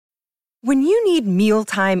When you need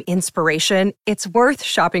mealtime inspiration, it's worth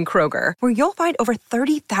shopping Kroger, where you'll find over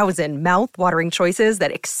 30,000 mouth-watering choices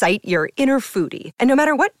that excite your inner foodie. And no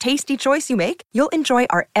matter what tasty choice you make, you'll enjoy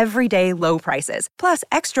our everyday low prices, plus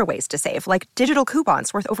extra ways to save, like digital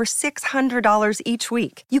coupons worth over $600 each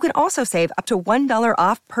week. You can also save up to $1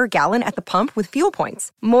 off per gallon at the pump with fuel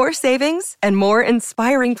points. More savings and more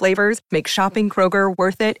inspiring flavors make shopping Kroger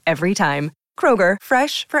worth it every time. Kroger,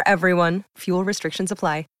 fresh for everyone. Fuel restrictions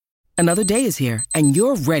apply. Another day is here, and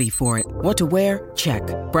you're ready for it. What to wear? Check.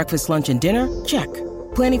 Breakfast, lunch, and dinner? Check.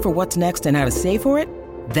 Planning for what's next and how to save for it?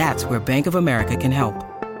 That's where Bank of America can help.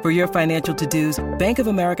 For your financial to-dos, Bank of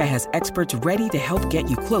America has experts ready to help get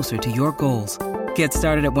you closer to your goals. Get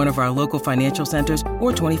started at one of our local financial centers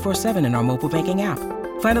or 24/7 in our mobile banking app.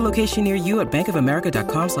 Find a location near you at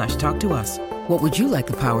bankofamerica.com/talktous. What would you like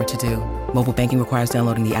the power to do? Mobile banking requires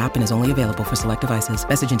downloading the app and is only available for select devices.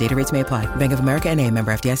 Message and data rates may apply. Bank of America N.A.,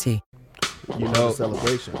 member FDIC. You know the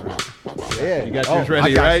celebration, right? Yeah. You got yours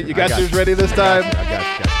ready, right? You got yours ready this time? I got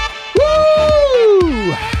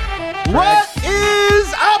Woo! What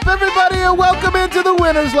is up, everybody, and welcome into the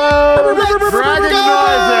Winners Lounge. Bragging noises.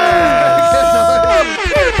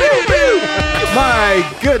 My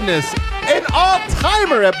goodness. An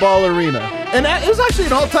all-timer at Ball Arena. And it was actually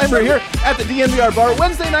an all-timer here at the DNVR bar.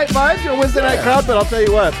 Wednesday night vibes, Wednesday night crowd, but I'll tell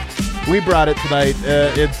you what. We brought it tonight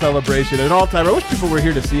in celebration. An all-timer. I wish people were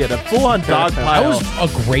here to see it. A full-on dog pile. That was a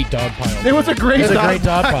great dog pile. It was a great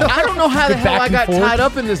dog pile. I don't know how the hell I got tied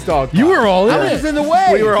up in this dog pile. You were all in I it. was in the way.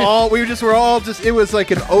 We were all just, it was like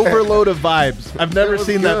an overload of vibes. I've never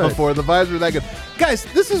seen that before. The vibes were that good. Guys,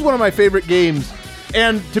 this is one of my favorite games.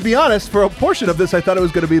 And to be honest, for a portion of this, I thought it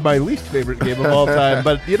was going to be my least favorite game of all time.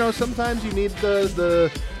 But, sometimes you need the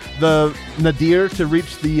nadir to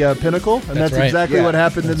reach the pinnacle. And that's right. exactly what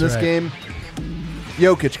happened in this right. game.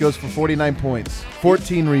 Jokic goes for 49 points,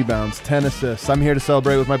 14 rebounds, 10 assists. I'm here to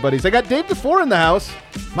celebrate with my buddies. I got Dave DeFore in the house.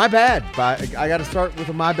 My bad. I got to start with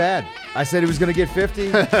a my bad. I said he was going to get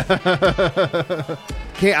 50.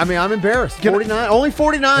 I'm embarrassed. 49? Only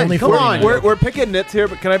 49. Only Come 49. on. We're picking nits here,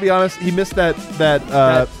 but can I be honest? He missed that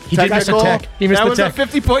He did miss a technical. tech. He missed that the was tech. a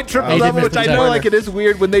 50-point triple He did double, miss which the I tech. know it is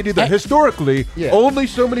weird when they do that. Historically, only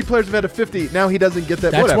so many players have had a 50. Now he doesn't get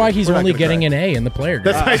that. That's Whatever. why he's We're not only gonna getting cry. an A in the player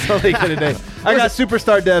That's grade. why he's only getting an A. I got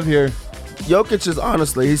Superstar Dev here. Jokic is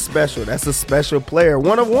honestly, he's special. That's a special player.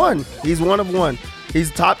 One of one. He's one of one.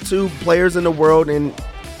 He's top 2 players in the world. And,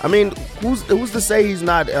 I mean, who's to say he's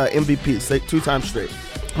not MVP? Say 2 times straight.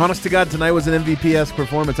 Honest to God, tonight was an MVP-esque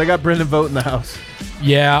performance. I got Brendan Vogt in the house.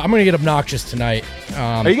 Yeah, I'm going to get obnoxious tonight.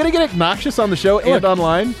 Are you going to get obnoxious on the show and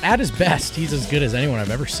online? At his best, he's as good as anyone I've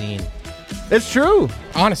ever seen. It's true.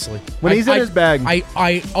 Honestly. When he's in his bag.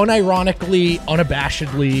 I unironically,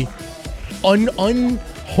 unabashedly,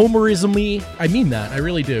 unhomerismly, I mean that. I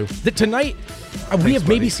really do. Tonight, we have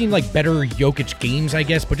maybe seen like better Jokic games, I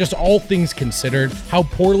guess, but just all things considered, how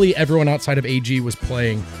poorly everyone outside of AG was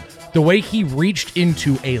playing, the way he reached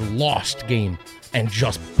into a lost game and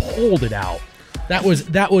just pulled it out. That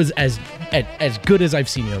was as good as I've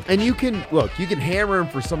seen Jokic. And you can hammer him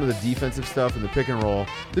for some of the defensive stuff and the pick and roll.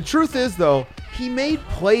 The truth is, though, he made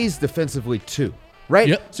plays defensively too, right?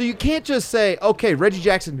 Yep. So you can't just say, okay, Reggie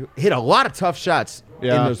Jackson hit a lot of tough shots in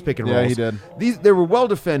those pick and rolls. Yeah, he did. They were well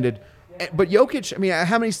defended. But Jokic, I mean,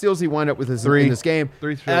 how many steals did he wind up with in this game?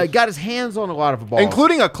 3 steals. Got his hands on a lot of balls.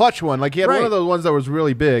 Including a clutch one. Like, he had one Right. of those ones that was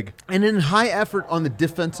really big. And in high effort on the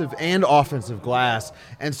defensive and offensive glass.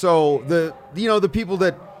 And so the people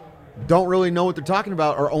that don't really know what they're talking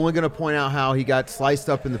about are only going to point out how he got sliced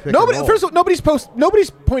up in the pick and roll. First of all,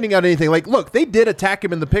 nobody's pointing out anything. Like, look, they did attack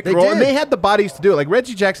him in the pick and roll, and they had the bodies to do it. Like,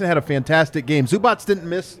 Reggie Jackson had a fantastic game. Zubats didn't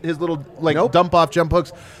miss his little dump off jump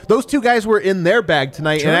hooks. Those 2 guys were in their bag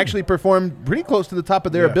tonight and actually performed pretty close to the top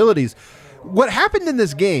of their abilities. What happened in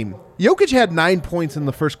this game? Jokic had 9 points in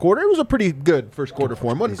the first quarter. It was a pretty good first quarter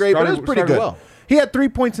for him. Wasn't great, but it was pretty good. Well. He had 3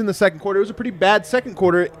 points in the second quarter. It was a pretty bad second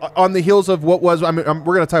quarter on the heels of what was. We're going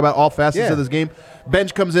to talk about all facets of this game.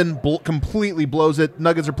 Bench comes in, completely blows it.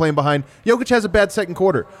 Nuggets are playing behind. Jokic has a bad second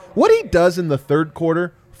quarter. What he does in the third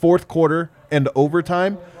quarter, fourth quarter, and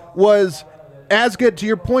overtime was as good, to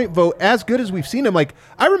your point, Vogt, as good as we've seen him. Like,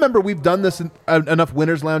 I remember we've done this in enough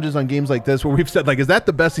winners lounges on games like this where we've said, like, is that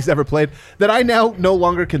the best he's ever played? That I now no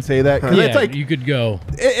longer can say that. Yeah, it's like, you could go.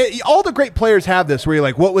 all the great players have this where you're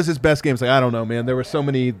like, what was his best game? It's like, I don't know, man. There were so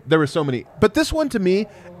many. But this one to me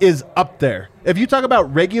is up there. If you talk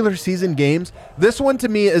about regular season games, this one to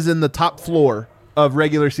me is in the top floor of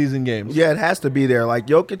regular season games. Yeah, it has to be there. Like,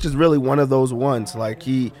 Jokic is really one of those ones. Like,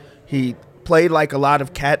 he played like a lot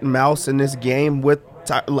of cat and mouse in this game with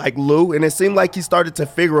like Lou, and it seemed like he started to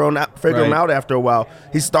figure him out after a while.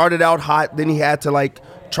 He started out hot, then he had to like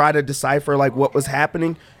try to decipher like what was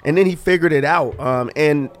happening, and then he figured it out.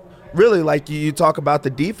 And really, like you talk about the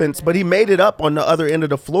defense, but he made it up on the other end of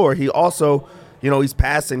the floor. He also, he's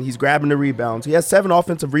passing, he's grabbing the rebounds. He has 7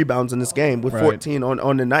 offensive rebounds in this game with 14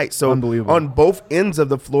 on the night. So on both ends of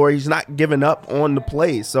the floor, he's not giving up on the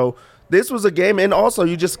plays. So this was a game, and also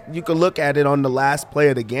you could look at it on the last play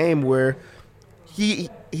of the game where he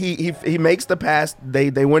makes the pass,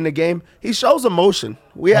 they win the game. He shows emotion.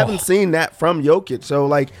 We haven't seen that from Jokic. So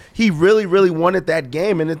like he really, really wanted that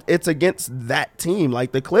game, and it's against that team,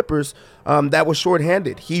 like the Clippers, that was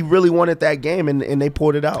shorthanded. He really wanted that game, and they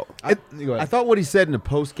pulled it out. I thought what he said in the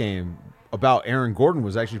post game about Aaron Gordon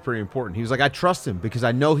was actually pretty important. He was like, I trust him because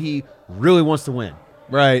I know he really wants to win.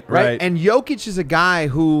 Right. And Jokic is a guy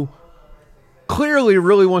who clearly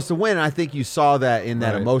really wants to win. I think you saw that in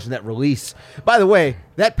that emotion, that release. By the way,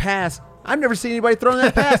 that pass, I've never seen anybody throw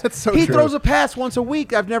that pass. That's so he true. those a pass once a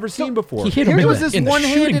week I've never seen before. He hit him it was this in the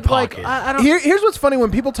one-handed, shooting like, pocket. I don't. Here's what's funny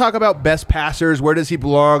when people talk about best passers, where does he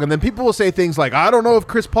belong? And then people will say things like, I don't know if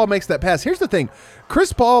Chris Paul makes that pass. Here's the thing.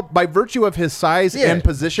 Chris Paul, by virtue of his size and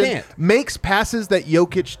position, makes passes that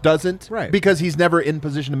Jokic doesn't because he's never in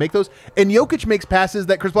position to make those. And Jokic makes passes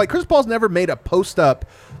that Chris Paul's never made a post-up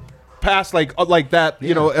pass like that,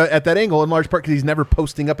 at that angle, in large part because he's never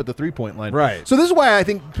posting up at the three-point line. Right. So this is why I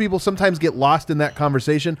think people sometimes get lost in that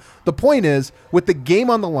conversation. The point is, with the game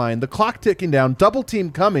on the line, the clock ticking down, double team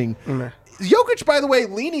coming, Jokic, by the way,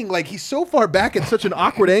 leaning like he's so far back at such an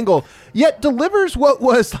awkward angle, yet delivers what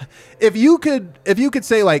was, if you could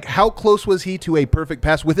say like how close was he to a perfect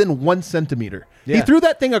pass, within 1 centimeter. Yeah. He threw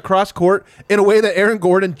that thing across court in a way that Aaron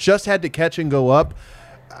Gordon just had to catch and go up.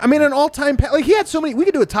 I mean, an all-time pass. Like, he had so many. We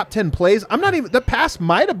could do a top 10 plays. I'm not even. The pass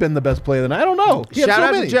might have been the best play of the night. I don't know. Shout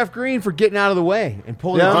out to Jeff Green for getting out of the way and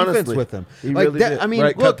pulling the defense with him. He really did. I mean,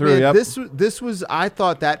 look, man, this was. I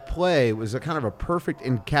thought that play was a kind of a perfect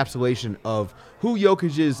encapsulation of who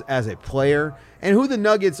Jokic is as a player and who the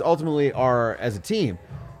Nuggets ultimately are as a team.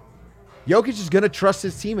 Jokic is going to trust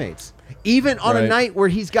his teammates, even on a night where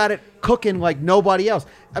he's got it cooking like nobody else.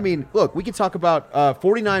 I mean, look, we can talk about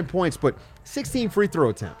 49 points, but 16 free throw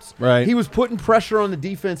attempts. Right. He was putting pressure on the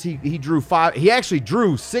defense. He drew 5. He actually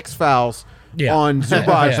drew 6 fouls on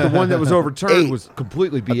Zubac. The one that was overturned was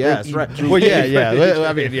completely BS. Right. Well, yeah.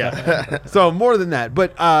 I mean, yeah. So more than that,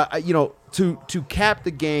 but to cap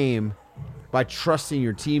the game by trusting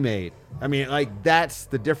your teammate. I mean, like, that's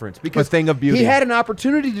the difference. Because a thing of beauty. He had an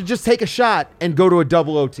opportunity to just take a shot and go to a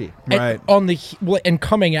double OT. Right. And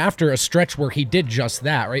coming after a stretch where he did just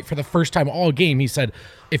that, right? For the first time all game, he said,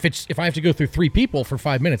 if I have to go through 3 people for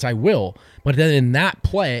 5 minutes, I will. But then in that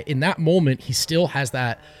play, in that moment, he still has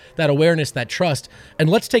that awareness, that trust. And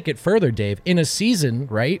let's take it further, Dave. In a season,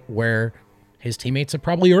 right, where his teammates have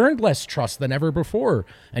probably earned less trust than ever before.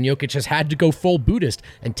 And Jokic has had to go full Buddhist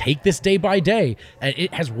and take this day by day. And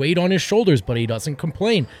it has weighed on his shoulders, but he doesn't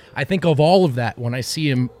complain. I think of all of that when I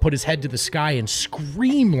see him put his head to the sky and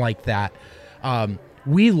scream like that.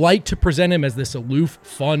 We like to present him as this aloof,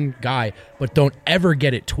 fun guy, but don't ever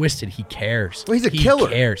get it twisted. He cares. Well, he's a killer.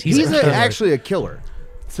 He cares. He's actually a killer.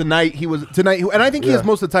 Tonight, and I think he is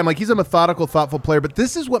most of the time. Like, he's a methodical, thoughtful player, but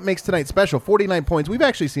this is what makes tonight special. 49 points. We've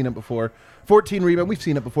actually seen it before. 14 rebounds. We've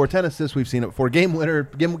seen it before. 10 assists. We've seen it before.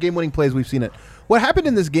 Game-winning plays. We've seen it. What happened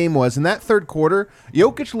in this game was, in that third quarter,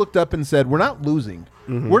 Jokic looked up and said, we're not losing.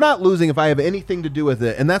 Mm-hmm. We're not losing if I have anything to do with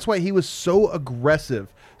it. And that's why he was so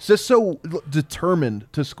aggressive, just so determined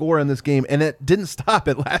to score in this game. And it didn't stop.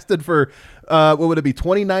 It lasted for,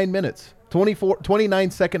 29 minutes. 29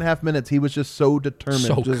 second half minutes. He was just so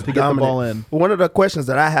determined to get the ball in. One of the questions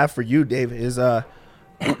that I have for you, Dave, is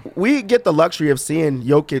we get the luxury of seeing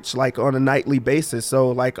Jokic like on a nightly basis.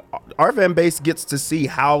 So like our fan base gets to see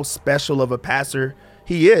how special of a passer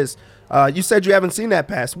he is. You said you haven't seen that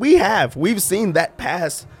pass. We have. We've seen that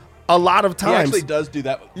pass a lot of times. He actually does do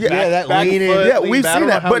that. That lean in. Yeah, we've seen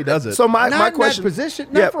that. But he does it. So my question, in that position,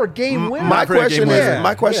 not for a game winner. My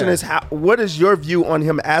question is, what is your view on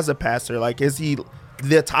him as a passer? Like, is he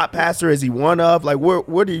the top passer? Is he one of? Like,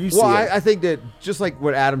 where do you see it? I think that just like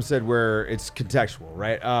what Adam said, where it's contextual,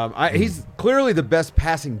 right? He's clearly the best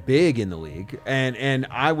passing big in the league, and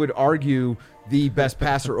I would argue the best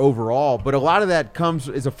passer overall. But a lot of that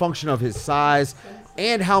is a function of his size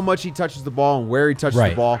and how much he touches the ball and where he touches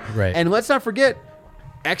the ball. Right. And let's not forget,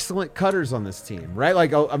 excellent cutters on this team, right?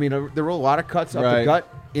 Like, I mean, there were a lot of cuts up the gut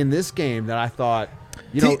in this game that I thought,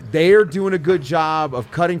 they're doing a good job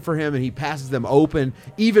of cutting for him, and he passes them open,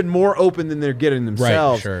 even more open than they're getting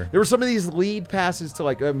themselves. Right, sure. There were some of these lead passes to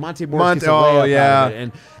like Monte Morris gets a layup out of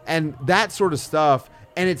it, and that sort of stuff,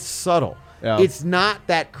 and it's subtle. Yeah. It's not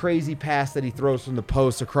that crazy pass that he throws from the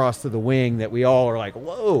post across to the wing that we all are like,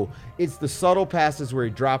 whoa. It's the subtle passes where he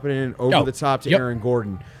drop it in over the top to Aaron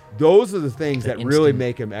Gordon. Those are the things that really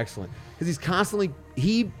make him excellent. Because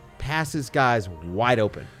he passes guys wide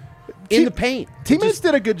open in the paint. Teammates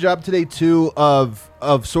did a good job today, too, of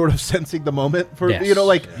sort of sensing the moment. For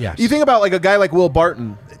Yes. You think about like a guy like Will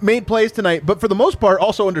Barton, made plays tonight, but for the most part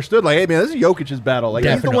also understood, like, hey, man, this is Jokic's battle. Like,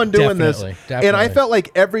 he's the one doing this. And I felt like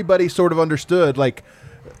everybody sort of understood, like,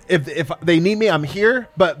 if they need me, I'm here.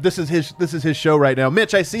 But this is his show right now.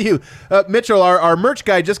 Mitch, I see you. Mitchell, our merch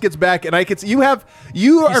guy, just gets back, and I can see you are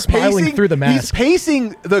pacing through the mask. He's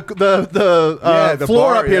pacing the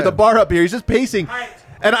floor up here, the bar up here. He's just pacing.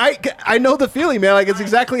 And I know the feeling, man. Like, it's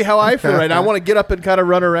exactly how I feel right now. I want to get up and kind of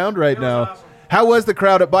run around right now. Awesome. How was the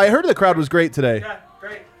crowd? I heard the crowd was great today. Yeah,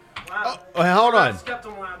 great. Wow. Hold on. Kept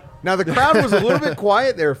them loud. Now, the crowd was a little bit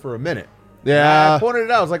quiet there for a minute. Yeah. I pointed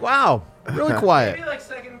it out. I was like, wow, really quiet. Maybe like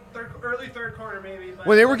early third quarter, maybe. But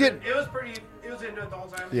When they were getting... It was into it the whole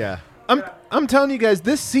time. Yeah. I'm telling you guys,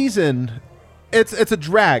 this season, it's a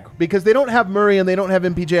drag because they don't have Murray and they don't have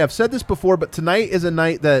MPJ. I've said this before, but tonight is a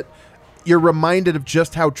night that you're reminded of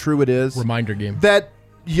just how true it is. Reminder game. That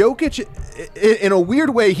Jokic, in a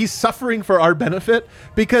weird way, he's suffering for our benefit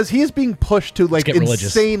because he's being pushed to like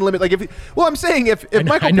insane limit. Like I'm saying if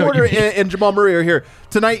Michael Porter and Jamal Murray are here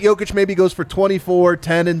tonight, Jokic maybe goes for 24,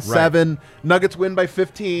 10, and 7. Nuggets win by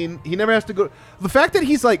 15. He never has to go. The fact that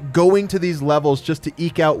he's like going to these levels just to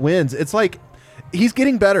eke out wins, it's like he's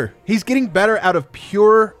getting better. He's getting better out of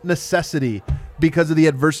pure necessity because of the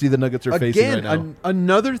adversity the Nuggets are facing right now.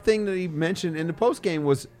 Another thing that he mentioned in the postgame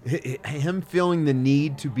was him feeling the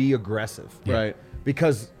need to be aggressive. Yeah. Right.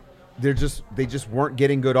 Because they just weren't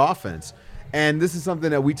getting good offense. And this is something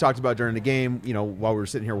that we talked about during the game, while we were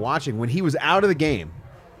sitting here watching. When he was out of the game,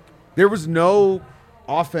 there was no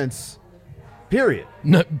offense, period.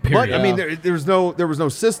 No, period. But, I mean, there was no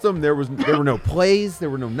system, there were no plays, there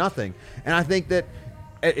were no nothing. And I think that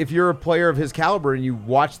if you're a player of his caliber and you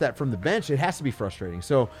watch that from the bench, it has to be frustrating.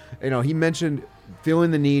 So, he mentioned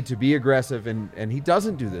feeling the need to be aggressive, and he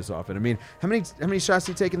doesn't do this often. I mean, how many shots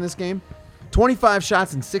did he take in this game? 25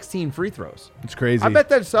 shots and 16 free throws. It's crazy. I bet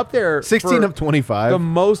that's up there. 16 of 25. The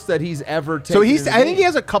most that he's ever taken. So I think he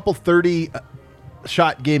has a couple 30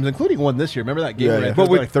 shot games, including one this year. Remember that game where he had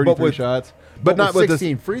like 33 shots? But not with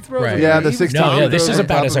 16 free throws. Right. Yeah, the 16. No, this is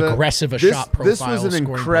about as aggressive a shot profile. This was an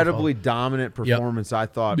incredibly dominant performance, I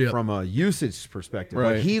thought, Yep. from a usage perspective.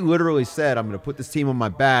 Right. Like, he literally said, "I'm going to put this team on my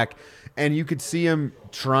back," and you could see him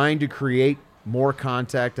trying to create more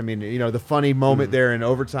contact. I mean, the funny moment there in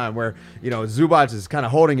overtime where Zubac is kind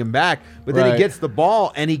of holding him back, but then he gets the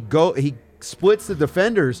ball and he splits the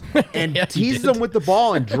defenders and teases them with the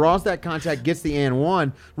ball and draws that contact, gets the and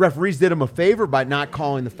one. Referees did him a favor by not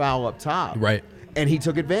calling the foul up top. Right. And he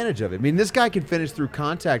took advantage of it. I mean, this guy can finish through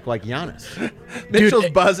contact like Giannis. Mitchell's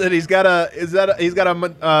buzzing. He's got a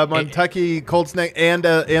Montucky Cold Snake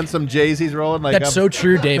and some J's he's rolling. Like, that's so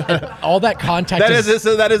true, Dave. And all that contact that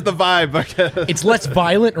is the vibe. It's less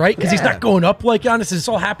violent, right? Because he's not going up like Giannis. It's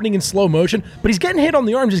all happening in slow motion. But he's getting hit on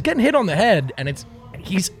the arms. He's getting hit on the head, and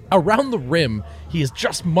he's around the rim. He is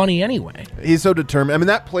just money anyway. He's so determined. I mean,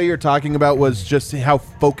 that play you're talking about was just how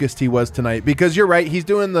focused he was tonight. Because you're right, he's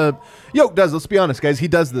doing let's be honest, guys, he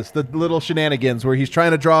does this, the little shenanigans where he's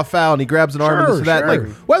trying to draw a foul and he grabs an arm and this and that. Like,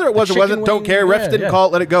 whether it was or wasn't, don't care. Refs didn't call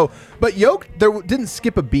it, let it go. But Yoke didn't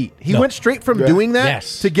skip a beat. He went straight from doing that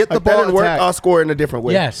to get the ball and work. I'll score in a different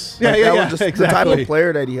way. Yes. That was just the type of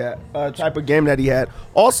player that he had, type of game that he had.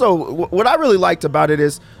 Also, what I really liked about it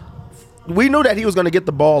is we knew that he was going to get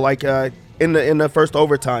the ball like in the first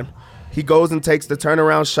overtime. He goes and takes the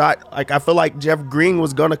turnaround shot. Like, I feel like Jeff Green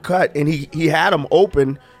was going to cut, and he had him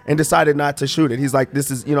open and decided not to shoot it. He's like,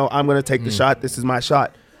 this is, I'm going to take the shot. This is my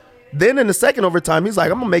shot. Then in the second overtime, he's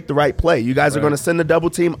like, I'm going to make the right play. You guys are going to send the double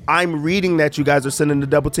team. I'm reading that you guys are sending the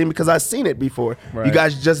double team because I've seen it before. Right. You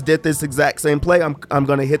guys just did this exact same play. I'm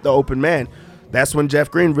going to hit the open man. That's when Jeff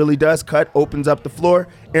Green really does cut, opens up the floor.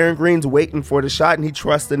 Aaron Green's waiting for the shot, and he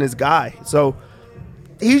trusts in his guy. So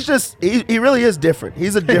he's just he really is different.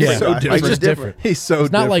 He's a different guy. He's just different. He's so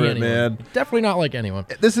not different, like anyone. man. Definitely not like anyone.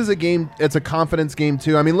 This is a game. It's a confidence game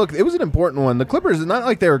too. I mean, look, it was an important one. The Clippers, not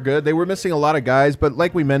like they were good. They were missing a lot of guys, but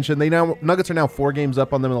like we mentioned, Nuggets are now 4 games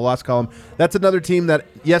up on them in the loss column. That's another team that,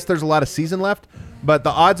 yes, there's a lot of season left, but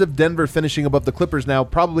the odds of Denver finishing above the Clippers now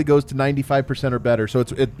probably goes to 95% or better. So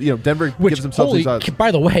Denver gives themselves these odds.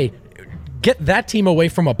 By the way, get that team away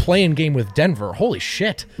from a play-in game with Denver. Holy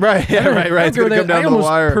shit. Right, yeah, right. It's going to come down to the wire.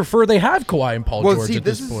 I almost prefer they have Kawhi and Paul George at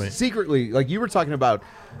this point. Is secretly, like you were talking about,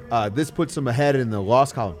 this puts them ahead in the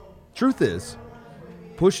loss column. Truth is,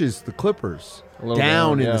 pushes the Clippers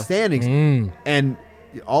down in the standings. And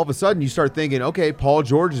all of a sudden, you start thinking, okay, Paul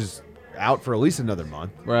George is out for at least another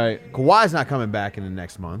month. Right. Kawhi's not coming back in the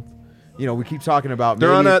next month. You know, we keep talking about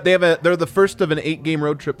they're they're the first of an 8-game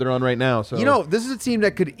road trip they're on right now. So you know, this is a team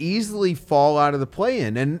that could easily fall out of the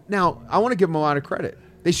play-in. And now I want to give them a lot of credit.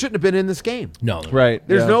 They shouldn't have been in this game. No. Right.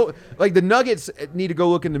 There's no like the Nuggets need to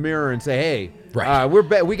go look in the mirror and say, hey,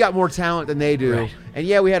 we got more talent than they do. Right. And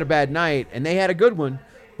yeah, we had a bad night and they had a good one,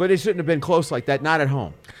 but it shouldn't have been close like that. Not at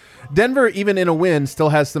home. Denver, even in a win, still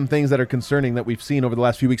has some things that are concerning that we've seen over the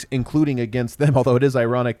last few weeks, including against them. Although it is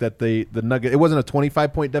ironic that the Nuggets, it wasn't a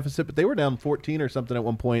 25-point deficit, but they were down 14 or something at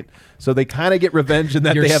one point. So they kind of get revenge in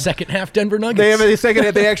that Your they have second half Denver Nuggets. They have a second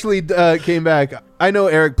half. They actually came back. I know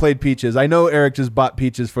Eric played peaches. I know Eric just bought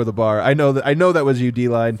peaches for the bar. I know that was you,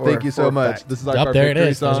 D-Line. Thank you so much. Fact. This is our there victory it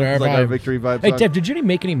is. song. Those are our It's like our vibe. victory vibe Hey, song. Dev, did you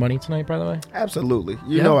make any money tonight, by the way? Absolutely.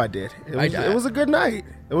 You know I did. It was a good night.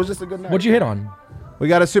 It was just a good night. What'd you hit on? We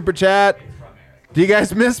got a super chat. Do you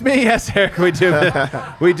guys miss me? Yes, Eric, we do.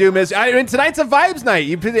 We do miss. Tonight's a vibes night.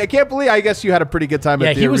 I can't believe. I guess you had a pretty good time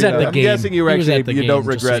at the he was arena. at the I'm game. guessing you He was actually at the you don't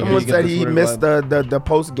game, just regret. so Someone you said he missed the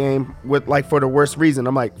post game with for the worst reason.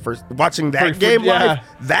 I'm like, for watching that game live.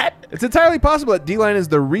 That it's entirely possible that D-Line is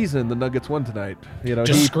the reason the Nuggets won tonight. You know,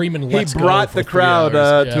 Just screaming, He "Let's go," brought for the 3 crowd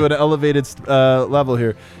hours. to an elevated level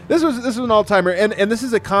here. This was an all timer, and this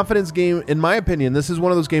is a confidence game in my opinion. This is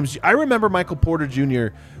one of those games. I remember Michael Porter Jr.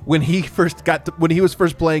 when he was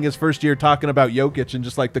first playing his first year, talking about Jokic and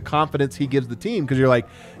just like the confidence he gives the team, because you're like,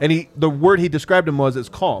 and the word he described him was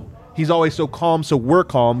calm. He's always so calm, so we're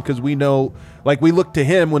calm because we know, like, we look to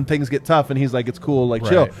him when things get tough, and he's like, it's cool, like,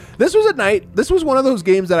 chill. This was a night. This was one of those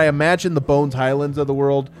games that I imagine the Bones Highlands of the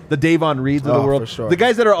world, the Davon Reeds of the world, for sure. the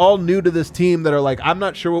guys that are all new to this team that are like, I'm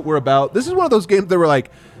not sure what we're about. This is one of those games that were like,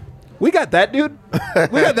 we got that dude.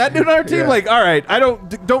 We got that dude on our team. Yeah. Like, all right,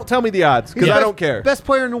 don't tell me the odds because I don't care. Best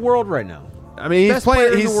player in the world right now. I mean, He's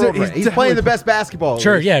playing the best basketball.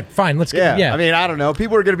 Sure, yeah, fine. Let's get I mean, I don't know.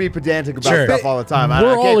 People are going to be pedantic about Sure. stuff all the time. I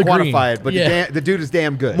We're all can't agreeing. quantify it, but Yeah. the dude is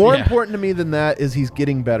damn good. More Yeah. important to me than that is he's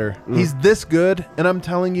getting better. He's this good, and I'm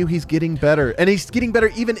telling you, he's getting better. And he's getting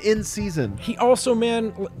better even in season. He also,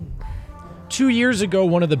 man, 2 years ago,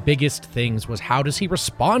 one of the biggest things was how does he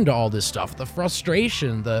respond to all this stuff? The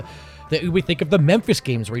frustration, we think of the Memphis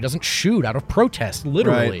games where he doesn't shoot out of protest,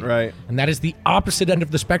 literally. Right. And that is the opposite end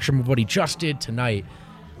of the spectrum of what he just did tonight.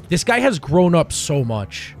 This guy has grown up so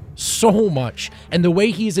much. And the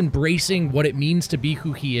way he's embracing what it means to be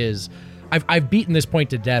who he is, I've beaten this point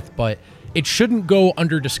to death, but it shouldn't go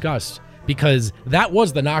under discussed because that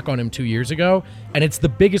was the knock on him 2 years ago, and it's the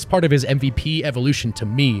biggest part of his MVP evolution to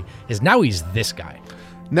me, is now he's this guy.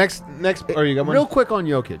 Next, or you got one? Real quick on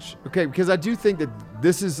Jokic, okay? Because I do think that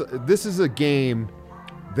this is a game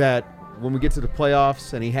that when we get to the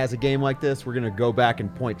playoffs and he has a game like this, we're going to go back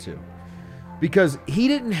and point to, because he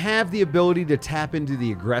didn't have the ability to tap into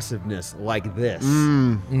the aggressiveness like this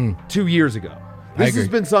 2 years ago. This has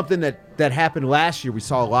been something that happened last year. We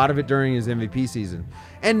saw a lot of it during his MVP season,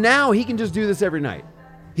 and now he can just do this every night.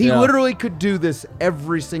 He literally could do this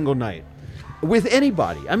every single night with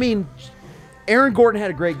anybody. I mean, Aaron Gordon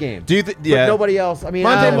had a great game. Do you but nobody else. I mean,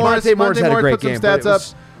 Monte Morris had a great put some game. but stats it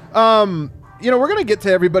was- up. We're gonna get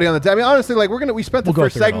to everybody on the team. I mean, honestly, like we spent the We'll go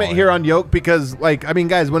first through it segment all, here yeah. on Yoke because, like, I mean,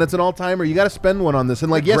 guys, when it's an all-timer, you got to spend one on this.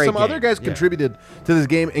 And like, yes, Great some other game. guys contributed to this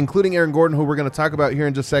game, including Aaron Gordon, who we're gonna talk about here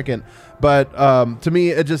in just a second. But to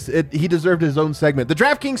me, he deserved his own segment. The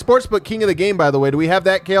DraftKings Sportsbook King of the Game, by the way. Do we have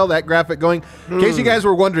that, Kale? That graphic going? In case you guys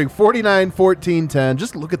were wondering, 49, 14, 10.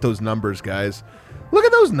 Just look at those numbers, guys. Look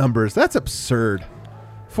at those numbers. That's absurd.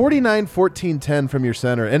 49, 14, 10 from your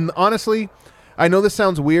center. And honestly, I know this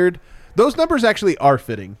sounds weird. Those numbers actually are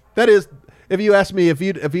fitting. That is, if you asked me, if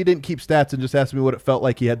he didn't keep stats and just asked me what it felt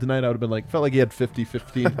like he had tonight, I would have been like, felt like he had 50,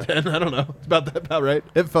 15, 10. I don't know. It's about right.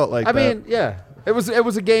 It felt like I that. mean, yeah. It was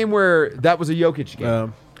a game where that was a Jokic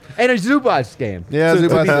game. And a Zubac game. Yeah, to be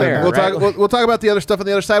Zubac. fair, We'll right? talk. We'll talk about the other stuff on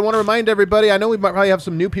the other side. I want to remind everybody. I know we might probably have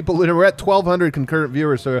some new people. We're at 1,200 concurrent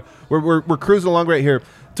viewers, so we're cruising along right here.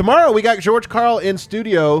 Tomorrow we got George Karl in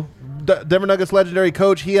studio, Denver Nuggets legendary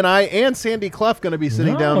coach. He and I and Sandy Clough going to be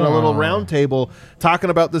sitting down at a little round table talking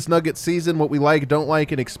about this Nuggets season, what we like, don't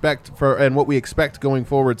like, and and what we expect going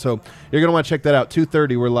forward. So you're going to want to check that out.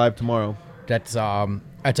 2:30. We're live tomorrow. That's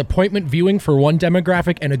appointment viewing for one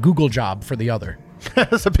demographic and a Google job for the other.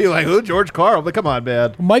 Some people like, who? George Karl? But come on,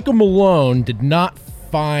 man. Michael Malone did not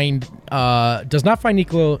find does not find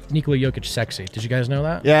Nikola Jokic sexy. Did you guys know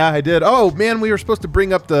that? Yeah, I did. Oh man, we were supposed to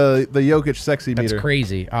bring up the Jokic sexy meter. That's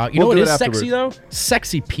crazy. You know what is sexy though?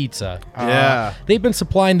 Sexy pizza. Yeah. They've been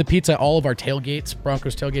supplying the pizza at all of our tailgates,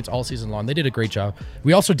 Broncos tailgates, all season long. They did a great job.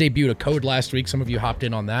 We also debuted a code last week. Some of you hopped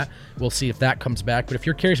in on that. We'll see if that comes back. But if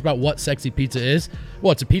you're curious about what sexy pizza is,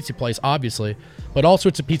 well, it's a pizza place, obviously, but also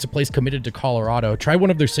it's a pizza place committed to Colorado. Try one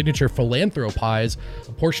of their signature Philanthro pies.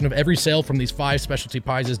 A portion of every sale from these 5 specialty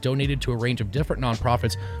pies is donated to a range of different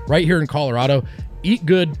nonprofits right here in Colorado. Eat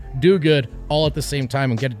good, do good, all at the same time,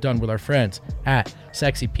 and get it done with our friends at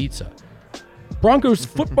Sexy Pizza. Broncos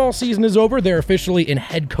football season is over. They're officially in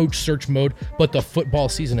head coach search mode, but the football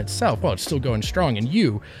season itself, well, it's still going strong, and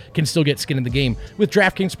you can still get skin in the game with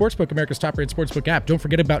DraftKings Sportsbook, America's top-rated sportsbook app. Don't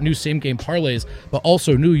forget about new same-game parlays, but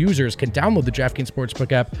also new users can download the DraftKings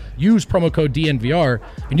Sportsbook app, use promo code DNVR,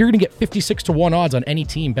 and you're going to get 56-1 odds on any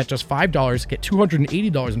team. Bet just $5, get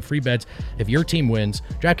 $280 in free bets if your team wins.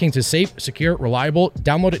 DraftKings is safe, secure, reliable.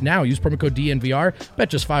 Download it now. Use promo code DNVR. Bet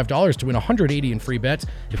just $5 to win $180 in free bets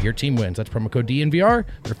if your team wins. That's promo code DNVR.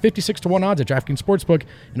 There are 56-1 odds at DraftKings Sportsbook,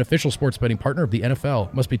 an official sports betting partner of the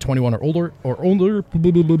NFL. Must be 21 or older.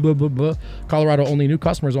 Colorado only. New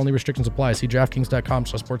customers only. Restrictions apply. See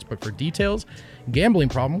DraftKings.com/sportsbook for details. Gambling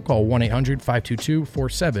problem? Call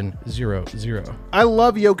 1-800-522-4700. I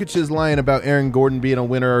love Jokic's line about Aaron Gordon being a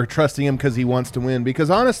winner or trusting him because he wants to win. Because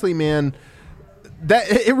honestly, man,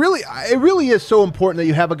 that it really is so important that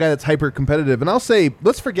you have a guy that's hyper competitive. And I'll say,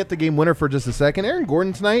 let's forget the game winner for just a second. Aaron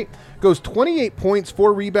Gordon tonight goes 28 points,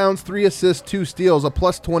 4 rebounds, 3 assists, 2 steals, a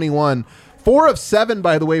plus 21. 4 of 7,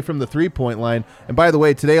 by the way, from the three-point line. And by the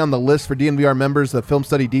way, today on the list for DNVR members, the Film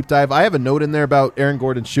Study Deep Dive, I have a note in there about Aaron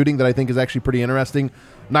Gordon's shooting that I think is actually pretty interesting.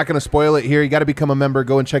 I'm not going to spoil it here. You got to become a member.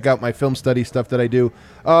 Go and check out my film study stuff that I do.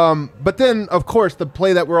 But then, of course, the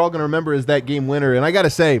play that we're all going to remember is that game winner. And I got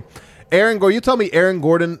to say, Aaron Gordon, you tell me Aaron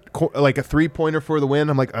Gordon like a three-pointer for the win.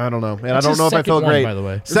 I'm like, I don't know, man. I don't know if I feel great. By the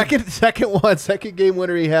way, second game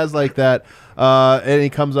winner he has like that, and he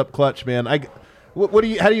comes up clutch, man. How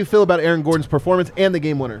do you feel about Aaron Gordon's performance and the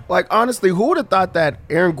game winner? Like, honestly, who would have thought that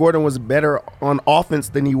Aaron Gordon was better on offense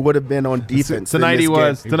than he would have been on defense? Tonight he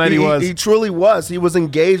was. He truly was. He was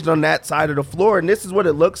engaged on that side of the floor, and this is what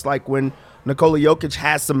it looks like when Nikola Jokic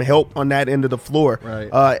has some help on that end of the floor.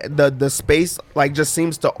 Right. The space just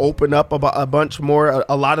seems to open up a bunch more.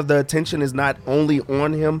 A lot of the attention is not only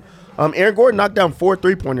on him. Aaron Gordon knocked down 4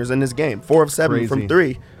 3-pointers in this game, 4 of 7 from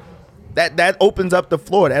 3. That opens up the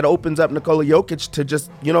floor. That opens up Nikola Jokic to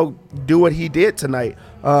just, do what he did tonight.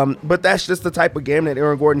 But that's just the type of game that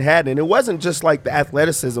Aaron Gordon had. And it wasn't just like the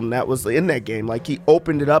athleticism that was in that game. Like, he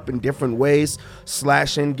opened it up in different ways,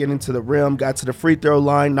 slashing, getting to the rim, got to the free throw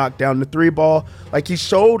line, knocked down the 3-ball. Like, he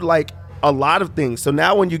showed, a lot of things. So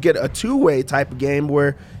now when you get a two-way type of game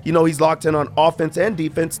where, he's locked in on offense and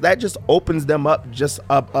defense, that just opens them up just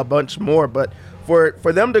a bunch more. But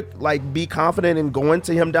for them to be confident in going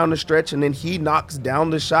to him down the stretch and then he knocks down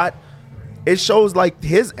the shot, it shows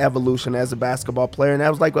his evolution as a basketball player, and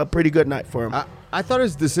that was a pretty good night for him. I thought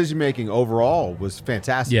his decision-making overall was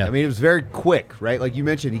fantastic. Yeah. I mean, it was very quick, right? Like you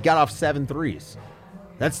mentioned, he got off 7 threes.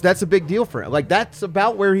 That's a big deal for him. That's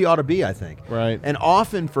about where he ought to be, I think. Right. And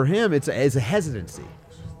often for him, it's a hesitancy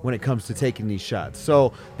when it comes to taking these shots.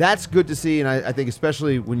 So that's good to see, and I think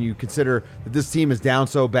especially when you consider that this team is down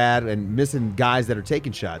so bad and missing guys that are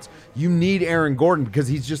taking shots, you need Aaron Gordon because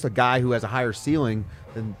he's just a guy who has a higher ceiling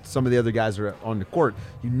than some of the other guys are on the court.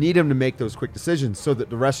 You need him to make those quick decisions so that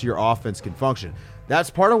the rest of your offense can function. That's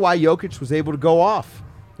part of why Jokic was able to go off.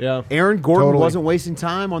 Yeah. Aaron Gordon Totally. wasn't wasting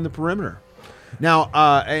time on the perimeter. Now,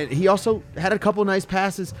 and he also had a couple nice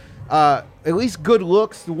passes. At least good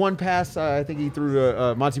looks. The one pass, I think he threw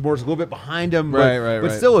to Monty Morris a little bit behind him. But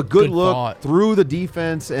still a good look thought. through the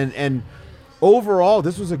defense. And overall,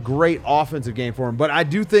 this was a great offensive game for him. But I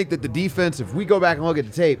do think that the defense, if we go back and look at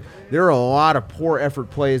the tape, there are a lot of poor effort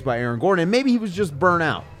plays by Aaron Gordon. And maybe he was just burnt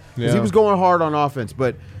out because he was going hard on offense.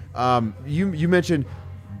 But you mentioned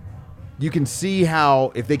you can see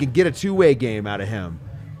how if they can get a two-way game out of him,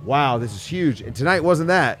 wow, this is huge. And tonight wasn't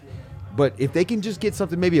that. But if they can just get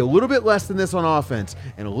something maybe a little bit less than this on offense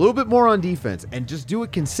and a little bit more on defense and just do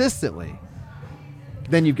it consistently,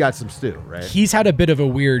 then you've got some stew, right? He's had a bit of a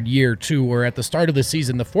weird year, too, where at the start of the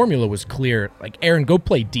season, the formula was clear. Aaron, go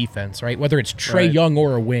play defense, right? Whether it's Trae Young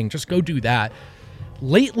or a wing, just go do that.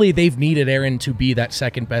 Lately, they've needed Aaron to be that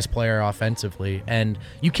second-best player offensively, and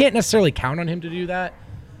you can't necessarily count on him to do that.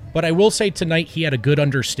 But I will say tonight he had a good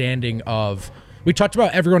understanding of We talked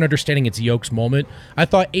about everyone understanding it's Yoke's moment. I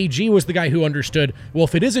thought AG was the guy who understood, well,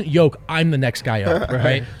 if it isn't Yoke, I'm the next guy up,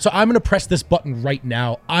 right? So I'm going to press this button right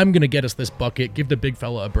now. I'm going to get us this bucket, give the big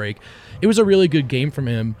fella a break. It was a really good game from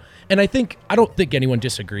him. And I don't think anyone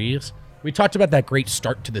disagrees. We talked about that great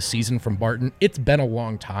start to the season from Barton. It's been a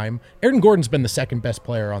long time. Aaron Gordon's been the second best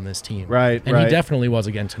player on this team. Right, and he definitely was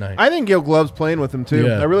again tonight. I think Yoke loves playing with him, too.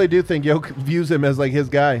 Yeah. I really do think Yoke views him as like his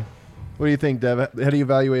guy. What do you think, Dev? How do you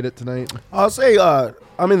evaluate it tonight? I'll say,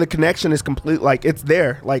 the connection is complete. Like, it's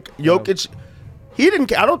there. Like, Jokic,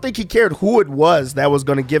 I don't think he cared who it was that was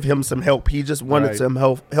going to give him some help. He just wanted some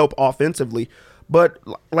help offensively. But,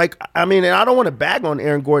 and I don't want to bag on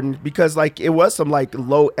Aaron Gordon because, it was some,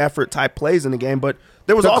 low-effort type plays in the game. But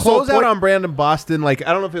there was also a closeout on Brandon Boston. I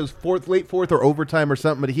don't know if it was late fourth or overtime or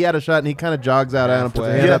something, but he had a shot, and he kind of jogs out at him. Puts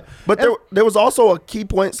his hand up. But there was also a key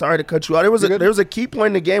point. Sorry to cut you out. There was a key point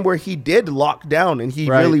in the game where he did lock down, and he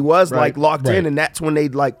really was, locked in, and that's when they,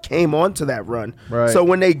 came onto that run. Right. So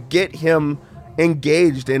when they get him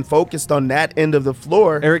engaged and focused on that end of the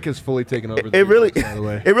floor, Eric is fully taken over. It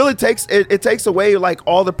really takes away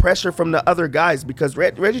all the pressure from the other guys because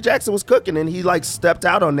Reggie Jackson was cooking and he stepped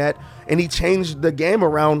out on that and he changed the game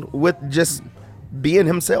around with just being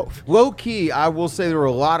himself. Low key, I will say there were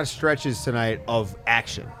a lot of stretches tonight of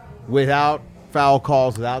action without foul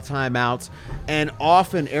calls, without timeouts, and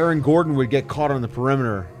often Aaron Gordon would get caught on the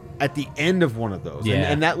perimeter at the end of one of those.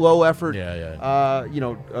 Yeah. And that low effort,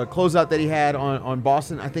 closeout that he had on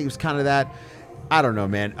Boston, I think it was kind of that. I don't know,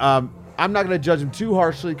 man. I'm not going to judge him too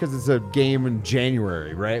harshly because it's a game in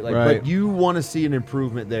January, right? But you want to see an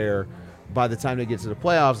improvement there by the time they get to the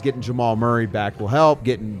playoffs. Getting Jamal Murray back will help.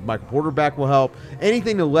 Getting Michael Porter back will help.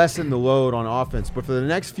 Anything to lessen the load on offense. But for the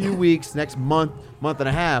next few weeks, next month and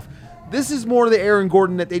a half, this is more the Aaron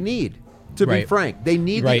Gordon that they need. To be frank, they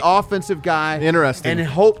need the offensive guy. Interesting. And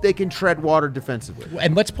hope they can tread water defensively.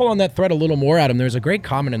 And let's pull on that thread a little more, Adam. There's a great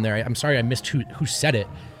comment in there. I'm sorry I missed who said it.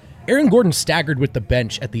 Aaron Gordon staggered with the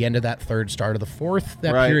bench at the end of that third, start of the fourth,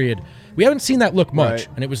 period. We haven't seen that look much,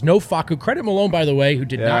 and it was no Facu. Credit Malone, by the way, who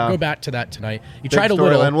did not go back to that tonight. He tried a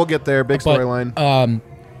little. We'll get there. Big storyline.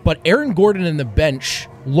 But Aaron Gordon in the bench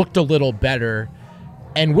looked a little better.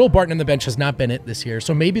 And Will Barton on the bench has not been it this year.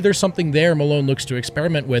 So maybe there's something there Malone looks to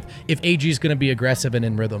experiment with if AG is going to be aggressive and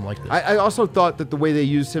in rhythm like this. I also thought that the way they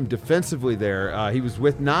used him defensively there, he was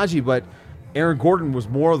with Najee, but Aaron Gordon was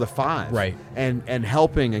more of the five. Right. And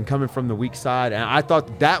helping and coming from the weak side. And I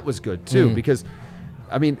thought that was good, too, because,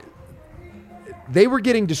 they were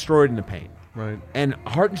getting destroyed in the paint. Right. And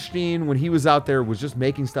Hartenstein, when he was out there, was just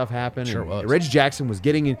making stuff happen. Sure and was. Reggie Jackson was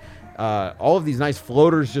getting in all of these nice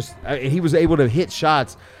floaters. He was able to hit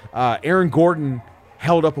shots. Aaron Gordon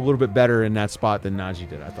held up a little bit better in that spot than Najee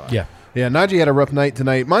did, I thought. Yeah. Yeah, Najee had a rough night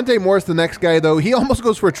tonight. Monte Morris, the next guy, though, he almost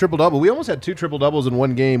goes for a triple-double. We almost had 2 triple-doubles in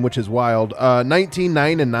one game, which is wild. 19,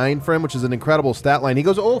 9, and 9 for him, which is an incredible stat line. He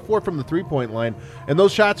goes 0-4 from the three-point line, and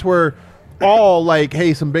those shots were all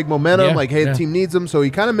hey, some big momentum, the team needs them, so he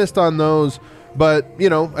kind of missed on those. But,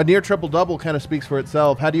 a near triple-double kind of speaks for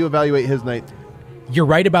itself. How do you evaluate his night? You're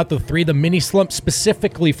right about the 3. The mini slump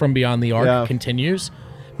specifically from beyond the arc continues.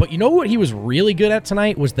 But you know what he was really good at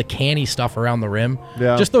tonight was the canny stuff around the rim.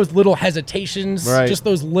 Yeah. Just those little hesitations, just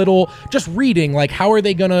those little, just reading, how are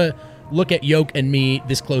they going to look at Yoke and me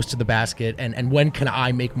this close to the basket, and when can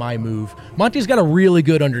I make my move? Monty's got a really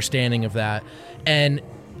good understanding of that. And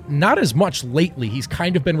not as much lately. He's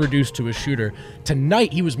kind of been reduced to a shooter.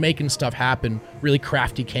 Tonight, he was making stuff happen, really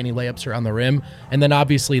crafty, canny layups around the rim. And then,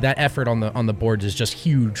 obviously, that effort on the boards is just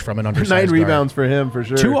huge from an undersized 9 guard. rebounds for him, for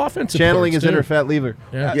sure. 2 offensive channeling boards, his inner fat lever.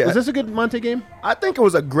 Yeah. Was this a good Monte game? I think it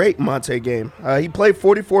was a great Monte game. He played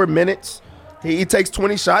 44 minutes. He takes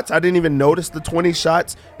 20 shots. I didn't even notice the 20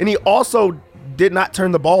 shots. And he also did not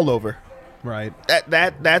turn the ball over. Right.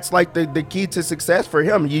 That's the key to success for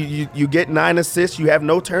him. You get 9 assists, you have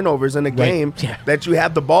no turnovers in a game, that you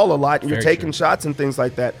have the ball a lot, and you're taking shots and things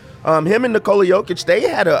like that. Him and Nikola Jokic, they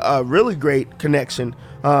had a really great connection.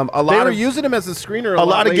 They were using him as a screener a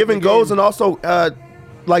lot of give and goes, and also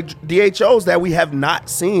DHOs that we have not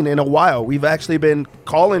seen in a while. We've actually been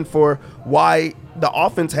calling for why the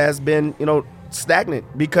offense has been, stagnant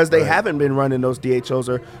because they haven't been running those DHOs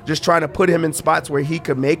or just trying to put him in spots where he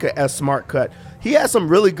could make a smart cut. He has some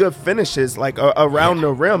really good finishes around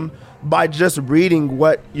the rim by just reading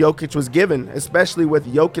what Jokic was given, especially with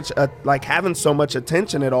Jokic having so much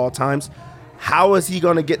attention at all times. How is he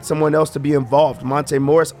going to get someone else to be involved? Monte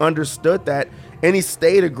Morris understood that, and he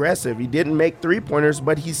stayed aggressive. He didn't make three-pointers,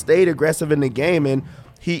 but he stayed aggressive in the game, and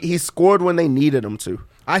he scored when they needed him to.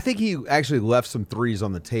 I think he actually left some threes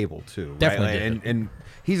on the table too. Definitely right? did. And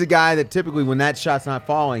he's a guy that typically when that shot's not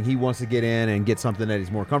falling, he wants to get in and get something that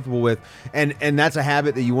he's more comfortable with, and that's a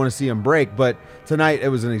habit that you want to see him break. But tonight it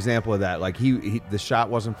was an example of that. Like the shot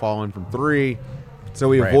wasn't falling from 3. So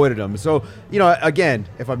we avoided them. So, again,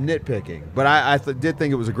 if I'm nitpicking, but I did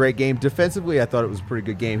think it was a great game. Defensively, I thought it was a pretty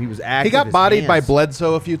good game. He was active. He got bodied by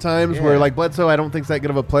Bledsoe a few times Yeah. where, like, Bledsoe I don't think is that good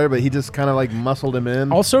of a player, but he just kind of, like, muscled him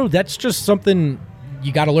in. Also, that's just something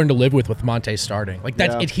you got to learn to live with Monte starting. Like,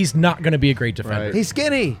 he's not going to be a great defender. Right. He's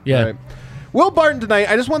skinny. Yeah. Right. Will Barton tonight,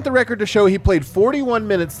 I just want the record to show he played 41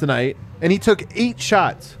 minutes tonight, and he took 8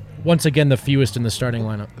 shots. Once again, the fewest in the starting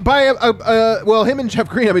lineup. By him and Jeff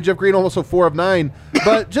Green. I mean, Jeff Green also 4 of 9.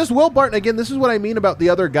 But just Will Barton, again, this is what I mean about the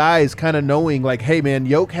other guys kind of knowing, like, hey, man,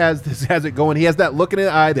 Yoke has it going. He has that look in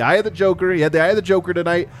the eye of the Joker. He had the eye of the Joker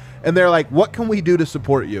tonight. And they're like, what can we do to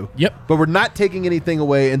support you? Yep. But we're not taking anything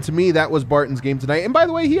away. And to me, that was Barton's game tonight. And by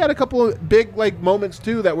the way, he had a couple of big, like, moments,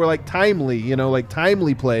 too, that were, like, timely, like,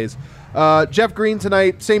 timely plays. Jeff Green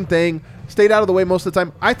tonight, same thing. Stayed out of the way most of the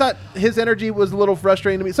time. I thought his energy was a little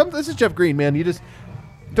frustrating to me. This is Jeff Green, man. You just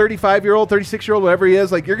 35-year-old, 36-year-old, whatever he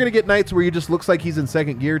is, like you're going to get nights where he just looks like he's in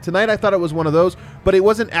second gear. Tonight I thought it was one of those, but it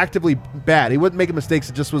wasn't actively bad. He wasn't making mistakes.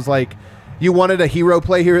 It just was like you wanted a hero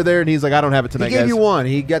play here or there, and he's like, I don't have it tonight, He gave guys. you one.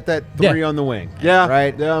 He got that 3 on the wing. Yeah.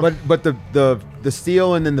 Right? Yeah. But the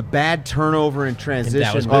steal and then the bad turnover in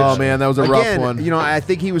transition. Oh, man, that was a rough Again, one. I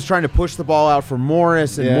think he was trying to push the ball out for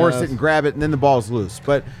Morris, and Morris didn't grab it, and then the ball's loose.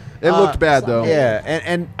 But It looked bad, though. Yeah,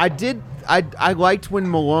 and I liked when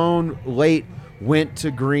Malone late went to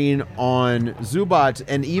Green on Zubac,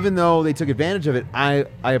 and even though they took advantage of it, I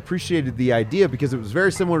appreciated the idea because it was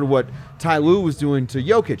very similar to what Ty Lue was doing to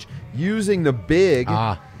Jokic, using the big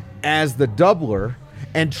as the doubler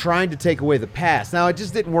and trying to take away the pass. Now, it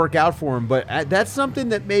just didn't work out for him, but that's something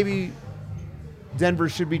that maybe Denver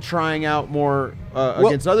should be trying out more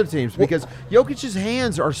against other teams because Jokic's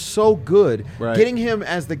hands are so good. Right. Getting him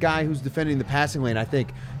as the guy who's defending the passing lane, I think,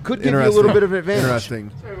 could give you a little bit of an advantage.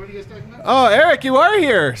 Interesting. Oh, Eric, you are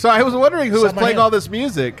here. So I was wondering who was playing all this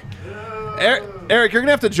music. Eric, you're going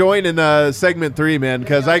to have to join in segment 3, man,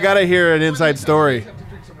 because I got to hear an inside story.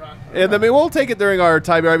 And I mean, we'll take it during our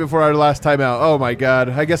time right before our last timeout. Oh, my God.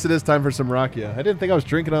 I guess it is time for some Rakia. I didn't think I was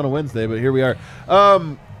drinking on a Wednesday, but here we are.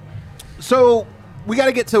 So we got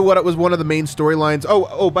to get to what it was one of the main storylines.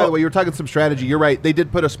 By the way, you were talking some strategy. You're right. They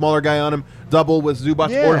did put a smaller guy on him, double with Zubac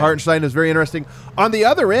or Hartenstein. Is very interesting. On the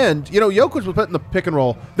other end, Jokic was put in the pick and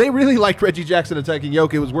roll. They really liked Reggie Jackson attacking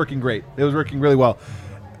Jokic. It was working great. It was working really well.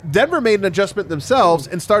 Denver made an adjustment themselves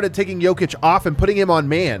and started taking Jokic off and putting him on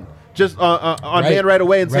man. Just on man right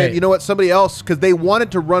away and saying, you know what, somebody else, because they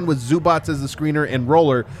wanted to run with Zubac as the screener and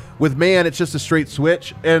roller. With man, it's just a straight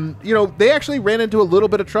switch. And, they actually ran into a little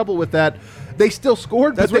bit of trouble with that. They still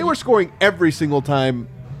scored, but they were scoring every single time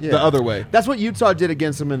the other way. That's what Utah did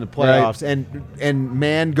against them in the playoffs. Right. And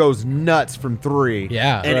man goes nuts from 3.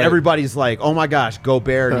 Yeah. And everybody's like, oh, my gosh,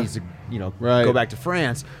 Gobert needs to go back to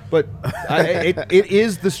France. But it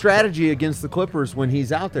is the strategy against the Clippers when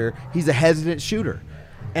he's out there. He's a hesitant shooter.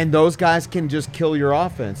 And those guys can just kill your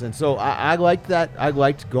offense. And so I liked that. I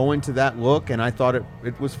liked going to that look, and I thought it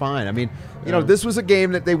was fine. I mean, this was a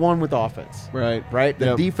game that they won with offense. Right?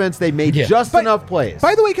 The defense, they made just enough plays.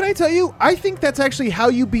 By the way, can I tell you, I think that's actually how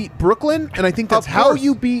you beat Brooklyn, and I think that's how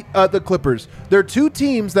you beat the Clippers. They're two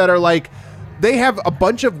teams that are like, they have a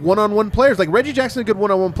bunch of one-on-one players. Like Reggie Jackson's a good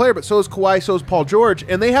one-on-one player, but so is Kawhi, so is Paul George.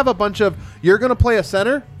 And they have a bunch of, you're going to play a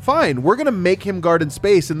center? Fine. We're going to make him guard in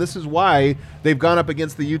space. And this is why they've gone up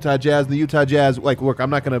against the Utah Jazz. The Utah Jazz, like, look,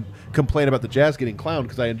 I'm not going to complain about the Jazz getting clowned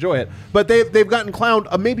because I enjoy it. But they've gotten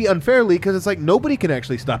clowned maybe unfairly because it's like nobody can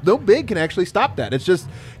actually stop. No big can actually stop that. It's just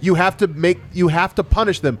you have to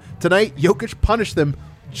punish them. Tonight, Jokic punished them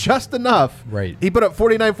just enough. Right. He put up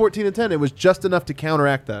 49, 14, and 10. It was just enough to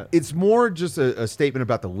counteract that. It's more just a statement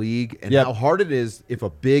about the league and how hard it is if a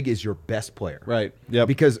big is your best player. Right. Yep.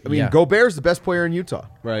 Because, Gobert's the best player in Utah.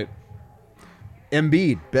 Right.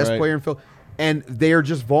 Embiid, best player in Phil. And they are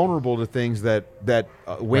just vulnerable to things that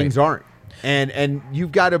wings aren't. And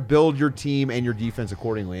you've got to build your team and your defense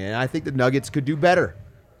accordingly. And I think the Nuggets could do better.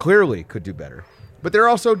 Clearly could do better. But they're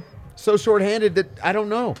also so shorthanded that I don't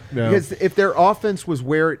know. No. Because if their offense was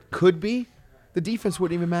where it could be, the defense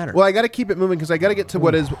wouldn't even matter. Well, I got to keep it moving because I got to get to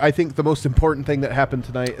what is, I think, the most important thing that happened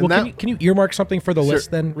tonight. Well, can you earmark something for the list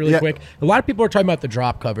then, really quick? A lot of people are talking about the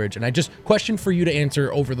drop coverage, and I just question for you to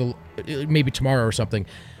answer over maybe tomorrow or something.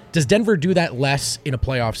 Does Denver do that less in a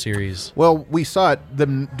playoff series? Well, we saw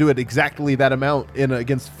them do it exactly that amount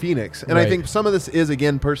against Phoenix, and I think some of this is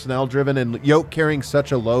again personnel driven, and Yoke carrying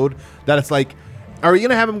such a load that it's like, Are you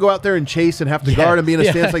going to have him go out there and chase and have to guard and be in a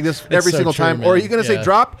stance like this every so single true, time? man. Or are you going to say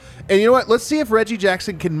drop? And you know what? Let's see if Reggie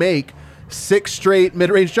Jackson can make 6 straight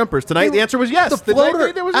mid-range jumpers. Tonight, the answer was yes. The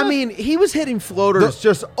floater, I mean, he was hitting floaters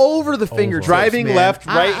just over the fingertips, driving man. left,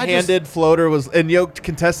 right-handed floater was, and Yoke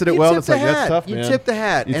contested it well. It's like, that's tough, man. You tip the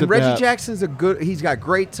hat. And Reggie Jackson's he's got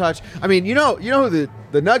great touch. I mean, you know who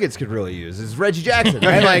the Nuggets could really use is Reggie Jackson,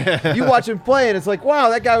 right? Like, you watch him play, and it's like, wow,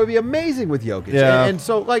 that guy would be amazing with Jokic. Yeah. And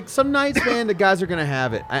so, like, some nights, man, the guys are going to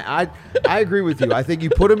have it. I agree with you. I think you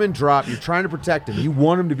put him in drop. You're trying to protect him. You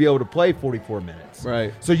want him to be able to play 44 minutes.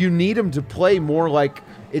 Right. So you need him to play more like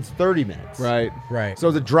it's 30 minutes. Right.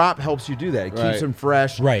 So the drop helps you do that. It keeps him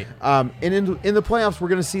fresh. Right. And in the playoffs, we're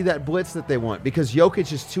going to see that blitz that they want because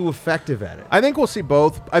Jokic is too effective at it. I think we'll see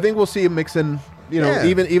both. I think we'll see him mix in.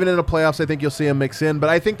 Even in the playoffs, I think you'll see him mix in. But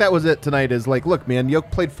I think that was it tonight. Is like, look, man,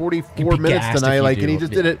 Yoke played 44 minutes tonight, and he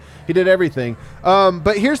just did it. He did everything.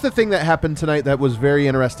 But here's the thing that happened tonight that was very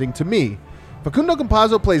interesting to me. Facundo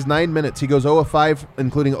Campazzo plays 9 minutes. He goes 0 of 5,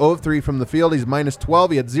 including 0 of 3 from the field. He's minus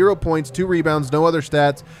 12. He had 0 points, 2 rebounds, no other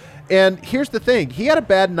stats. And here's the thing. He had a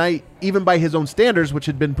bad night, even by his own standards, which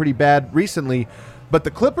had been pretty bad recently. But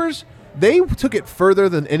the Clippers, they took it further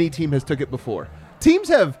than any team has took it before. Teams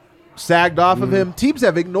have sagged off of him. Teams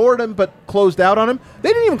have ignored him but closed out on him. They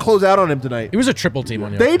didn't even close out on him tonight. It was a triple team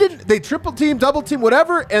on you. They triple team, double team,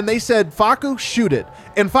 whatever, and they said, Facu, shoot it.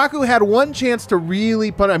 And Facu had one chance to really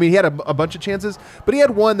put. I mean, he had a bunch of chances, but he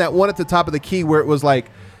had one at the top of the key where it was like,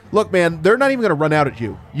 look, man, they're not even going to run out at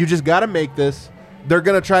you. You just got to make this. They're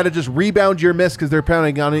going to try to just rebound your miss because they're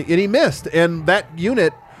pounding on it, and he missed. And that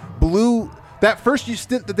unit blew that first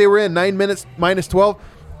stint that they were in, 9 minutes, minus 12.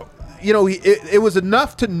 It was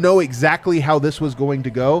enough to know exactly how this was going to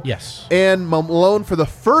go. Yes. And Malone, for the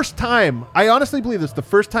first time, I honestly believe this, the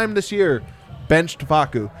first time this year, benched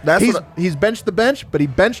Facu. He's benched the bench, but he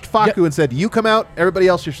benched Facu and said, you come out, everybody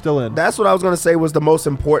else, you're still in. That's what I was going to say was the most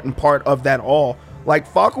important part of that all.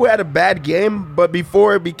 Like, Facu had a bad game, but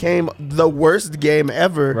before it became the worst game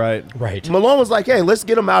ever, right. Malone was like, hey, let's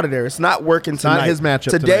get him out of there. It's not working tonight. Not his matchup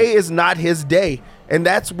Today tonight. is not his day. And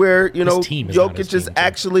that's where, Jokic is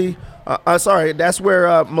actually that's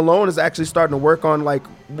where Malone is actually starting to work on, like,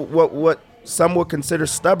 what some would consider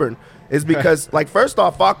stubborn. Is because, like, first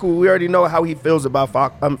off, Facu, we already know how he feels about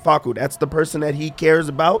Facu. That's the person that he cares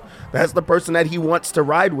about. That's the person that he wants to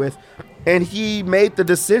ride with. And he made the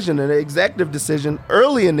decision, an executive decision,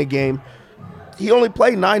 early in the game. He only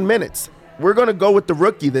played 9 minutes. We're going to go with the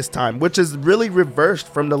rookie this time, which is really reversed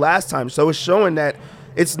from the last time. So it's showing that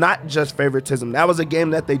it's not just favoritism. That was a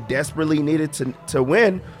game that they desperately needed to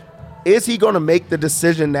win. Is he going to make the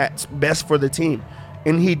decision that's best for the team?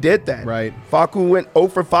 And he did that. Right. Facu went 0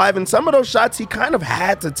 for 5, and some of those shots he kind of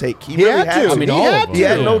had to take. He really had to. I mean, he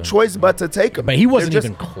had no choice but to take them. But he wasn't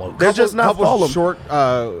even close. They're just not falling. Short,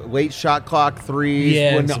 late shot clock threes.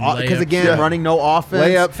 Yeah, Because, again, running no offense.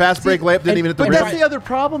 Layup, fast break layup, didn't even hit the rim. But that's the other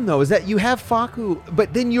problem, though, is that you have Facu,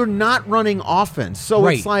 but then you're not running offense. So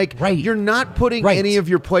it's like you're not putting any of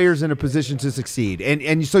your players in a position to succeed.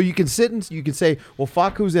 And so you can sit and you can say, well,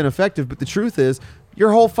 Facu's ineffective, but the truth is,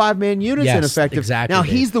 your whole 5-man unit's ineffective. Exactly. Now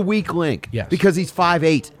he's the weak link because he's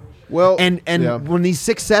 5'8". Well, and when these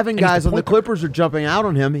 6'7" guys on the Clippers are jumping out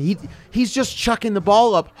on him, he's just chucking the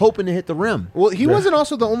ball up, hoping to hit the rim. Well, he wasn't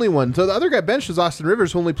also the only one. So the other guy benched was Austin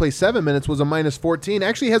Rivers, who only played 7 minutes, was a minus 14.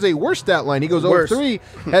 Actually has a worse stat line. He goes 0-3,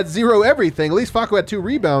 had 0 everything. At least Facu had 2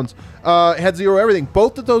 rebounds, had 0 everything.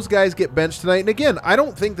 Both of those guys get benched tonight. And again, I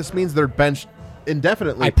don't think this means they're benched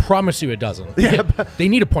indefinitely. I promise you it doesn't. They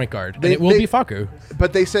need a point guard, and it will be Facu.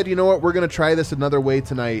 But they said, you know what, we're going to try this another way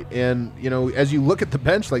tonight. And, as you look at the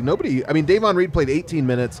bench, like Davon Reed played 18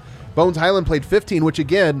 minutes. Bones Highland played 15, which,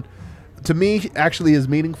 again, to me, actually is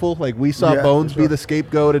meaningful. Like, we saw Bones be the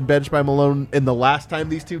scapegoat and benched by Malone in the last time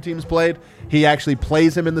these two teams played. He actually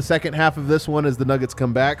plays him in the second half of this one as the Nuggets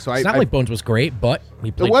come back. So it's not like Bones was great, but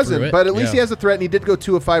he played it wasn't. Through it. But at least he has a threat, and he did go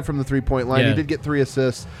 2 of 5 from the three-point line. He did get 3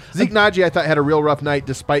 assists. Zeke Naji, I thought, had a real rough night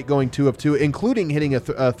despite going 2 of 2, including hitting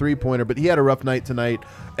a three-pointer. But he had a rough night tonight,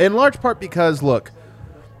 in large part because, look,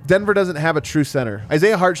 Denver doesn't have a true center.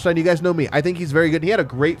 Isaiah Hartenstein, you guys know me. I think he's very good. He had a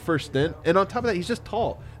great first stint. And on top of that, he's just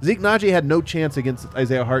tall. Zeke Naji had no chance against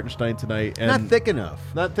Isaiah Hartenstein tonight. And not thick enough.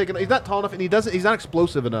 Not thick enough. He's not tall enough, and he's not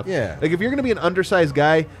explosive enough. Yeah. Like, if you're going to be an undersized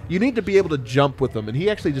guy, you need to be able to jump with him. And he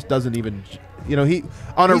actually just doesn't even, he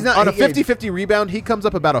on a 50-50 rebound, he comes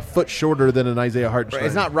up about a foot shorter than an Isaiah Hartenstein.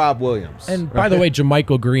 It's not Rob Williams. And by the way,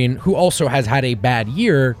 JaMychal Green, who also has had a bad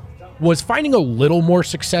year, was finding a little more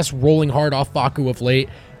success rolling hard off Facu of late,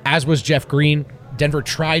 as was Jeff Green. Denver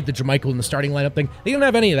tried the JaMychal in the starting lineup thing. They didn't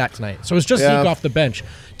have any of that tonight. So it was just Zeke off the bench.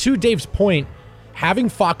 To Dave's point, having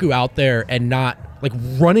Facu out there and not Like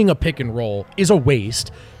running a pick and roll is a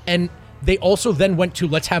waste. And they also then went to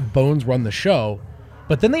let's have Bones run the show,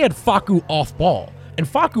 but then they had Facu off ball. And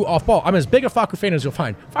Facu off ball, I'm as big a Facu fan as you'll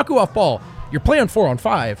find. Facu off ball, you're playing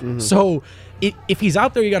 4-on-5. So if he's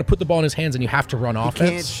out there, you got to put the ball in his hands and you have to run offense.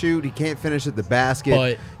 He can't shoot. He can't finish at the basket.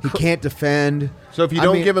 But he can't defend. So if you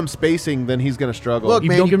don't give him spacing, then he's going to struggle. Look, You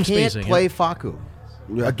man, don't you give him can't spacing, play Facu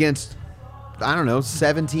against, I don't know,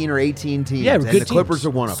 17 or 18 teams. Yeah, and good the teams. Clippers are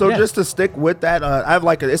one of So them. just to stick with that, I have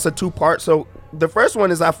like it's a two-part. So the first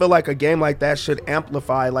one is I feel like a game like that should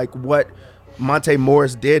amplify like what Monte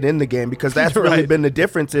Morris did in the game, because that's really Right. been the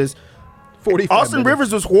difference. Is 45 Austin minutes.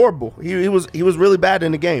 Rivers was horrible. He was really bad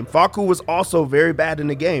in the game. Facu was also very bad in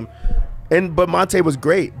the game. But Monte was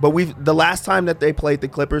great. But the last time that they played the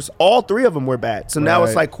Clippers, all three of them were bad. So now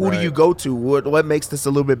it's Right, like, who do you go to? What makes this a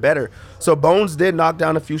little bit better? So Bones did knock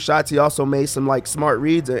down a few shots. He also made some like smart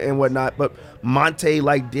reads and whatnot. But Monte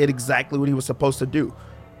like did exactly what he was supposed to do.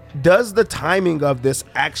 Does the timing of this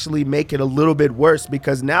actually make it a little bit worse?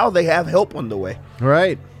 Because now they have help on the way.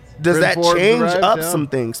 Right. Does Bryn that Forbes change arrived, up yeah. some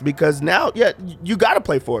things? Because now, you got to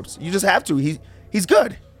play Forbes. You just have to. He's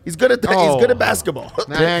good. He's good at he's good at basketball.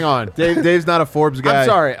 Hang on. Dave's not a Forbes guy. I'm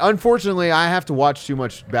sorry. Unfortunately, I have to watch too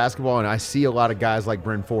much basketball, and I see a lot of guys like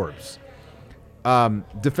Bryn Forbes.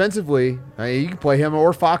 Defensively, I mean, you can play him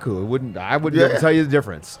or Facu. I wouldn't be able to tell you the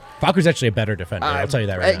difference. Facu's actually a better defender. I'll tell you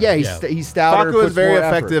that right now. Yeah, he's stouter. Facu is puts very more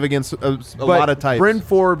effort. effective against a But lot of types. Bryn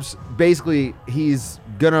Forbes, basically, he's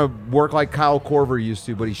gonna work like Kyle Korver used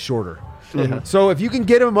to, but he's shorter. So if you can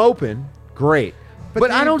get him open, great. But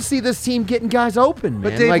I Dave- don't see this team getting guys open, man.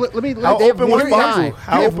 But Dave, like, let me- How they have open was one Facu? guy.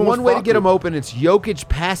 How They have open was one way to get Facu? them open. It's Jokic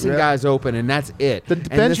passing Yeah. guys open, and that's it. the And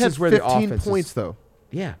bench this had is where the 15 offense points, is. though.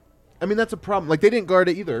 Yeah. I mean, that's a problem. Like, they didn't guard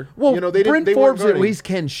it either. Well, they Bryn didn't. They Forbes weren't at guarding. least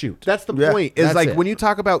can shoot. That's the Yeah, point. Is that's like it. when you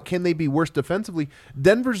talk about can they be worse defensively,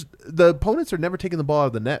 the opponents are never taking the ball out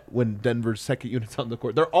of the net when Denver's second unit's on the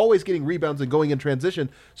court. They're always getting rebounds and going in transition,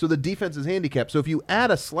 so the defense is handicapped. So if you add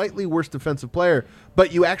a slightly worse defensive player,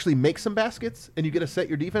 but you actually make some baskets and you get to set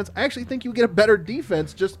your defense, I actually think you get a better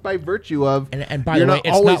defense just by virtue of. And by you're the way, not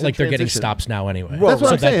it's always not in like they're getting transition. stops now anyway. Well, that's what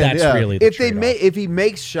so I'm saying, That's yeah. really the trade-off. If he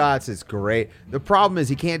makes shots, it's great. The problem is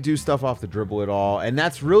he can't do stuff off the dribble at all, and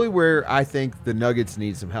that's really where I think the Nuggets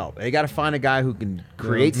need some help. They got to find a guy who can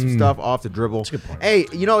create some stuff off the dribble. a good point. Hey,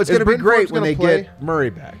 it's Is going to be Bryn great Forbes when gonna they play? get Murray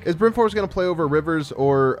back. Is Bryn Forbes going to play over Rivers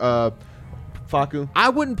or Facu? I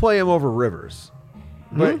wouldn't play him over Rivers,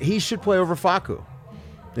 but he should play over Facu.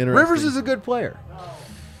 Interesting. Rivers is a good player.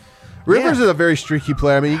 Rivers Yeah. is a very streaky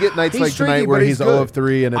player. I mean, you get nights He's like tonight streaky, where but he's he's 0 good. of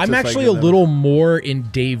 3, and it's I'm just actually like, a little more in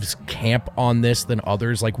Dave's camp on this than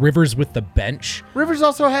others. Like Rivers with the bench. Rivers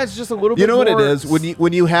also has just a little bit You know what it more is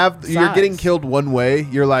when you have you're size. getting killed one way,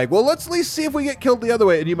 you're like, well, let's at least see if we get killed the other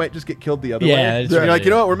way, and you might just get killed the other Yeah, way. it's You're really- like, you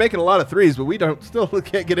know what, we're making a lot of threes, but we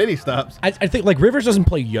can't get any stops. I think like Rivers doesn't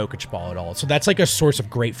play Jokic ball at all, so that's like a source of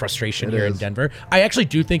great frustration here in Denver. I actually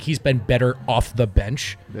do think he's been better off the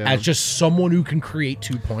bench as just someone who can create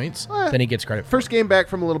 2 points than he gets credit for. First game back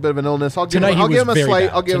from a little bit of an illness. I'll give Tonight him, he I'll give was him a very slight.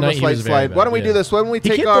 bad. I'll give him Tonight a he slight was very slide. bad, Why don't we do yeah. this? Why don't we He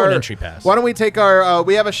take can't throw our an entry pass. Why don't we take our?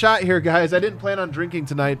 We have a shot here, guys. I didn't plan on drinking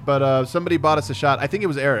tonight, but somebody bought us a shot. I think it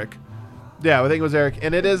was Eric. Yeah, I think it was Eric,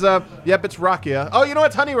 and it is yep, it's Rakia. Oh, you know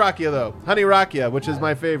what's Honey Rakia though? Honey Rakia, which is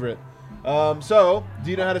my favorite. So, do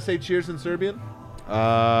you know how to say cheers in Serbian?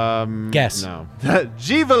 Guess. No.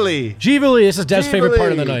 Jivali. Givali, this is Dev's favorite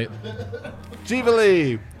part of the night.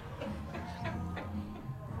 Jivali.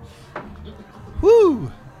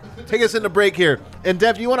 Woo! Take us into break here. And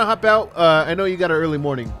Dev, do you want to hop out? I know you got an early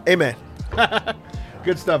morning. Amen.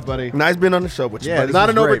 Good stuff, buddy. Nice being on the show with you, Yeah, buddy. this Not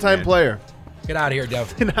is an great, overtime man. player. Get out of here,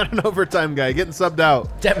 Dev. Not an overtime guy. Getting subbed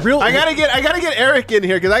out. Dev I gotta get Eric in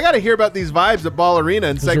here because I gotta hear about these vibes at Ball Arena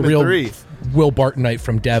in This is a segment real 3. Will Barton night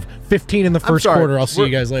from Dev. 15 in the first sorry. quarter. I'll see you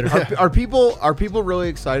guys later. Are people really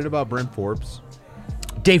excited about Bryn Forbes?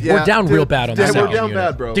 Dave, Yeah, we're down dude, real bad on yeah, the we're second down unit.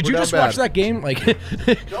 bad, bro. Did you We're just down watch bad. that game? Like,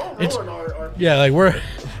 yeah, like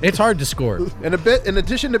it's hard to score. And in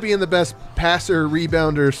addition to being the best passer,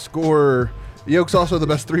 rebounder, scorer, Yoke's also the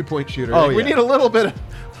best 3-point shooter. Oh, Like, we yeah. need a little bit of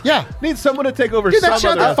Yeah. need someone to take over Dude, some that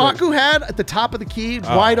shot other that effort. Facu had at the top of the key,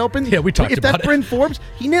 wide open. Yeah, we talked if about that it. Bryn Forbes,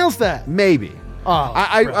 he nails that. Maybe. Oh,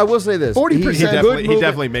 I will say this. 40%. He's He a definitely- good he movement-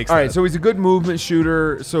 definitely makes All that. right, so he's a good movement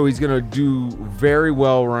shooter, so he's going to do very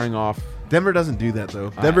well running off. Denver doesn't do that though.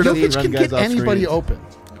 Denver doesn't Jokic run can guys get off anybody screens. open.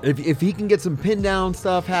 If he can get some pin down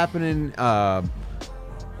stuff happening,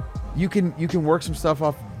 you can work some stuff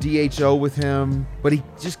off DHO with him, but he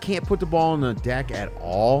just can't put the ball on the deck at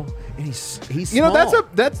all. And he's You know, small.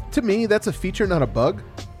 that's to me that's a feature, not a bug.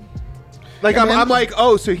 Like I'm like,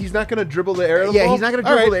 oh, so he's not going to dribble the air out of the ball? Yeah, he's not going to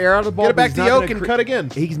dribble the air out of the ball. Get it but back he's to not Yoke gonna and cut again.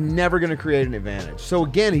 He's never going to create an advantage. So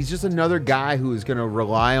again, he's just another guy who is going to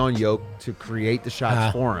rely on Yoke to create the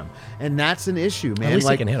shots for him, and that's an issue, man. At least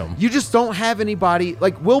like, he can hit him. You just don't have anybody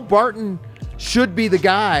like Will Barton should be the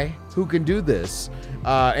guy who can do this.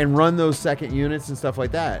 And run those second units and stuff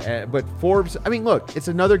like that. But Forbes, I mean, look, it's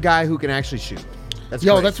another guy who can actually shoot. That's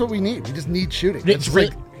great. That's what we need. We just need shooting. It's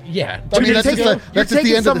That's it. Yeah. I mean, that's taking- just you're the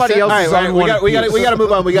taking end somebody of the else's All right, we got to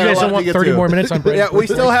move on. We You got guys a lot don't to want get 30 to. more minutes on break? Yeah, we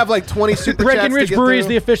still have like 20 super chats to Breckenridge get Brewery is through.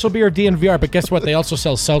 the official beer of DNVR, but guess what? They also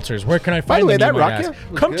sell seltzers. Where can I find the way, them? that you might Rakia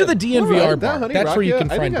ask? was Come to good. the All DNVR right, bar. honey, That's where you Rakia,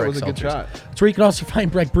 can I find think that Breck was a good seltzers. shot. That's where you can also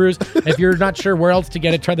find Breck brews. If you're not sure where else to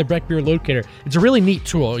get it, try the Breck Beer Locator. It's a really neat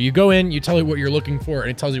tool. You go in, you tell it what you're looking for, and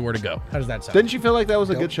it tells you where to go. How does that sound? Didn't you feel like that was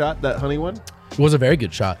a good shot, that honey one? It was a very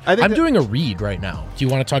good shot. I think I'm that- doing a read right now. Do you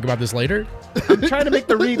want to talk about this later? I'm trying to make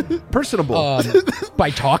the read personable. By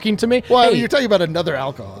talking to me? Well, Hey, you're talking about another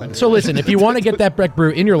alcohol. so listen, if you want to get that Breck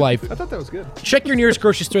Brew in your life, I thought that was good. check your nearest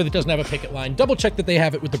grocery store that doesn't have a picket line. Double check that they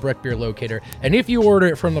have it with the Breck Beer Locator. And if you order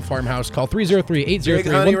it from the farmhouse, call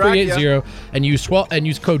 303-803-1380 and use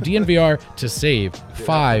code DNVR to save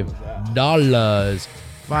 $5.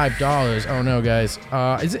 $5. Oh no, guys.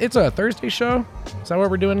 It's a Thursday show? Is that what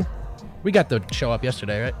we're doing? We got the show up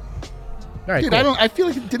yesterday, right? All right, Dude, cool. I feel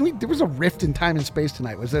like there was a rift in time and space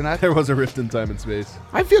tonight, was there not? There was a rift in time and space.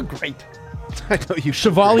 I feel great. I know you.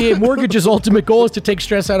 Chevalier Mortgage's ultimate goal is to take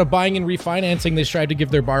stress out of buying and refinancing. They strive to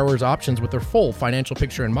give their borrowers options with their full financial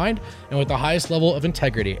picture in mind and with the highest level of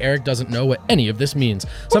integrity. Eric doesn't know what any of this means.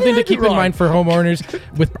 Something to keep in mind for homeowners.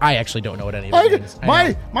 I actually don't know what any of it means. I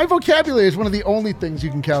know. My vocabulary is one of the only things you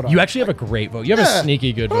can count on. You actually have a great vote. You have a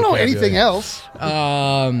sneaky good I don't know vocabulary. anything else.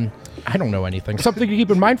 I don't know anything. Something to keep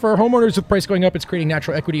in mind for our homeowners with price going up. It's creating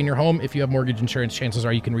natural equity in your home. If you have mortgage insurance, chances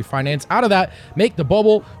are you can refinance out of that. Make the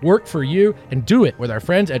bubble work for you and do it with our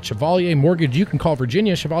friends at Chevalier Mortgage. You can call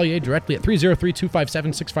Virginia Chevalier directly at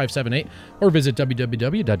 303-257-6578 or visit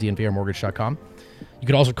www.dnvrmortgage.com. You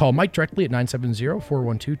can also call Mike directly at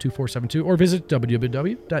 970-412-2472 or visit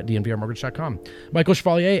www.dnvrmortgage.com. Michael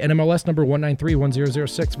Chevalier, NMLS number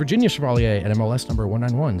 1931006. Virginia Chevalier, NMLS number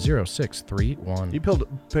 1910631. You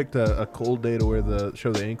picked a cold day to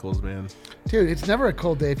show the ankles, man. Dude, it's never a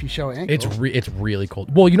cold day if you show ankle. It's really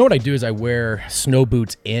cold. Well, you know what I do is I wear snow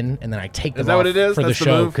boots in, and then I take them that off what it is? for the That's the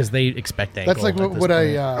show move? because they expect ankle. That's like at this what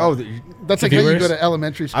point. that's like the how you viewers? go to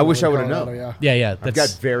elementary school. I wish I in would've Colorado, known. Yeah. Yeah. I've got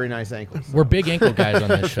very nice ankles. We're big ankle guys on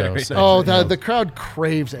this show. so, Oh, you know. the crowd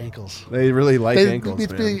craves ankles. They really like ankles,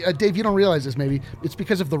 man. Dave, you don't realize this. Maybe it's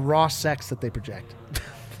because of the raw sex that they project.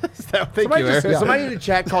 Thank Somebody, you, Eric. somebody in the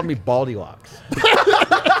chat called me Baldy Locks.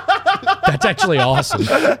 That's actually awesome.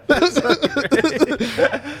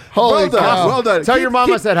 Holy done. cow! Well done. Tell your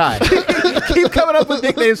mom I said hi. Keep coming up with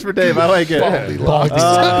nicknames for Dave. I like it.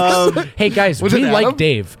 Hey guys, Was we it like Adam?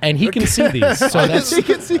 Dave, and he can see these. So that's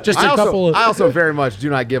just a couple of. I also very much do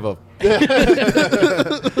not give a.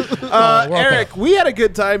 Eric, we had a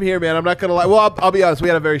good time here, man. I'm not gonna lie. Well, I'll be honest. We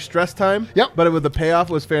had a very stressed time. Yep. But the payoff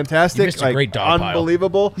was fantastic. You missed a great dog pile.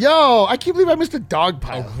 unbelievable. Yo, I can't believe I missed a dog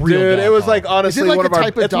pile. real Dude, dog it was pile. like honestly like one the of our.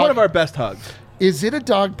 type of It's dog- one of our best hugs. Is it a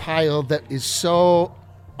dog pile that is so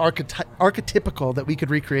archetypical that we could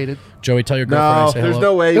recreate it? Joey, tell your girlfriend I No, say there's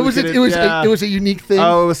hello. no way. It was we a, could- it was yeah. a, it was a unique thing.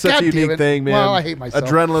 Oh, it was such God a unique damn it. thing, man. Well, I hate myself.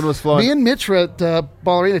 Adrenaline was flowing. Me and Mitch were at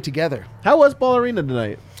Ballerina together. How was Ballerina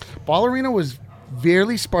tonight? Ballerina was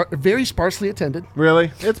very sparsely attended.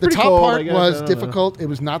 Really? It's The pretty top cold, I part guess. I was don't know. difficult. It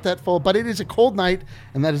was not that full, but it is a cold night,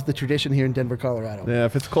 and that is the tradition here in Denver, Colorado. Yeah,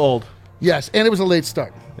 if it's cold. Yes, and it was a late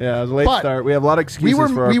start. Yeah, it was a late But start. We have a lot of excuses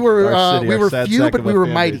for our, we our city, our were sad few, sack but of we a were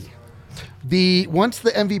fan mighty. base. Once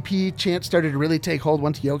the MVP chant started to really take hold,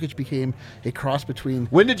 once Jokic became a cross between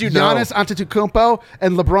When did you know? Giannis Antetokounmpo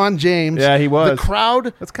and LeBron James, Yeah, he was. the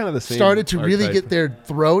crowd That's kind of the same started to really archetype. get their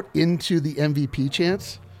throat into the MVP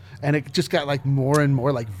chants, and it just got like more and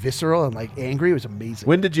more like visceral and like angry. It was amazing.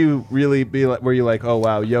 When did you really be like? Were you like, oh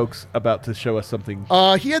wow, Yoke's about to show us something?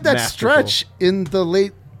 He had that masterful. stretch in the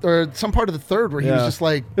late or some part of the third where he was Yeah. just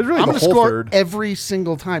like, It was really I'm the going to whole score third. every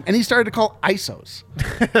single time. And he started to call ISOs,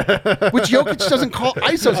 which Jokic doesn't call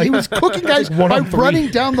ISOs. He was cooking guys by 1-on-3. running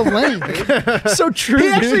down the lane. Dude. so true. He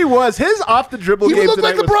dude. actually was. His off the dribble He game looked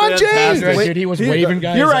tonight like was LeBron James. fantastic. That's right, dude. He was waving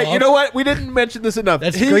guys You're right. off. You know what? We didn't mention this enough.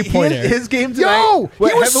 That's a great point, Eric. His game tonight. Yo, he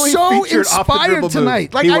was heavily so featured off the dribble inspired moves.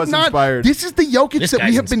 tonight. Like he I'm was not. inspired. This is the Jokic This that we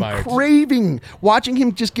guy's have been inspired. craving. Watching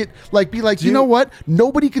him just get be like, you know what?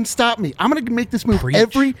 Nobody can stop me. I'm going to make this move Preach.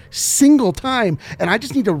 every single time, and I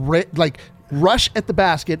just need to rush at the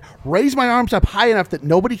basket, raise my arms up high enough that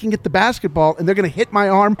nobody can get the basketball, and they're going to hit my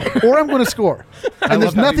arm, or I'm going to score. And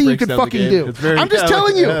there's nothing you can fucking do. I'm just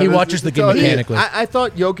telling you. He watches the game mechanically. I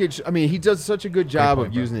thought Jokic, I mean, he does such a good job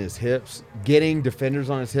of using his hips, getting defenders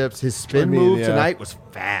on his hips. His spin move tonight was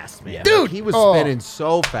fast, man. Dude, like, he was spinning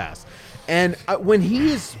so fast. And when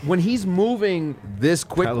he's moving this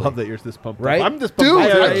quickly, I love that you're this pumped. Right? I'm just Dude,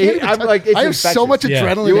 pumped. I'm like, it's I have so much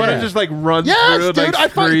infectious. adrenaline. You in want to it. just like run Yes, through, dude.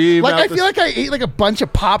 like scream. I feel like I ate like a bunch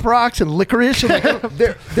of Pop Rocks and licorice. And like,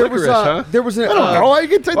 There was Licorice, huh? there was a I don't know. I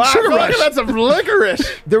get to sugar rush. That's some licorice.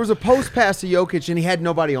 there was a post pass to Jokic and he had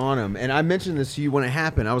nobody on him. And I mentioned this to you when it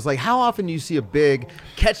happened. I was like, how often do you see a big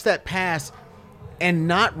catch that pass and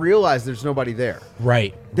not realize there's nobody there?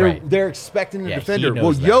 Right. They're expecting the Yeah, he defender. knows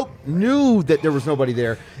Well, that. Yoke knew that there was nobody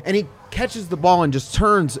there, and he catches the ball and just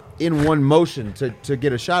turns in one motion to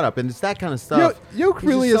get a shot up, and it's that kind of stuff. Yoke He's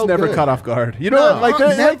really just is so never good. caught off guard. You know, No, like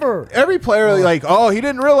never. every player, like, oh, he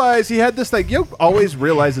didn't realize he had this. Like Yoke always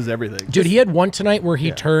realizes everything. Dude, he had one tonight where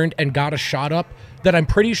he turned and got a shot up that I'm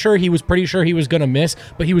pretty sure he was going to miss,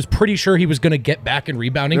 but he was pretty sure he was going to get back in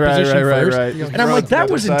rebounding position first. Right. And I'm like, that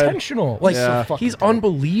was intentional. Like, Yeah. he's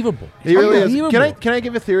unbelievable. He really is. Unbelievable. Can I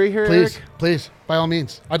give a theory here, Please, Eric? please, by all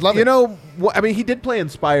means. I'd love You it. know, I mean, he did play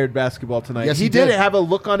inspired basketball tonight. Yes, he he did did. have a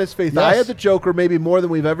look on his face. Yes. I had the Joker maybe more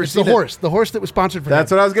than we've ever It's seen. the horse that was sponsored for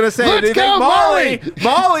That's him. what I was going to say. Let's Do you go, think Molly!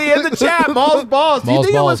 Molly in the chat. Maul's balls. Do you Maul's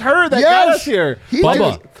think it was balls. her that got Yes. us here? He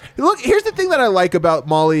Bubba. did. Look, here's the thing that I like about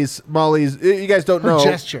Molly's. You guys don't Her know.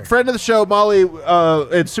 gesture. Friend of the show, Molly, and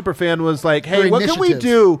Superfan was like, "Hey, Her what can we initiative.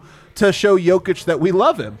 do to show Jokic that we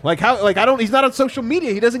love him? Like how? Like I don't. He's not on social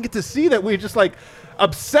media. He doesn't get to see that we just like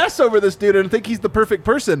obsess over this dude and think he's the perfect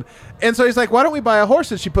person. And so he's like, why don't we buy a horse?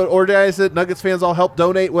 And she organized it. Nuggets fans all help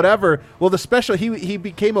donate, whatever. Well, the special he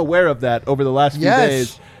became aware of that over the last few Yes.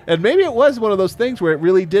 days. And maybe it was one of those things where it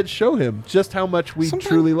really did show him just how much we Sometimes-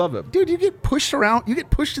 truly love him. Dude, you get pushed around. You get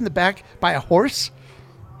pushed in the back by a horse.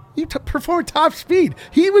 You perform top speed.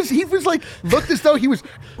 He was like looked as though he was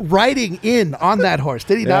riding in on that horse.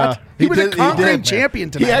 Did he not? He was a conquering champion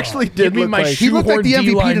tonight. He actually did Give me look my like He looked like the shoehorn MVP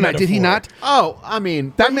D-line tonight. Did he metaphor. not? Oh, I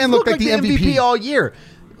mean, That he's man looked like the MVP. all year.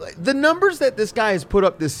 The numbers that this guy has put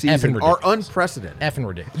up this season are ridiculous. unprecedented. Effing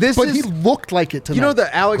ridiculous. This But is, he looked like it tonight. you know,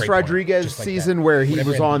 the Alex Great point. Rodriguez Just like season that. where he Whatever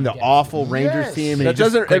was on the MVP. awful Rangers Yes. team, and That he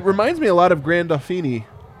just doesn't. It reminds me a lot of Gandolfini.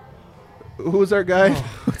 Who was our guy?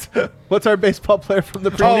 What's our baseball player from the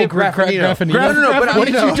Tony Premier? Graffinino. No, but What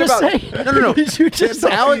did you just about- say? No. What did you just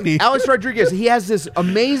say? Alex Rodriguez, he has this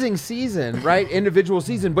amazing season, right? Individual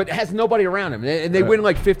season, but has nobody around him. And they win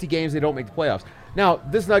like 50 games, they don't make the playoffs. Now,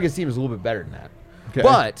 this Nuggets team is a little bit better than that. Okay.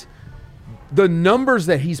 But the numbers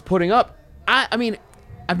that he's putting up, I mean,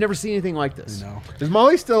 I've never seen anything like this. No. Is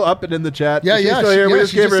Molly still up and in the chat? Yeah, Is she yeah, Still here? she- We yeah,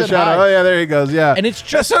 just she gave her a just said shout out. hi. Oh yeah, there he goes. Yeah, And it's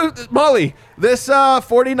just- so Molly. This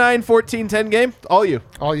 49-14-10 game, all you.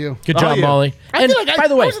 all you. Good Oh, job, yeah. Molly. I And feel like by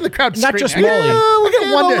the way, I was in the crowd not just screaming. Molly. I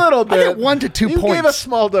get one to- a little I bit. get 1 to 2 you points. gave a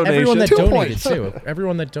small donation. Everyone that 2 donated points. too.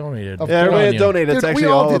 Everyone that donated. Of yeah, everybody Good that on you. donated. It's Dude, actually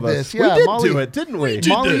we all all did of us. this. Yeah, we did Molly- do it, didn't we?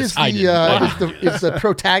 Molly this. is I the, did. is the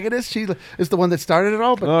protagonist. She is the one that started it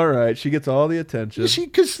all. But All right, she gets all the attention.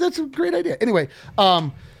 because that's a great idea. Anyway,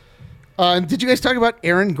 did you guys talk about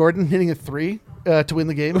Aaron Gordon hitting a 3 to win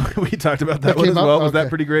the game? we talked about that That one as came up? well. Was that Okay.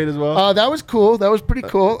 pretty great as well? That was cool. That was pretty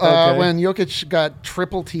cool. Okay. When Jokic got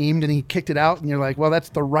triple teamed and he kicked it out, and you're like, well, that's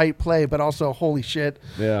the right play, but also holy shit.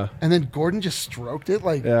 Yeah. And then Gordon just stroked it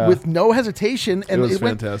Yeah. with no hesitation, and was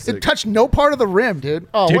went. fantastic. It touched no part of the rim, dude.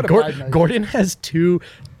 Oh, Dude, what a vibe night. Gordon has 2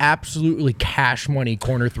 absolutely cash money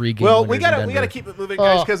corner 3 game Well, winners we in gotta Denver. keep it moving,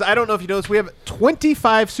 guys, because I don't know if you noticed, we have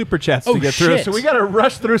 25 super chats Oh, to get through, shit. so we gotta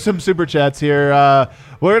rush through some super chats here.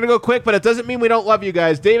 We're gonna go quick, but it doesn't mean we don't love you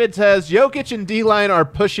guys. David says Jokic and D-line are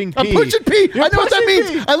pushing P. I'm pushing P. You're I know what that pushing means.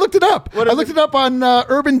 P. I looked it up. What I is looked it? it up on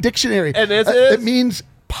Urban Dictionary. And it it means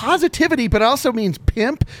positivity, but it also means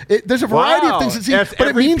pimp. There's a variety Wow. of things. That's But it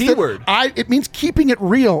every means P that word. it means keeping it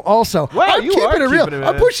real. Also, Wow, I'm you keeping are it real. keeping it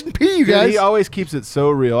I'm real. pushing P, you Dude, guys. he always keeps it so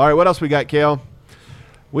real. All right, what else we got, Kale?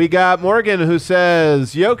 We got Morgan, who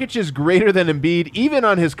says Jokic is greater than Embiid, even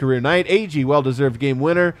on his career night. AG, well-deserved game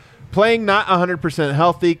winner. Playing not 100%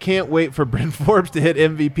 healthy. Can't wait for Bryn Forbes to hit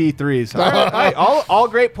MVP threes. All right, all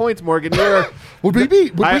great points, Morgan. Would we be?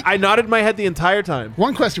 I nodded my head the entire time.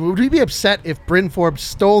 One question: would we be upset if Bryn Forbes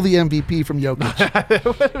stole the MVP from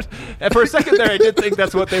Jokic? And for a second there, I did think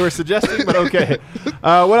that's what they were suggesting, but okay.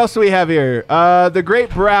 What else do we have here? The Great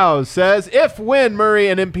Browse says, if when Murray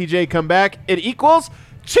and MPJ come back, it equals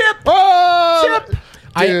Chip. Oh! Chip.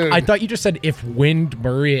 I thought you just said if Wind,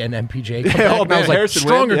 Murray, and MPJ come back. And I was like, Harrison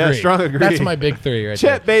strong Wind. Yeah, agree. strong agree. That's my big three right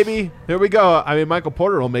Chet, there. baby. Here we go. I mean, Michael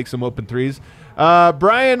Porter will make some open threes.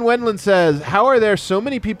 Brian Wendland says, how are there so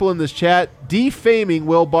many people in this chat defaming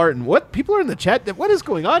Will Barton? What? People are in the chat? What is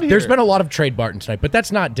going on here? There's been a lot of trade Barton tonight, but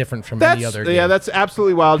that's not different from any other game. Yeah, that's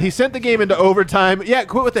absolutely wild. He sent the game into overtime. Yeah,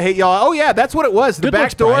 quit with the hate, y'all. Oh, yeah, that's what it was. The Good back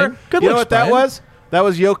looks, door. Brian. Good you know looks, what that Brian. was? That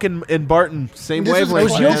was Jokic and Barton, same This is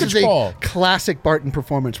wavelength. Jokic this is ball. a classic Barton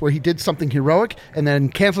performance where he did something heroic and then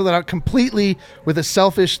canceled it out completely with a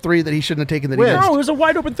selfish three that he shouldn't have taken that he missed. No, it was a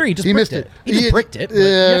wide open three. He just He bricked missed it. it. He just bricked it. But you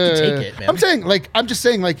have to take it, man. I'm just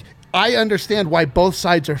saying, I understand why both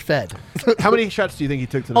sides are fed. How many shots do you think he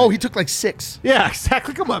took tonight? Oh, he took like 6. Yeah,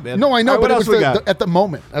 exactly. Come on, man. No, I know, All right, but what it else was we got? at the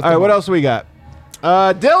moment. All right, what else we got?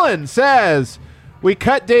 Dylan says, we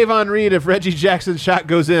cut Davon Reed if Reggie Jackson's shot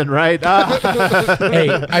goes in, right? Hey,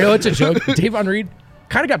 I know it's a joke. Davon Reed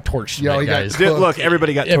kind of got torched Yo, tonight, he got guys. cooked. Look,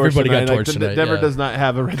 everybody got torched Everybody got tonight. torched tonight, Denver yeah. does not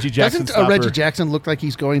have a Reggie Jackson Doesn't stopper. Reggie Jackson look like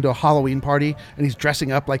he's going to a Halloween party and he's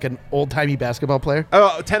dressing up like an old-timey basketball player?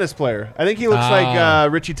 Oh, tennis player. I think he looks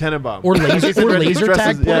like Richie Tenenbaum. Or laser tag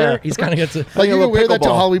Dresses- player. yeah. He's kind of got to. Like you a can wear that to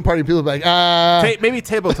a pickleball. Halloween party and people will be like, Maybe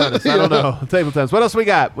table tennis. I don't know. Table tennis. What else we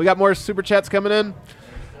got? We got more super chats coming in.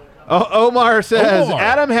 Omar says, Omar.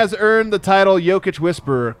 Adam has earned the title Jokic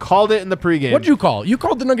Whisperer. Called it in the pregame. What'd you call? You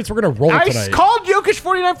called the Nuggets were going to roll I tonight. called Jokic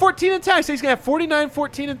 49, 14, and 10. I said he's going to have 49,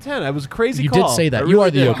 14, and 10. That was a crazy You call. did say that. I You really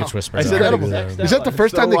are the did. Jokic Whisperer. I said Incredible. that exact is that the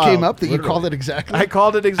first So time that came wild. up that you Literally. called it exactly? I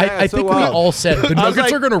called it exactly. I think we all said the I was Nuggets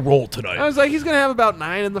like- are going to roll tonight. I was like, he's going to have about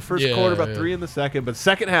 9 in the first Yeah, quarter, about yeah. 3 in the second. But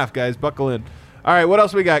second half, guys, buckle in. All right, what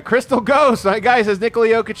else we got? Crystal Ghost. Guy says Nikola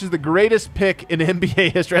Jokic is the greatest pick in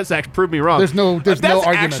NBA history. That's actually proved me wrong. There's no That's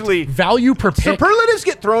argument. Actually, Value per pick. superlatives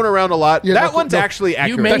get thrown around a lot. Yeah, that no, one's no. actually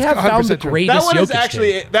accurate. You may That's have found the 100% true. greatest that one is Jokic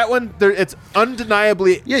actually game. that one. It's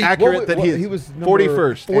undeniably accurate that he was number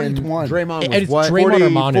 41st. 41. Draymond And was it's what? Draymond 40, or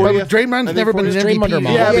Manu. 40th? But Draymond's never been an Draymond MVP. or He's Manu.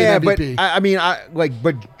 never been Yeah, an but MVP.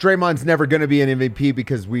 but Draymond's never going to be an MVP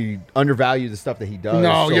because we undervalue the stuff that he does.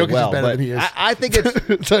 No, so Jokic is well. better But than he is. I think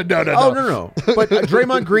it's. So, no. Oh no! But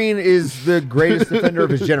Draymond Green is the greatest defender of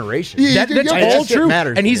his generation. Yeah, That's Yeah, all that shit true.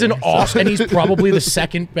 matters And he's to an me, so. awesome, and he's probably the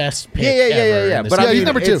second best pick. Yeah. ever in this But Yeah, I he's mean,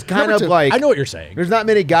 number 2. it's kind Number of 2. like I know what you're saying. there's not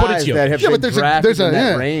many it's guys Jokic. that have Yeah, been but there's drafted a in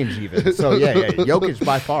that yeah. range even. So yeah, Jokic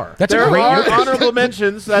by far. That's There a great are Jokic. honorable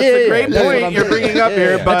mentions. That's Yeah, a great that's what point I'm you're saying. bringing up Yeah,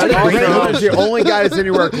 here. yeah. But That's a great Draymond's the only guy that's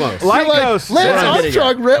anywhere close. Lycos. Lance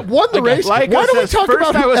Armstrong won the race. Lycos Why don't we says, talk first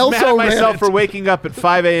about I who was Elso mad at myself ran it? for waking up at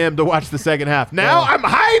 5 a.m. to watch the second half. Now I'm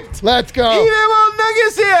hyped. Let's go. Eat them all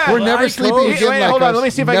nuggets here. We're never sleeping Wait, again, Wait, hold on. Lycos. Let me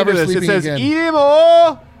see if I Never can do this. It sleeping says again. eat them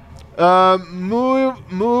all.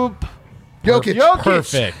 Move. Jokic.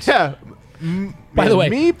 Perfect. Yeah. By the way,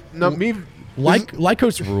 Meep.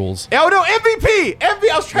 Lycos rules. Oh no, MVP!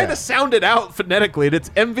 I was trying to sound it out phonetically, and it's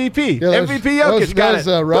MVP. Yeah, that was- MVP that was- Jokic. Got that was,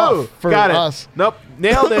 it. rough Boom. for Got us. it. Nope.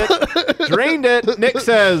 Nailed it. Drained it. Nick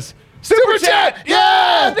says Super Chat.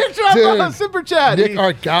 Yeah, Nick dropped Dude. on Super Chat. Nick,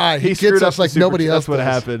 our guy. He screwed gets up us the like Super nobody Chat. else That's what does.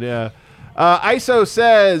 happened. Yeah. ISO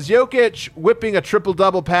says Jokic whipping a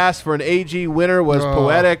triple-double pass for an AG winner was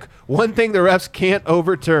poetic. One thing the refs can't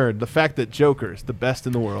overturn: the fact that Joker's the best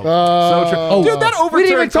in the world. So true. Dude, that overturn. We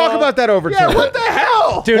didn't even talk about that overturn. Yeah, what the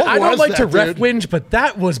hell? Dude, What I don't was like to that, ref dude? whinge, but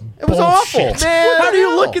that was was awful. bullshit. Man, How do you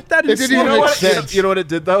hell. look at that? It And didn't say even You know make what? sense. You know what it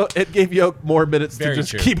did though? It gave Yoke more minutes Very to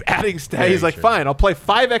just true. keep adding stats. Very He's like, true. fine, I'll play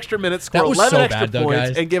 5 extra minutes, score That was 11 so extra bad, though, points,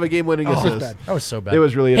 guys. and give a game-winning assist. That was so bad. It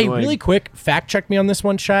was really Hey, annoying. really quick, fact check me on this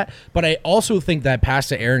one, chat. But I also think that pass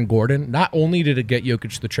to Aaron Gordon, not only did it get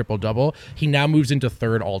Jokic the triple-double, he now moves into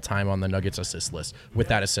 3rd all-time on the Nuggets assist list with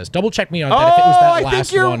that assist. Double check me on that if it was that I last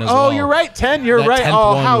think you're. one as Oh, well. you're right. 10. You're That right. 10th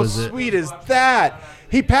Oh, one how was it. sweet is that?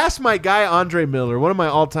 He passed my guy Andre Miller, one of my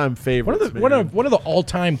all-time favorites. One of the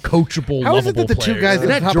all-time coachable, How is it that the lovable two players. guys Isn't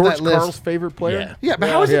that at the top of George that list? Karl's favorite player? Yeah. Yeah, but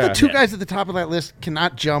how is it Yeah. the two Yeah. guys at the top of that list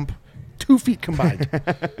cannot jump 2 feet combined?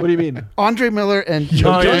 What do you mean? Andre Miller and Oh,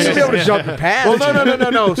 Don't yeah, you yeah, be able to yeah. jump the pass? Well,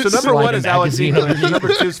 no. So number Slide 1 a is Alex magazine English. underneath.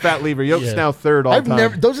 Number 2 is Fat Lever. Yoke's Yeah. now 3rd all I've time.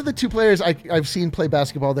 never. Those are the two players I've seen play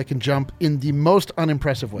basketball that can jump in the most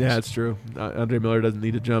unimpressive ways. Yeah, it's true. Andre Miller doesn't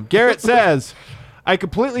need to jump. Garrett says, I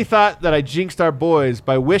completely thought that I jinxed our boys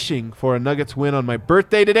by wishing for a Nuggets win on my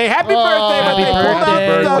birthday today. Happy birthday, but happy they pulled out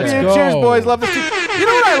birthday. the Let's W. go. Cheers, boys. Love this team. You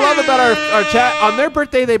know what I love about our chat? On their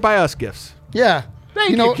birthday, they buy us gifts. Yeah.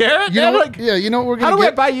 Thank you, Garrett. You know, Like, you know what we're how gonna do I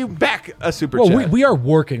get. buy you back a super Well, chat? we are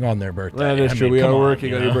working on their birthday. That is I true. mean, We come are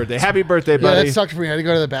working on you your know? birthday. Happy birthday, Yeah, buddy. that sucked for me. I had to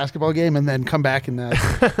go to the basketball game and then come back and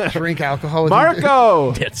drink alcohol. With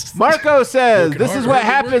Marco. It's- Marco says, Working this is hard, what working,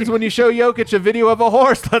 happens working. when you show Jokic a video of a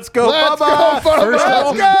horse. Let's go, Let's Bubba. go,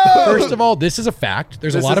 Bubba. First of all, this is a fact.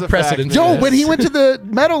 There's This a lot is of a fact, precedent. man. to Yo, this. when he went to the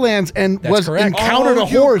Meadowlands and That's correct. encountered Oh, a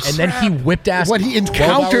horse, and then he whipped ass. when he 12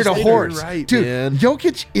 encountered a hours later. horse, You're right, dude, man.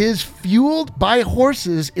 Jokic is fueled by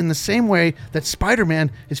horses in the same way that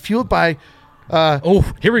Spider-Man is fueled by Oh,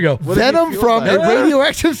 here we go. venom feel from like? a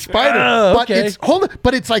radioactive spider. But okay.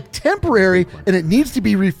 it's like temporary and it needs to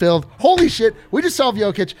be refilled. Holy shit! We just solved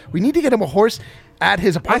Jokic. We need to get him a horse at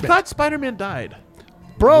his I apartment. thought Spider-Man died.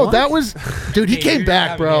 bro, that was, dude. He Hey, came you're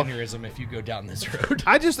back, gonna have bro. an aneurysm if you go down this road.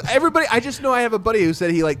 I just know I have a buddy who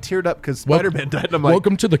said he like teared up because Spider-Man died. And I'm like,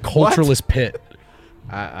 Welcome to the culturalist pit.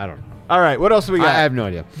 I don't know. all right, what else do we got? I have no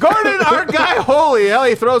idea. Gordon, our guy, holy hell,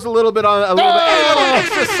 he throws a little bit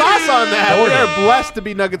extra sauce on that. We are blessed to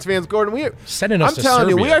be Nuggets fans, Gordon. Sending us I'm to telling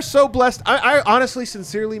you, we Serbia. are so blessed. I honestly,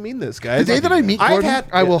 sincerely mean this, guys. The day that I meet Gordon,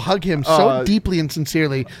 I will hug him so uh, deeply and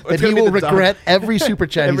sincerely that it's he gonna be will the dog. regret every super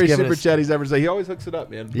chat Every he's given super us. chat he's ever said. He always hooks it up,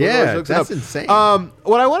 man. He Yeah, always hooks it that's up. insane.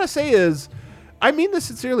 What I want to say is, I mean this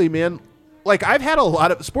sincerely, man. Like, I've had a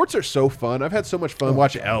lot of sports are so fun. I've had so much fun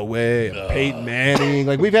watching Elway and Peyton Manning.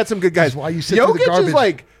 Like, we've had some good guys. That's why you sit through the Jokic garbage. is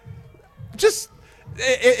like, just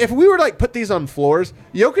if we were like put these on floors,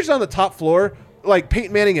 Jokic's on the top floor. Like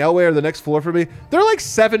Peyton Manning, Elway are the next floor for me. They're like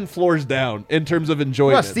 7 floors down in terms of What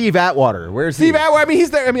enjoyment. about Steve Atwater? Where's Steve he? Atwater, I mean, he's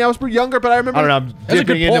there. I mean, I was younger, but I remember. I don't know. I'm That's a good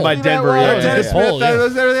dipping into poll. my Steve Denver. Atwater, Yeah, Dennis yeah, Poll,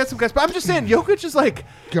 Smith, yeah. they had some guys. But I'm just saying, Jokic is like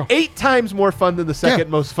Yeah. 8 times more fun than the second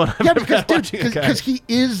most fun I've Yeah, ever because had watching a guy. because he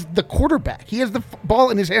is the quarterback. He has the ball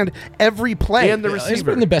in his hand every play. And the It's receiver.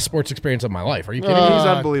 been the best sports experience of my life. Are you kidding He's me?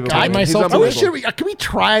 unbelievable. I He's myself- Are we unbelievable. sure? Can we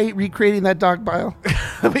try recreating that dog bio?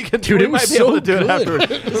 we can, Dude, we it was might be so able to do it good. afterwards.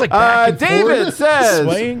 It was like back and David forth, says,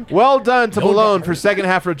 swaying. well done to No Malone doubt. for second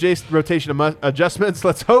half rotation adjustments.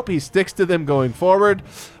 Let's hope he sticks to them going forward.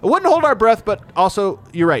 I wouldn't hold our breath, but also,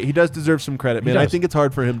 you're right. He does deserve some credit, man. I does. think it's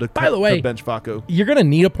hard for him to, By the way, to bench Facu. You're going to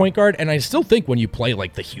need a point guard, and I still think when you play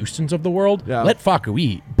like the Houstons of the world, Yeah. let Facu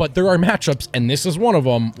eat. But there are matchups, and this is one of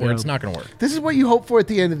them where it's not going to work. This is what you hope for at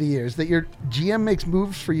the end of the year: is that your GM makes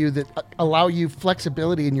moves for you that allow you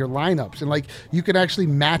flexibility in your lineups, and like you can actually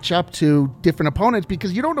match up to different opponents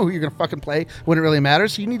because you don't know who you're going to fucking play when it really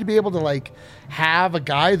matters. So you need to be able to like have a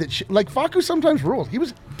guy that like Facu sometimes rules. He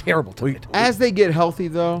was terrible tonight. As they get healthy,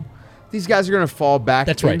 though, these guys are going to fall back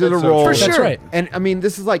That's right. into the That's so role. true. For That's sure. right. And I mean,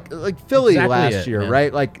 this is like Philly Exactly last it, year, man.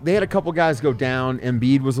 right? Like they had a couple guys go down.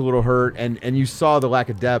 Embiid was a little hurt, and you saw the lack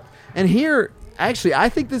of depth. And here, actually, I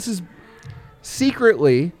think this is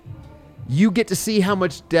secretly, you get to see how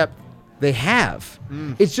much depth they have.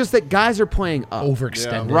 It's just that guys are playing up,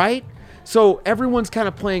 Overextended. right? So everyone's kind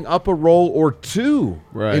of playing up a role or two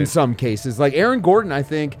Right. in some cases. Like Aaron Gordon, I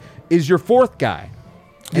think, is your fourth guy.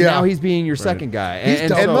 And Yeah. now he's being your second guy. He's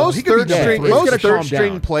dope. And so- most he could be third down string, for it. It's most gonna third calm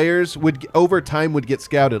string down. players would over time would get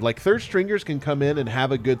scouted. Like third stringers can come in and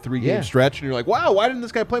have a good 3-game Yeah. stretch, and you're like, wow, why didn't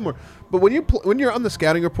this guy play more? But when you're on the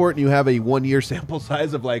scouting report and you have a 1-year sample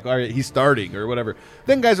size of like, all right, he's starting or whatever,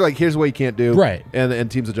 then guys are like, here's what you can't do, Right. And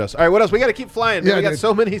teams adjust. All right, what else? We got to keep flying. Man. Yeah, we got dude.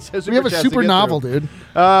 so many. Super We have a chats to super get novel, through. dude.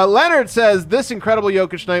 Leonard says this incredible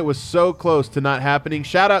Jokic night was so close to not happening.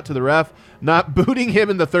 Shout out to the ref not booting him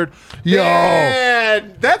in the third. Yo.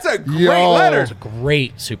 Man, that's a great Yo. Leonard.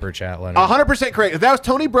 Great super chat, Leonard. 100% correct. If that was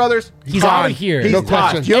Tony Brothers, He's gone. out of here. He's No gone.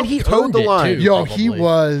 question. Joe And he towed earned the it, line. too. Yo, probably. he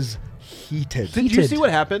was heated. Did you see what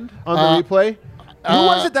happened on the replay? Who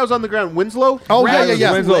was it that was on the ground? Winslow? Oh Grabbed yeah, his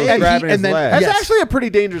yeah, Winslow yeah. grabbing his leg. That's yes. actually a pretty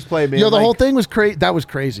dangerous play, man. Yo, the Like, whole thing was crazy. That was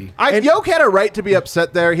crazy. Yoke had a right to be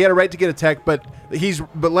upset there. He had a right to get a tech, but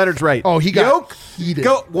Leonard's right. Oh, he got Yoke heated.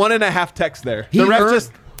 Go 1.5 techs there. He The ref earned-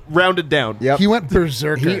 just rounded down. Yep. He went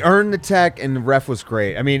berserker. He earned the tech, and the ref was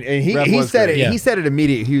great. I mean, and Ref he was said great. it. Yeah. He said it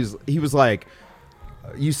immediately. He was like,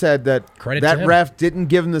 "You said that Credit to that him. ref didn't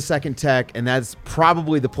give him the second tech, and that's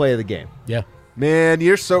probably the play of the game." Yeah. Man,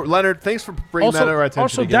 you're so Leonard. Thanks for bringing that to our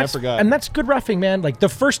attention again. I that's forgot. and that's good reffing, man. Like the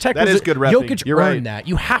first tech That was is good reffing. Jokic You're earned right. that.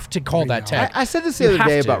 You have to call that tech. I said this the You other have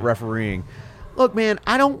day to. about refereeing. Look, man,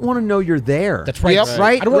 I don't want to know you're there. That's right. Yep.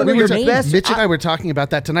 Right? I don't want to know We your were name. best- Mitch and I were talking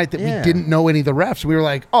about that tonight that Yeah. we didn't know any of the refs. We were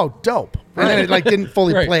like, "Oh, dope," and then it like didn't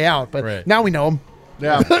fully Right. play out. But Right. now we know them.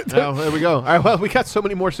 yeah. Well, there we go. All right. Well, we got so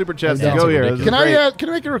many more super chats to That's go here. ridiculous. This is Can great. can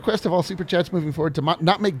I make a request of all super chats moving forward to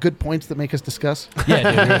not make good points that make us discuss?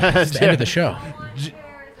 Yeah, dude. It's the end of the show.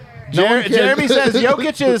 one can. Jeremy says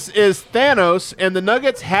Jokic is Thanos, and the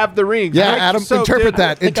Nuggets have the rings. Yeah, Right? Adam, So, interpret dude,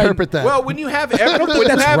 that. Interpret that. Well, when you have every, when you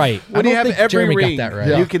that's have, right. I when you don't have think every Jeremy got ring, that right.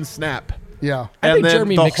 Yeah. you can snap. Yeah. I and think then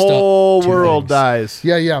Jeremy the mixed up whole two world things. dies.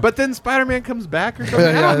 Yeah, yeah. But then Spider-Man comes back or something.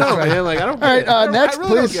 Yeah, I don't that's know, right. man. Like I don't. All right, I next, really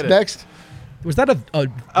don't please. get it. Next. Was that a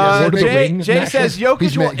Lord of the Jay Rings Jay match? says Jokic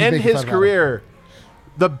He's will making end his fun of career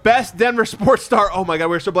the best Denver sports star. Oh my God,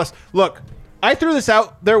 we're so blessed. Look, I threw this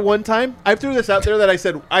out there one time. I threw this out there that I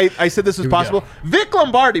said this was possible. Vic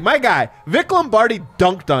Lombardi, my guy, Vic Lombardi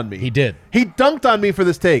dunked on me. He did. He dunked on me for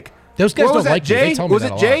this take. Those guys What was don't that, like you. Jay? They tell me was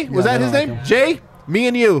that it a Jay? lot. Was Yeah, that they his don't name? like him. Jay? Me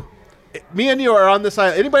and you. Me and you are on this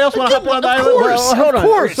island. Anybody else want to hop on the Of island? course. Well, hold on.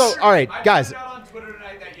 course. So, all right, I guys, found out on Twitter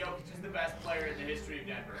tonight that Jokic is the best player in the history of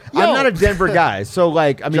Denver. I'm not a Denver guy. So,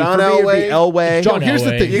 like, I mean, John for me, it'd be Elway. Elway. John Here's the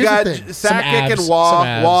Elway. thing. You Here's got the thing. Sakic abs, and Wah. some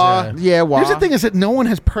abs, Wah. Yeah, Wah. Here's the thing is that no one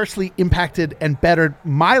has personally impacted and bettered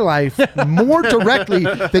my life more directly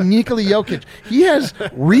than Nikola Jokic. He has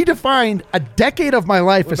redefined a decade of my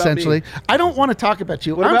life, about essentially. me? I don't want to talk about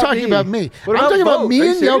you. What I'm about talking me? about me. What I'm about talking about both? me Are you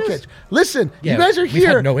and serious? Jokic. Listen, Yeah, you guys are we've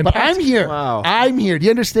here, had no but impact. I'm here. Wow. I'm here. Do you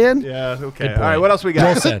understand? Yeah, okay. Good All right, point. what else we got?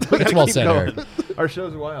 Well said. We gotta It's well keep said, going. Eric. Our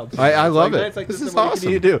show's wild. I love Like, it. nights like This this is what awesome.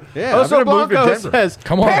 you do. Yeah, I'm Oso gonna move to Blanco Denver. says,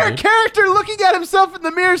 Come on, pair dude. character looking at himself in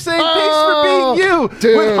the mirror saying, thanks Oh, for being you,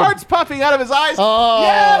 dude. with hearts popping out of his eyes. Oh.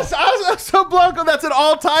 Yes, Oso Blanco, that's an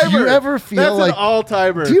all-timer. Do you ever feel that's like an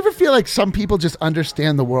all-timer. Do you ever feel like some people just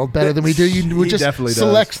understand the world better than we do? You He just definitely does.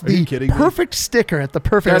 selects Are you the kidding me? perfect sticker at the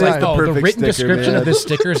perfect That is time. the Oh, the perfect written sticker, description man. of this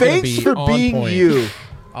sticker is going to Thanks be for on being point. you.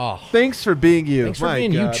 Oh, Thanks for being you. Thanks for My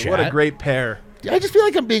being you, God, what a Chad. great pair. I just feel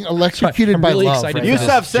like I'm being electrocuted I'm by really love. excited right for now. this.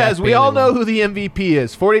 Yusuf says, Jack we all Bailey know who the MVP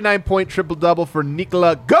is. 49-point triple-double for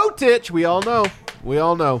Nikola Jokic. We all know. We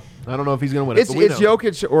all know. I don't know if he's going to win it, It's but we know.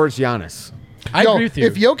 Jokic or it's Giannis. I No, agree with you.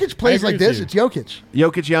 If Jokic plays I agree like with this, you. it's Jokic.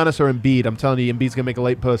 Jokic, Giannis, or Embiid. I'm telling you, Embiid's going to make a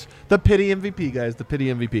late post. The pity MVP, guys. The pity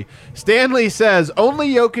MVP. Stanley says,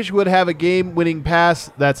 only Jokic would have a game-winning pass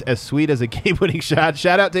that's as sweet as a game-winning shot.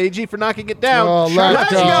 Shout out to AG for knocking it down. Oh,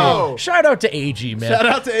 Let's let's go. Shout out to AG, man. Shout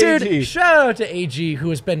out to Dude, AG. shout out to AG, who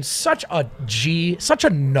has been such a G, such a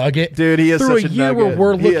nugget. Dude, he is through such a a year nugget. where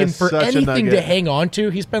we're He looking is for such a anything to nugget. hang on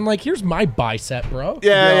to. He's been like, here's my bicep, bro.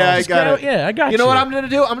 Yeah, I Just got go- it. Yeah, I got You know what you. I'm going to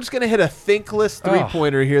do? I'm just going to hit a thinkless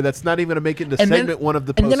three-pointer here that's not even going to make it into segment one of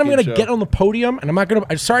the and then I'm postgame gonna show. get on the podium, and I'm not gonna.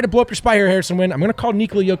 I'm sorry to blow up your spot here, Harrison Wynn. I'm gonna call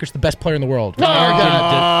Nikola Jokic the best player in the world. Oh,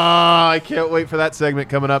 I can't wait for that segment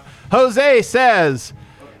coming up. Jose says,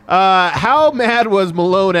 how mad was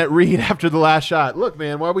Malone at Reed after the last shot? Look,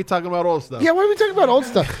 man, why are we talking about old stuff? Yeah, why are we talking about old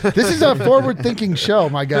stuff? This is a forward-thinking show,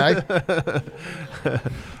 my guy.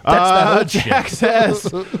 that old Jack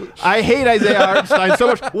says, I hate Isaiah Hartenstein so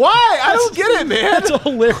much. Why? I don't get it, man. That's a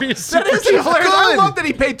hilarious. That is hilarious. I love that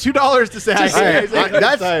he paid $2 to say I hate Isaiah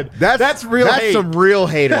Hartenstein. That's real That's hate. some real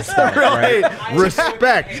hater stuff. Real right? hate.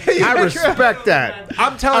 Respect. I respect that.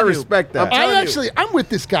 I'm telling I you. respect that. I'm with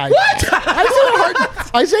this guy.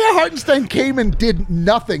 What? Isaiah Hartenstein came and did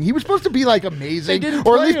nothing. He was supposed to be like amazing, didn't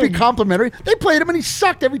or at play least be him. complimentary. They played him and he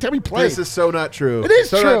sucked every time he played. This is so not true. It is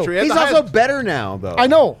so true. Not true. He had He's the also highest- better now, though. I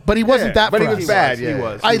know, but he wasn't that. but for he was us. bad. He Yeah,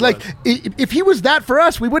 was. I He like was. if he was that for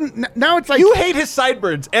us, we wouldn't. Now it's like You hate his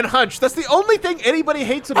sideburns and hunch. That's the only thing anybody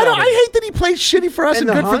hates about I don't. him. I hate that he plays shitty for us and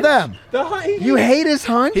the good for hunch? them. The hunch. You hate his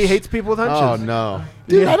hunch? He hates people with Oh hunches. no.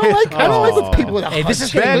 Dude, I don't like. I don't like with people with a Hey, this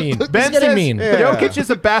is hunch. getting mean. Ben This is getting says mean. Jokic is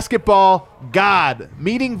a basketball god.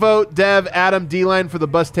 Meeting vote Dev Adam D-line for the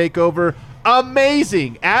bus takeover.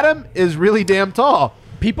 Amazing. Adam is really damn tall.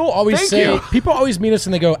 People always Thank say, you. people always meet us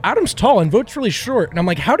and they go, Adam's tall and Vote's really short. And I'm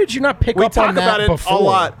like, how did you not pick We up talk on that about it a before?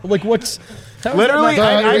 lot. Like, what's. how is that Literally,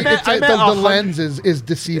 not- I met the 100 lens is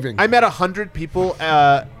deceiving. I met 100 people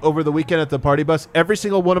over the weekend at the party bus. Every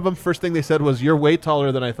single one of them, first thing they said was, "You're way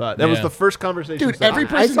taller than I thought." That was Yeah. the first conversation. Dude, started. every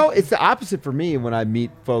I person- saw it's the opposite for me when I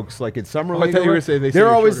meet folks like at summer I league. thought you or were saying they say they're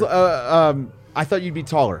you're always. shorter. I thought you'd be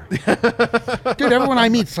taller. Dude, everyone I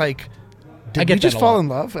meet's like, I did get we just that a fall lot. in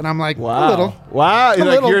love? And I'm like, Wow. a little. Wow, you're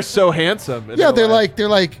like, little. you're so handsome. And Yeah, they're like,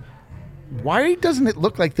 like, why doesn't it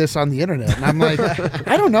look like this on the internet? And I'm like,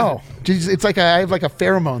 I don't know. Jeez, it's like I have like a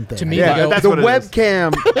pheromone thing. To me, Yeah, they go, that's the what it is.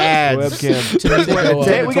 webcam ads. webcam. to me, they go,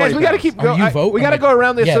 Hey, we guys, we got to keep Are going. you vote? We got to I'm go like,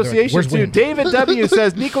 around the yeah, they're like, association where's too. Wayne? David W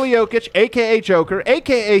says Nikola Jokic, aka Joker,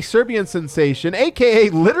 aka Serbian sensation, aka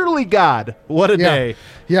literally God. What a Yeah. day!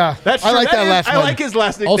 Yeah, That's I like true. that last I one. like his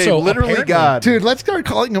last nickname. Also, literally apparently- God. Dude, let's start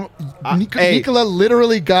calling him hey, Nikola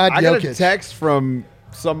literally God I got a Jokic. text from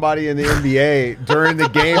somebody in the NBA during the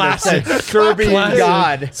game that said Serbian Classic.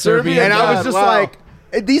 God. Serbian and I was God, just wow. like,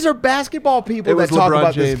 These are basketball people It was that talk LeBron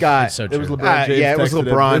about this James. guy. It's so It was true. LeBron James. Yeah, it was texted him.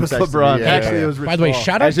 LeBron. It was texted LeBron. me. Actually, Yeah. it was Rich By the way, Paul.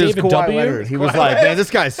 shout out Actually, it was David Kawhi W. Leonard. He was like, man, this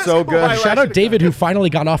guy's so good. Shout out David, who finally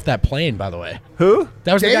got off that plane, by the way. Who?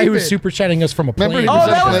 That was the guy who was David. super chatting us from a plane. Remember he Oh, was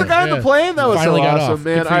that was on the guy on the Yeah. plane. That was so Finally got awesome, off.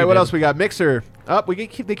 man. Good for All right, you, what David. else we got? Mixer. Up, they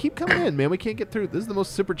keep coming in, man. We can't get through. This is the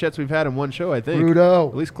most super chats we've had in one show, I think. Rudo.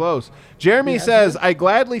 At least close. Jeremy says, "I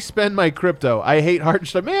gladly spend my crypto. I hate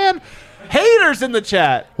Hartenstein." Man, haters in the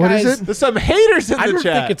chat. What is Guys, it? There's some haters in I the don't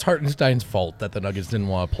chat. think it's Hartenstein's fault that the Nuggets didn't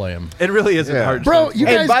want to play him. It really isn't Yeah. Hartenstein. Bro, you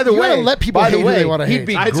And guys, by the you way, gotta let people hate who they want to hate. he'd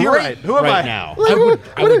be I- great you're right. Who am I? now.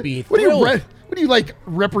 I would be What are you? thrilled. What are you like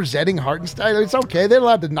representing Hartenstein? It's okay. They're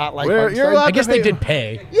allowed to not like You're Hartenstein. allowed I guess to they hate- did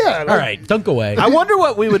pay. Yeah, All right, dunk away. I wonder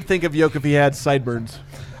what we would think of Jokic if he had sideburns.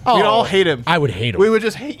 Oh. We'd all hate him. I would hate him. We would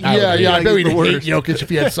just hate you. Yeah, would yeah. I Like, bet he's we'd the hate worst. Jokic if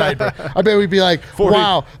he had sideburn. I bet we'd be like,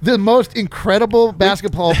 wow, the most incredible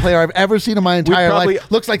basketball player I've ever seen in my entire probably- life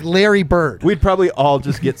looks like Larry Bird. We'd probably all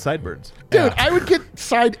just get sideburns. Dude, I would get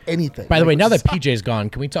side anything. By the way, now that PJ's gone,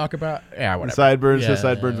 can we talk about whatever? Sideburns, Yeah, his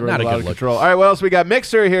sideburns were not a a lot good of look. control. All right, what else we got?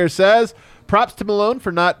 Mixer here says, props to Malone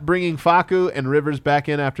for not bringing Facu and Rivers back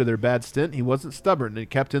in after their bad stint. He wasn't stubborn. He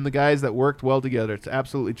kept in the guys that worked well together. It's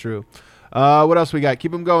absolutely true. What else we got?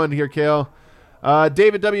 Keep them going here, Kale.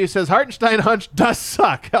 David W. says, Hartenstein hunch does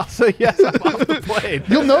suck. Also, yes, I'm off the plane.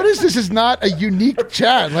 You'll notice this is not a unique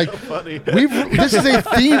chat. Like this is a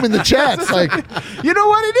theme in the chats. Like You know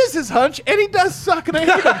what? It is his hunch, and he does suck, and I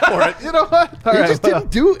hate him for it. You know what? All he right, just didn't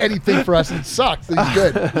do anything for us. And it sucks. He's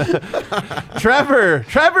good.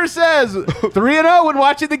 Trevor says 3-0 when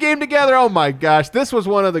watching the game together. Oh my gosh, this was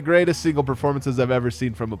one of the greatest single performances I've ever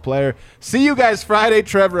seen from a player. See you guys Friday,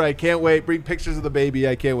 Trevor. I can't wait. Bring pictures of the baby.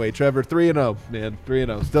 I can't wait. Trevor, 3-0, man,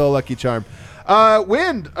 3-0. Still a lucky charm.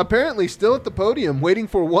 Wind apparently still at the podium, waiting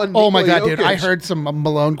for one. Oh my Nikola god, dude! Jokic. I heard some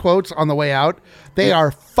Malone quotes on the way out. They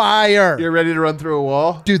are fire, You're ready to run through a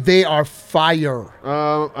wall. dude. They are fire.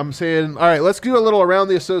 I'm saying, all right, let's do a little around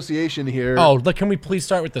the association here. Oh, look, can we please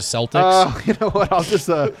start with the Celtics? You know what? I'll just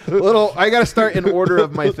little. I got to start in order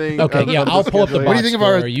of my thing. Okay, yeah, I'll pull up the scheduling. What do you think of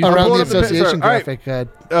our Box score, you- around Pull the up the picture. association All right. graphic?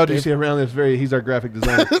 Oh, do you see around this? He's our graphic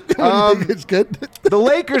designer. What do you think? It's good. The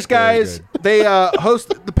Lakers guys, they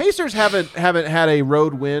host the Pacers haven't had a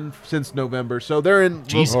road win since November, so they're in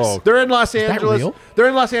Jesus. they're in Los that Angeles. real? They're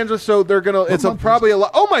in Los Angeles, so they're gonna. It's probably a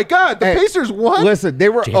lot. Oh my God, the Hey, Pacers won. Listen, they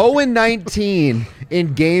were 0-19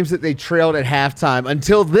 in games that they trailed at halftime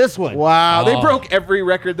until this one. Wow, they Oh. broke every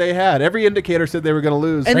record they had. Every indicator said they were going to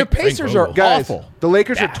lose. And the Frank Pacers Vogel. are Guys, awful. the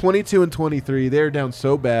Lakers are 22-23. They're down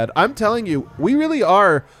so bad. I'm telling you, we really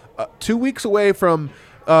are 2 weeks away from.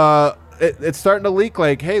 It's starting to leak.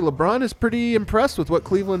 Like, hey, LeBron is pretty impressed with what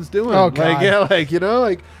Cleveland's doing. Oh, Like, God. yeah,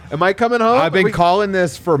 like am I coming home? I've been We- calling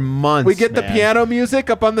this for months. We get the man. piano music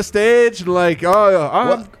up on the stage, and like, oh, I'm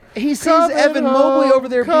Well, he sees coming Evan home, Mobley over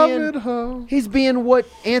there coming being home. he's being what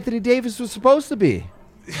Anthony Davis was supposed to be,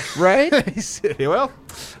 right? Well,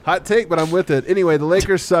 hot take, but I'm with it. Anyway, the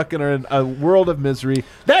Lakers suck and are in a world of misery.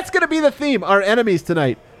 That's going to be the theme. Our enemies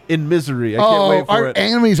tonight in misery. I can't wait for our it.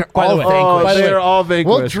 enemies are By the all way- vanquished. by the They're way, all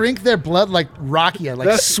vanquished. We'll drink their blood like rakia, like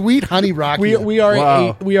That's- sweet honey rakia. We are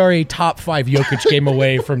Wow. we are a top 5 Jokic game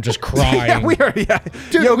away from just crying. Yeah, we are. Yeah,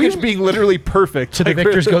 Dude, Jokic we- being literally perfect. To the Like,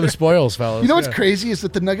 victors go the spoils, fellas. You know what's Yeah. crazy is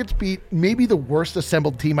that the Nuggets beat maybe the worst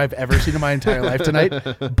assembled team I've ever seen in my entire life tonight,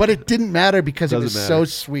 but it didn't matter because it was Doesn't so matter.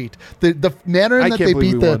 sweet. The manner in I that can't they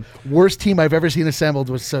believe beat we the worst team I've ever seen assembled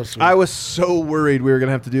was so sweet. I was so worried we were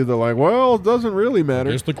gonna have to do the like. Well, it doesn't really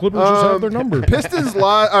matter. Guess the Clippers just have their number. Pistons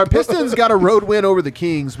Pistons got a road win over the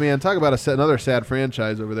Kings. Man, talk about another sad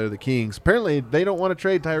franchise over there. The Kings. Apparently, they don't want to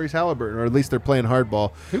trade Tyrese Halliburton, or at least they're playing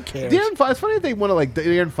hardball. Who cares? De'Aaron Fox. It's funny that they want to like.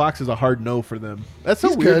 De'Aaron Fox is a hard no for them. That's so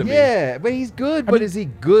He's weird good. to me. Yeah, but he's good. But is he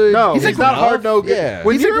good? No, He's he's, like not enough? hard no. Yeah.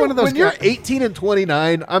 When He's like you're one of those when you're guys- 18 and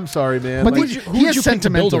 29, I'm sorry, man. but Like, he who'd has you pick to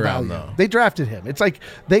sentimental build around, value. though? They drafted him. It's like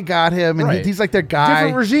they got him, and Right. he's like their guy.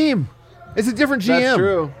 different regime. It's a different GM. that's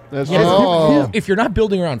true. That's Yeah, true. Oh. if you're not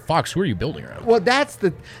building around Fox, who are you building around? Well, that's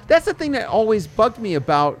the thing that always bugged me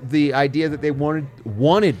about the idea that they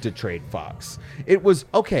wanted to trade Fox. It was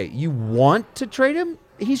okay. You want to trade him?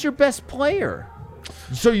 He's your best player.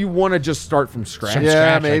 So you want to just start from scratch? From Yeah,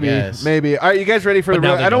 scratch, I maybe, guess. maybe. All right, you guys ready for But the? now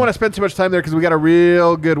Real, they I don't don't. want to spend too much time there because we got a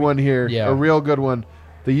real good one here. Yeah. A real good one.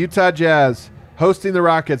 The Utah Jazz hosting the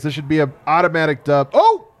Rockets. This should be an automatic dub.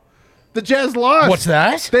 Oh, the Jazz lost. What's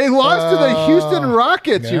that? They lost to the Houston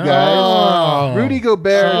Rockets. You guys. Oh. Rudy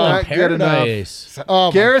Gobert not good enough. paradise. Oh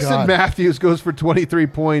my Garrison God. Matthews goes for 23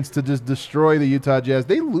 points to just destroy the Utah Jazz.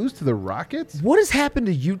 They lose to the Rockets. What has happened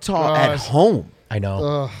to Utah Oh, at it's- home? I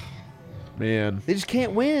know. Man. They just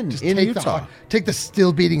can't win Just in take Utah. take the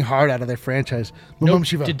still beating heart out of their franchise. Nope. Mamam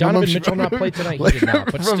Shiva. Did Donovan Mamam Mitchell Shiva. not play tonight? He did not,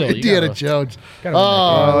 but From still, you Indiana gotta- Jones. gotta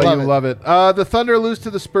Oh, remember Oh, love you it. love it. The Thunder lose to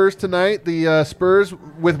the Spurs tonight. The Spurs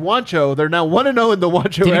with Juancho, they're now 1-0 in the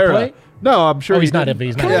Juancho Did he era. play? No, I'm sure Oh, he's not didn't.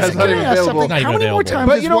 he's not Can Yeah, I it's not even ask available. something? Not How even many more available. times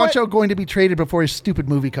But is you know what? Juancho going to be traded before his stupid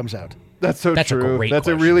movie comes out? That's so That's a true. great That's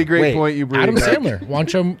a question. really great Wait, point you bring Adam back. Sandler.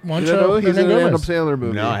 Juancho You know, he's in an Adam Hernangomez. Sandler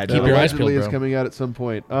movie. No, I had that to- Keep your eyes allegedly peeled, is bro. coming out at some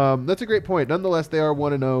point. That's a great point. Nonetheless, they are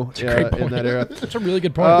 1-0 It's a great in point. that era. That's a really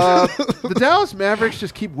good point. The Dallas Mavericks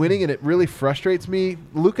just keep winning, and it really frustrates me.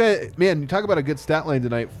 Luka, man, you talk about a good stat line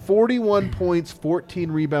tonight. 41 points,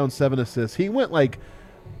 14 rebounds, 7 assists. He went like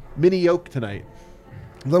mini Yoke tonight.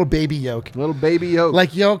 Little baby Yoke. Little baby Yoke.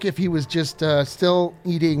 Like Yoke if he was just still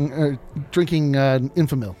drinking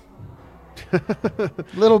Infamil.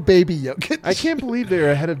 Little baby Yoke. I can't believe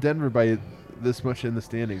they're ahead of Denver by this much in the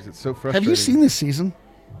standings. It's so frustrating. Have you seen this season?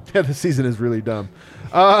 Yeah, the season is really dumb.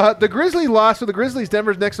 The Grizzlies lost. So the Grizzlies,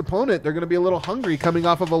 Denver's next opponent, they're going to be a little hungry coming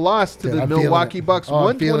off of a loss to Dude, the I'm feeling Milwaukee it. Bucks, Oh,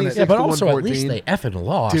 I'm feeling it. 126 yeah, but to also 114. at least they effing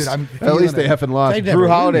lost. Dude, I'm At least they feeling it. effing lost. They Drew never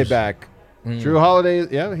Holiday lose. back. Drew Holiday,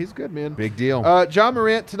 yeah, he's good, man. Big deal. John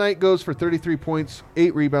Morant tonight goes for 33 points,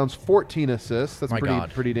 8 rebounds, 14 assists. That's My God.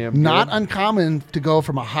 pretty damn good. Not uncommon to go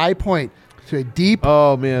from a high point to a deep,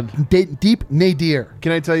 Oh, man. deep nadir.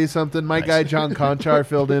 Can I tell you something? My guy, John Conchar,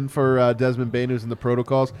 filled in for Desmond Bain, who's in the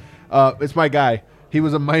protocols. It's my guy. He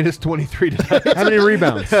was a minus 23 tonight. How many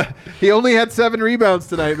rebounds? He only had 7 rebounds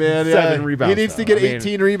tonight, man. Seven rebounds, He needs to though. get I mean-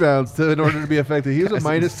 18 rebounds in order to be effective. He was a That's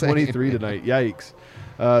minus insane. 23 tonight. Yikes.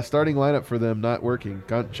 Starting lineup for them not working.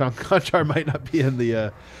 John Conchar might not be in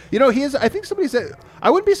the. He is. I think somebody said. I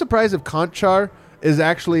wouldn't be surprised if Conchar is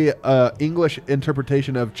actually English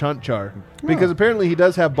interpretation of Chanchar because apparently he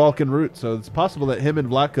does have Balkan roots. So it's possible that him and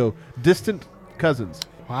Vlatko distant cousins.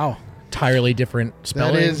 Wow. entirely different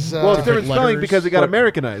spelling. is, Well, it's different spelling letters. because it got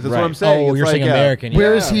Americanized. That's what I'm saying. Oh, It's you're like, saying American.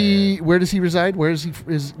 Where yeah. is he? Where does he reside? Where is he?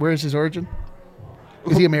 Where is his origin?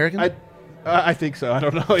 Is he American? I think so. I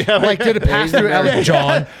don't know. Yeah, like, did it pass through?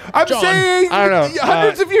 John? I'm John. saying I don't know.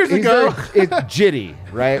 hundreds of years ago. It's Jitty,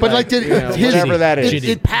 right? But like, did his, whatever that is.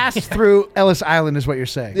 It passed through Ellis Island, is what you're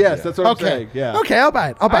saying? Yes, that's what I'm Okay. saying. Yeah. Okay, I'll buy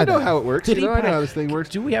it. I'll buy I know that. how it works. Did You he know, I know pass- how this thing works.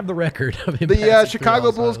 Do we have the record of him? The passing through Chicago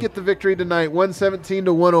Ellis Bulls Island? get the victory tonight, 117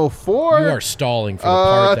 to 104. You are stalling for the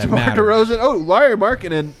part that DeMar matters. DeRozan. Oh, Larry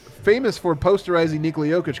Markkinen, famous for posterizing Nikola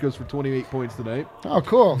Jokic, goes for 28 points tonight. Oh,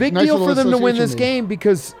 cool. Big Nice deal little for them to win this association game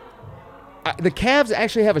because the Cavs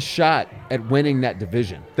actually have a shot at winning that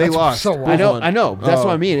division. They That's lost. so I know. wild. I know. That's Oh.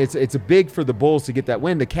 what I mean. It's a big for the Bulls to get that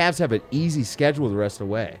win. The Cavs have an easy schedule the rest of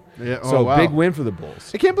the way. Yeah, oh, So wow. big win for the Bulls.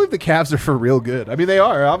 I can't believe the Cavs are for real good. I mean, they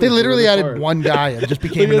are. They Obviously, literally they're added smart. one guy and just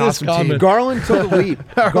became Look an at this awesome team. comment. Garland took the lead.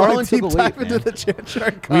 Garland took the Deep lead. dive into man. the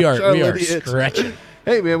Chanchar We are Conchar lineage. stretching.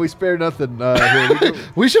 Hey man, we spare nothing. Here.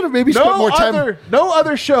 We should have maybe spent more time. No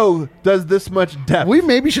other show does this much depth. We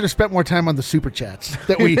maybe should have spent more time on the super chats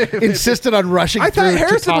that we insisted on rushing I through. thought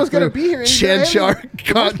Harrison to was going to be here. Chanchar.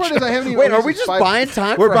 The worst part is I haven't even. Wait, are this we is just 5 buying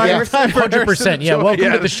time? We're for buying Harrison? time for 100%. Harrison Yeah, to welcome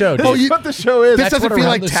join. to the show. This Oh, is you- what the show is. This That's doesn't what feel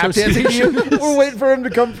around like the tap dancing to you. We're waiting for him to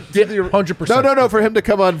come. To the, 100%. No, for him to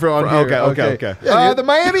come on here. Okay. The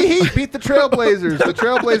Miami Heat beat the Trailblazers. The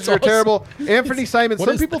Trailblazers are awesome. terrible. Anthony Simon. What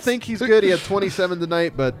Some is people this? think he's good. He had 27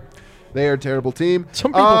 tonight, but they are a terrible team.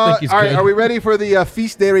 Some people think he's all right, good. are we ready for the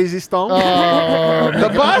Fils de Resistance?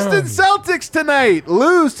 The Boston Celtics tonight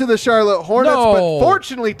lose to the Charlotte Hornets, No. but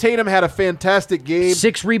fortunately Tatum had a fantastic game.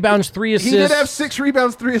 6 rebounds, 3 assists. He did have 6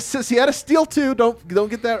 rebounds, 3 assists. He had a steal too. Don't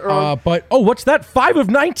get that wrong. But what's that? 5 of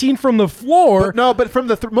 19 from the floor. But from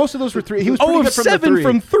the most of those were 3. He was pretty 0 of good from 7 the 3.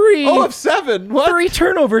 from 3. 0 of 7. What? 3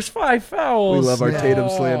 turnovers, 5 fouls. We love our Tatum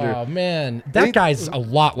slander. Oh man, that guy's a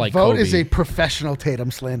lot like Vote Kobe. is a professional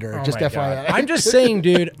Tatum slanderer. Oh just my FYI. God. I'm just saying,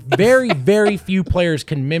 dude. Very, very few players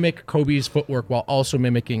can mimic Kobe's footwork while also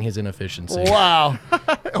mimicking his inefficiency. Wow.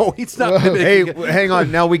 Oh, he's not. hey, hang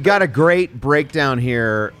on. Now we got a great breakdown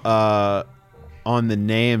here on the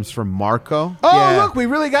names from Marco. Oh, Yeah. look, we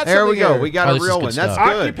really got There something we go. here. We got Oh, a this is real good one. That's stuff.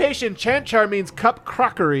 good. Occupation Chanchar means cup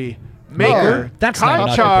crockery maker. Oh, that's not an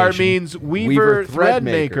Conchar occupation. means weaver Weaver thread thread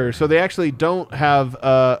maker. maker. So they actually don't have.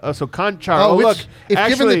 So Conchar. Oh, look. if given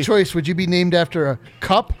actually, the choice, would you be named after a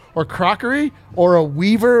cup or crockery or a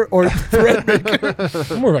weaver or thread maker?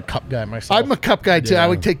 I'm more of a cup guy myself. I'm a cup guy too. Yeah. I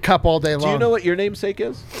would take cup all day long. do you know what your namesake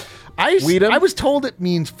is? Weedham? I was told it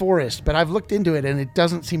means forest, but I've looked into it and it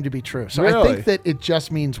doesn't seem to be true. So I Really? think that it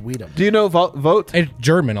just means Weedham. Do you know vote? It's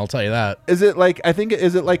German, I'll tell you that. Is it like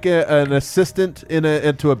an assistant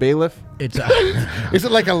into a bailiff? It's Is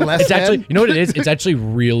it like a less it's actually than? you know what it is? It's actually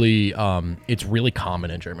really it's really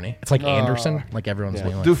common in Germany. It's like Anderson, like everyone's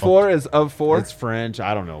name. Like, Dufour is of four. It's French.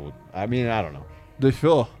 I don't know. I mean, I don't know.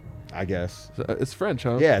 Dufour. I guess. It's French,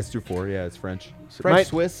 huh? Yeah, it's Dufour. Yeah, it's French. Might- French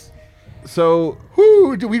Swiss. So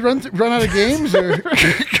Whoo, do we run out of games? Or?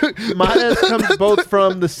 Manes comes both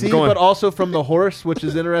from the sea, Go on. but also from the horse, which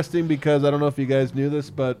is interesting because I don't know if you guys knew this,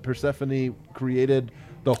 but Persephone created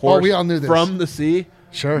the horse we all knew this. from the sea.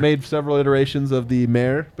 Sure. Made several iterations of the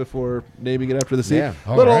mare before naming it after the sea. Yeah.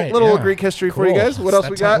 All Little right, little yeah. Greek history for you Cool. guys. What else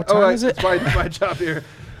That we time- got? what time is it? It's my job here.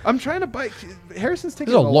 I'm trying to bite. Harrison's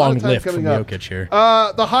taking This is a lot long of time lift coming from up. Jokic here.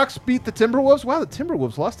 The Hawks beat the Timberwolves. Wow, the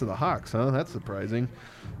Timberwolves lost to the Hawks, huh? That's surprising.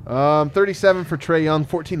 37 for Trae Young,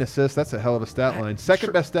 14 assists. That's a hell of a stat line.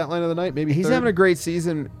 Second best stat line of the night, maybe He's third. having a great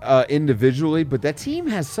season individually, but that team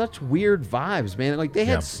has such weird vibes, man. Like they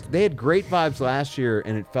had great vibes last year,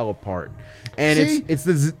 and it fell apart. And See? it's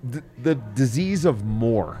the disease of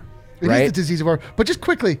more, It right? is the disease of our. But just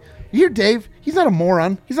quickly, you hear Dave? He's not a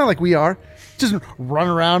moron. He's not like we are. Just run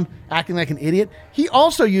around acting like an idiot. He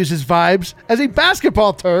also uses vibes as a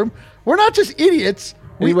basketball term. We're not just idiots.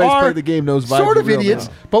 Anybody's we are played the game knows vibes sort are of real idiots,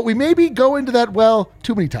 now. but we maybe go into that well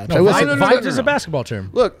too many times. No, I will vibes, say- vibes is a basketball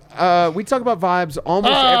term. Look, we talk about vibes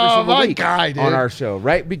almost every Oh, single my week God, dude. on our show,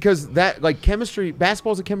 right? Because that, like, chemistry,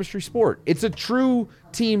 basketball is a chemistry sport. It's a true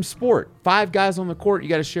team sport. 5 guys on the court, you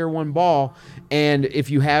got to share one ball, and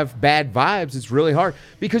if you have bad vibes, it's really hard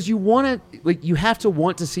because you want to, like, you have to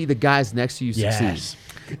want to see the guys next to you succeed. Yes.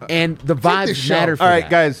 And the this vibes show. matter for All right, that.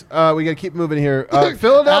 guys, we got to keep moving here.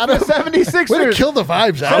 Philadelphia Adam, way to 76ers. kill the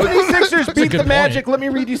vibes out. 76ers beat good the Magic. point. Let me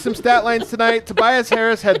read you some stat lines tonight. Tobias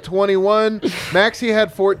Harris had 21. Maxey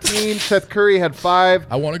had 14. Seth Curry had 5.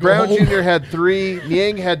 I wanna go Brown home. Jr. had 3.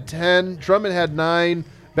 Niang had 10. Drummond had 9.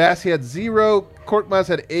 Bassey had 0. Korkmaz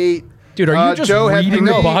had 8. Dude, are you just Joe had reading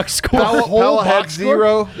 3. the box score? Pella had box score?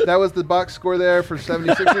 0. That was the box score there for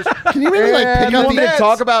 76ers. Can you maybe like And pick You out want me the to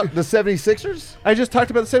talk about the 76ers? I just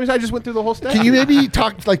talked about the 76ers. I just went through the whole stat. Can you maybe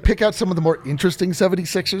pick out some of the more interesting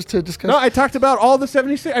 76ers to discuss? No, I talked about all the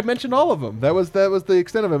 76. I mentioned all of them. That was the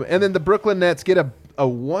extent of them. And then the Brooklyn Nets get a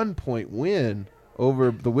 1-point win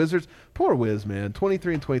over the Wizards. Poor Wiz, man.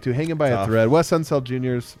 23 and 22, hanging by a thread. Wes Unseld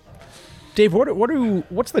Jr.'s. Dave,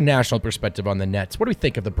 what's the national perspective on the Nets? What do we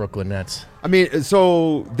think of the Brooklyn Nets? I mean,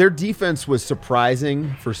 so their defense was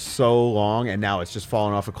surprising for so long, and now it's just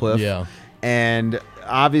fallen off a cliff. Yeah. And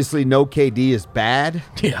obviously, no KD is bad.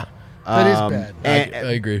 Yeah, That is bad.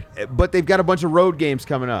 I agree. But they've got a bunch of road games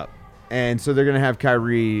coming up. And so they're going to have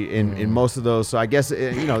Kyrie in most of those. So I guess, they Do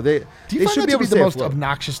you they find should that be to able be to the stay most afloat.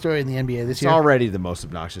 obnoxious story in the NBA this It's year? already the most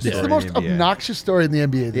obnoxious It's story the most in the NBA. obnoxious story in the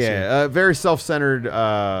NBA this year. Yeah, very self-centered,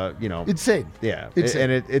 Insane. Yeah, Insane.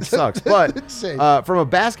 and it sucks. But Insane. from a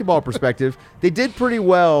basketball perspective, they did pretty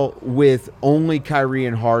well with only Kyrie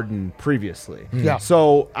and Harden previously. Yeah.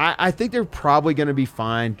 So I think they're probably going to be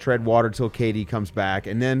fine, tread water till KD comes back.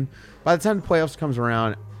 And then by the time the playoffs comes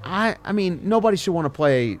around, I mean, nobody should want to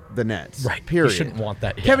play the Nets. Right. Period. You shouldn't want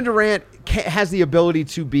that. Yeah. Kevin Durant has the ability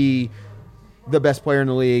to be the best player in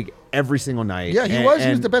the league every single night. Yeah, he And- was. He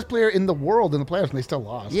was and- the best player in the world in the playoffs, and they still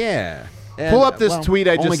lost. Yeah. Pull up this tweet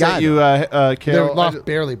I just sent you, They Kale. lost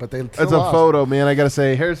barely, but they still It's a lost. photo, man. I got to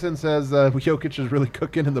say, Harrison says Jokic is really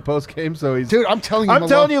cooking in the post game. So he's. Dude, I'm telling you, I'm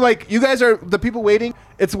telling you, like, you guys are the people waiting.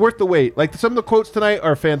 It's worth the wait. Like, some of the quotes tonight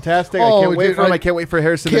are fantastic. I can't wait for them. I can't wait for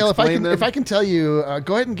Harrison Kale, to if I explain can, them. if I can tell you,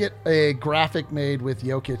 go ahead and get a graphic made with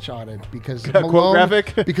Jokic on it because Quote Malone,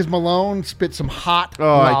 graphic? because Malone spit some hot. Oh,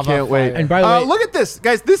 I lava can't wait. fire. And by the way, look at this,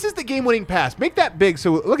 guys. This is the game-winning pass. Make that big.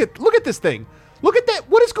 So look at this thing. Look at that.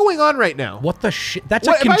 What is going on right now? what the shit? That's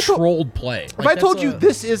What- a if I told- controlled play. If I told you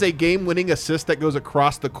this is a game-winning assist that goes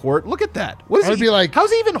across the court, look at that. What is I would he? be like- how's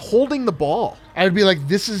he even holding the ball? I would be like,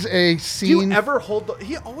 this is a Do scene. you ever hold the?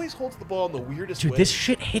 He always holds the ball in the weirdest Dude, way. this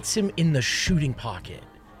shit hits him in the shooting pocket.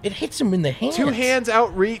 It hits him in the hands. 2 hands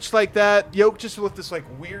outreach like that. Yoke just with this like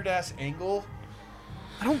weird ass angle.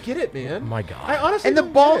 I don't get it, man. My God. I honestly And the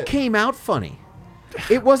don't ball get it. came out funny.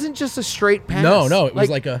 It wasn't just a straight pass. No, it was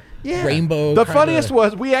like a yeah. rainbow. The kinda- funniest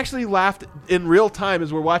was we actually laughed in real time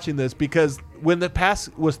as we're watching this because when the pass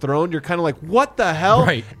was thrown, you're kind of like, "What the hell?"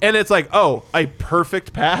 Right. And it's like, "Oh, a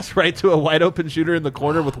perfect pass right to a wide open shooter in the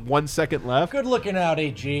corner with 1 second left." Good looking out,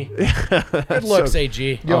 AG. Good looks,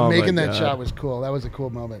 AG. Yo, Oh my making that God. shot was cool. That was a cool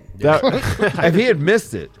moment. If he had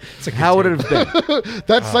missed it, how would it have been?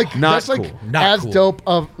 That's like Not that's like cool. Not as cool. dope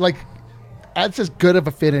of like that's as good of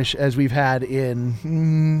a finish as we've had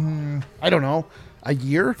in, I don't know, a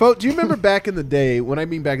year. Fo, do you remember back in the day? When I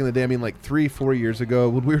mean back in the day, I mean like 3-4 years ago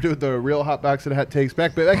when we were doing the real hot box and hot takes.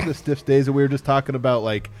 Back in the Stiffs days, and we were just talking about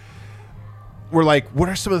like. We're like, what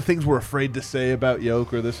are some of the things we're afraid to say about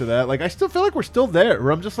Yoke or this or that? Like, I still feel like we're still there.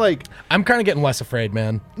 Where I'm just like, I'm kind of getting less afraid,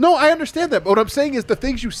 man. No, I understand that, but what I'm saying is the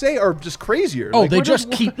things you say are just crazier. Oh, like, they just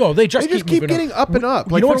keep getting up and up.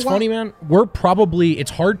 You like, know what's funny, man? We're probably,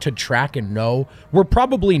 it's hard to track and know. We're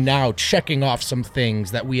probably now checking off some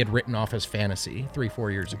things that we had written off as fantasy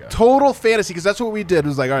 3-4 years ago. Total fantasy, because that's what we did. It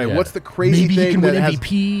was like, all right, what's the crazy Maybe thing he can win that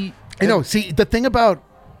MVP? I know. See, the thing about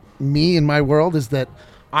me in my world is that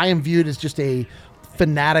I am viewed as just a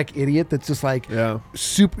fanatic idiot that's just like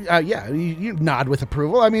super. You nod with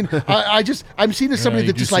approval. I mean, I'm seen as somebody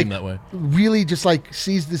that just like really just like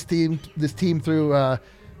sees this team through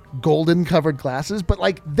golden covered glasses. But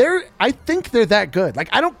like I think they're that good. Like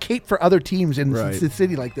I don't cape for other teams in the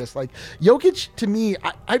city like this. Like Jokic, to me,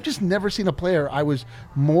 I've just never seen a player I was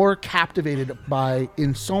more captivated by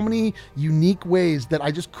in so many unique ways that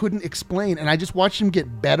I just couldn't explain. And I just watched him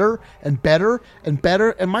get better and better and better.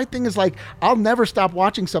 And my thing is like, I'll never stop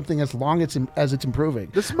watching something as long as it's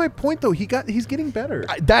improving. This is my point, though. He's getting better.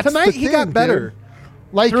 Tonight he got better, dude.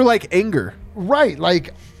 Like through like anger. Right,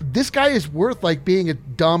 like this guy is worth like being a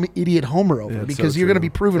dumb idiot homer over because you're going to be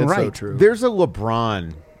proven right. So true. There's a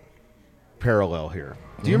LeBron parallel here.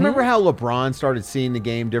 Do you remember how LeBron started seeing the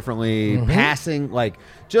game differently, passing, like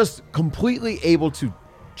just completely able to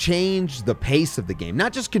change the pace of the game,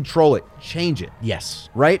 not just control it, change it. Yes.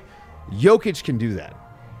 Right? Jokic can do that.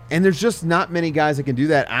 And there's just not many guys that can do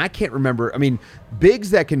that. I can't remember. I mean, bigs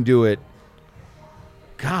that can do it.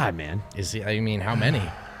 God, man. How many?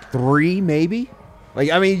 3 maybe. Like,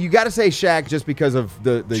 I mean, you got to say Shaq just because of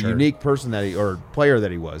the unique person that or player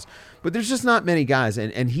that he was. But there's just not many guys,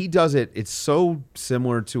 and he does it. It's so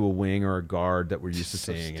similar to a wing or a guard that we're used to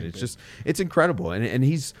seeing, and it's incredible. And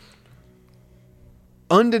he's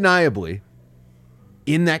undeniably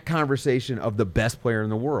in that conversation of the best player in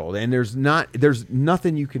the world. And there's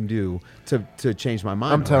nothing you can do to change my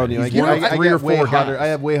mind. I'm telling you, I get way hotter. I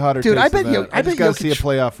have way hotter. Dude, I bet I just got to see a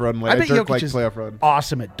playoff run. Like, I bet Jokic is playoff run.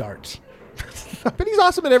 Awesome at darts. But he's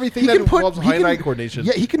awesome at everything that involves hand-eye coordination.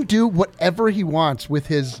 Yeah, he can do whatever he wants with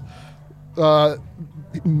his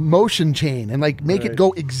motion chain and like make it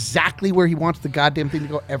go exactly where he wants the goddamn thing to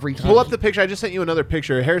go every time. Pull up the picture. I just sent you another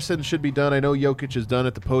picture. Harrison should be done. I know Jokic is done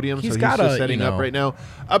at the podium, so he's just setting up right now.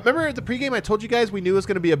 Remember at the pregame, I told you guys we knew it was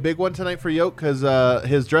going to be a big one tonight for Jokic because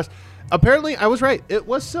his dress. Apparently, I was right. It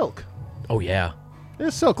was silk. Oh, yeah.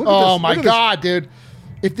 It's silk. Look oh, at this. my God, dude.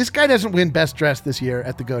 If this guy doesn't win Best Dressed this year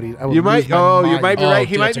at the Goatee, I will you might. You might be right.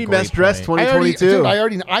 He dude, might be Best Dressed 2022.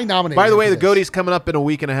 I nominated. By the way, the Goatee's coming up in a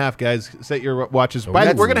week and a half, guys. Set your watches.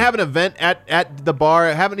 We're going to have an event at the bar.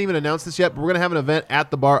 I haven't even announced this yet, but we're going to have an event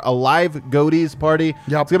at the bar, a live Goatees party.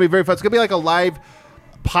 Yep. It's going to be very fun. It's going to be like a live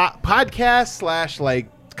podcast /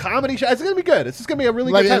 like comedy show. It's going to be good. It's just going to be a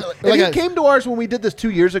really good time. He came to ours when we did this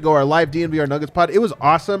 2 years ago, our live DNVR Nuggets pod. It was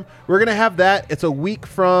awesome. We're going to have that. It's a week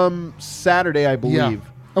from Saturday, I believe. Yeah.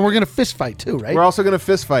 And we're going to fist fight too, right? We're also going to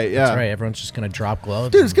fist fight, yeah. That's right. Everyone's just going to drop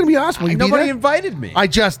gloves. Dude, it's going to be awesome. Nobody invited me. I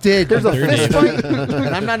just did. There's a fist fight,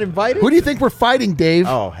 and I'm not invited? Who do you think we're fighting, Dave?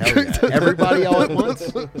 Oh, hell yeah. Everybody all at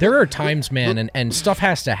once? There are times, man, and stuff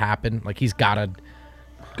has to happen. Like, he's got to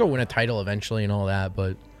go win a title eventually and all that.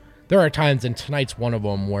 But there are times, and tonight's one of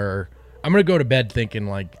them, where I'm going to go to bed thinking,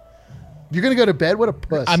 like, you're going to go to bed? What a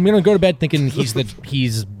puss. I'm going to go to bed thinking he's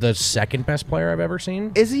the second best player I've ever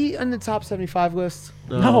seen. Is he on the top 75 list?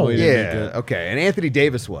 No. Yeah. Okay. And Anthony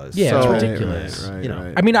Davis was. Yeah, it's ridiculous.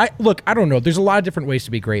 Right. I mean, I don't know. There's a lot of different ways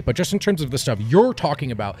to be great, but just in terms of the stuff you're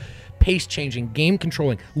talking about, pace changing, game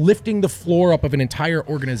controlling, lifting the floor up of an entire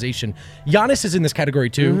organization. Giannis is in this category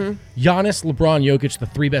too. Giannis, LeBron, Jokic, the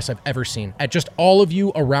 3 best I've ever seen. At just all of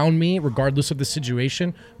you around me, regardless of the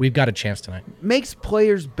situation, we've got a chance tonight. Makes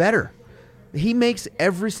players better. He makes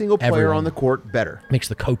every single player on the court better. Makes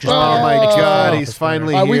the coaches better. Oh, my God. He's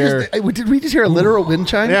finally here. Did we just hear a literal wind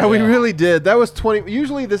chime? Yeah, we really did. That was 20.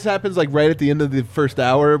 Usually this happens like right at the end of the first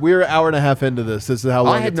hour. We were an hour and a half into this. This is how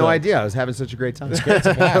long I had no idea. I was having such a great time. It's great. It's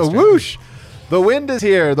a blast, Whoosh. The wind is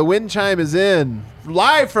here. The wind chime is in.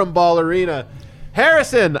 Live from Ball Arena.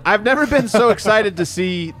 Harrison, I've never been so excited to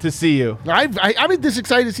see you. I'm this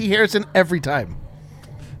excited to see Harrison every time.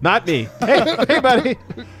 Not me. Hey, buddy.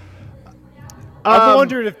 I'm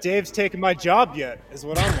wondering if Dave's taken my job yet, is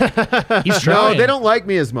what I'm wondering. He's trying. No, they don't like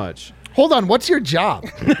me as much. Hold on, what's your job?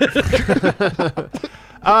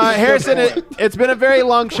 Harrison, it's been a very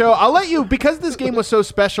long show. I'll let you, because this game was so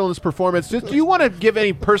special in this performance, do you want to give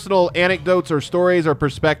any personal anecdotes or stories or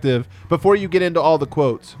perspective before you get into all the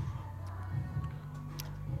quotes?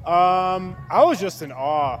 I was just in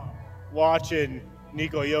awe watching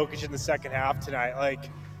Nikola Jokic in the second half tonight. Like,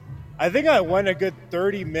 I think I went a good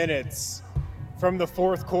 30 minutes from the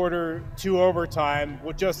fourth quarter to overtime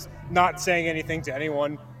with just not saying anything to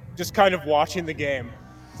anyone, just kind of watching the game.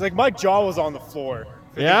 It's like my jaw was on the floor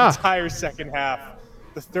for the entire second half,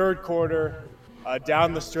 the third quarter,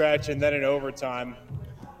 down the stretch, and then in overtime.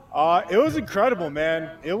 It was incredible, man.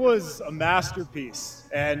 It was a masterpiece,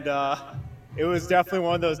 and it was definitely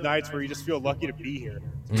one of those nights where you just feel lucky to be here,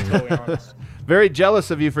 to be totally honest. Very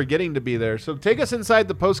jealous of you for getting to be there. So take us inside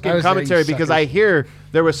the post-game commentary, because I hear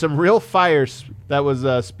there was some real fire that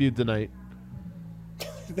was spewed tonight.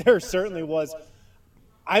 There certainly was.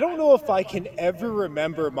 I don't know if I can ever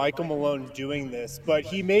remember Michael Malone doing this, but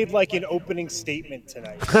he made like an opening statement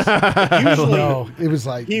tonight. Usually, it was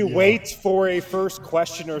like he waits for a first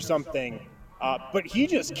question or something, but he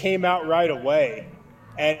just came out right away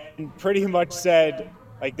and pretty much said,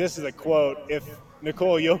 like, this is a quote, "If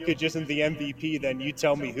Nikola Jokic isn't the MVP, then you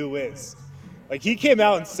tell me who is." Like, he came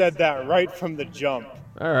out and said that right from the jump.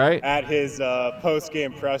 All right. At his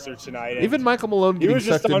post-game presser tonight. And even Michael Malone getting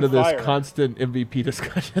sucked into this constant MVP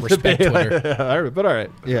discussion. Respect Twitter. But all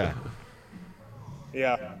right. Yeah.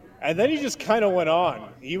 Yeah. And then he just kind of went on.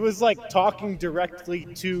 He was like talking directly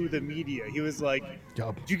to the media. He was like,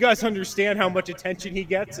 do you guys understand how much attention he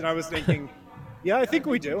gets? And I was thinking, yeah, I think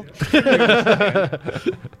we do.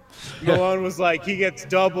 Malone was like, he gets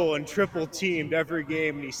double and triple teamed every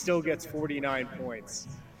game, and he still gets 49 points.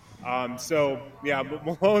 So, yeah,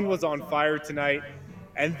 Malone was on fire tonight.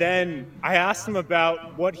 And then I asked him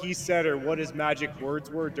about what he said or what his magic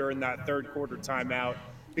words were during that third quarter timeout,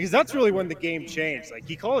 because that's really when the game changed. Like,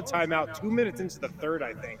 he called a timeout 2 minutes into the third,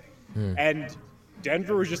 I think. And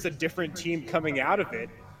Denver was just a different team coming out of it.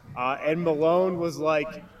 And Malone was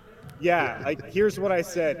like, yeah, like, here's what I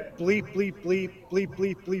said. Bleep, bleep, bleep, bleep,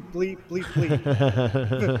 bleep, bleep, bleep, bleep,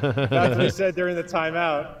 bleep. That's what he said during the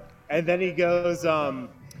timeout. And then he goes,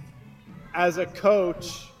 as a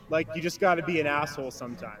coach, like, you just got to be an asshole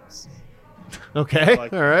sometimes. Okay, all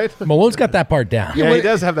right. Malone's got that part down. Yeah, he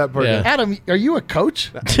does have that part down. Adam, are you a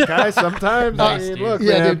coach? Guys, sometimes. I mean, look,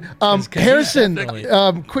 man. Dude.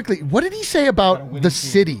 Harrison, quickly, what did he say about the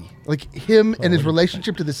city? Like, him and his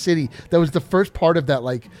relationship to the city. That was the first part of that,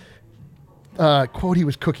 like, quote he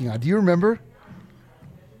was cooking on. Do you remember?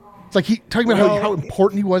 It's like he talking about how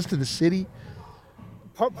important he was to the city.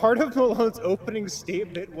 Part of Malone's opening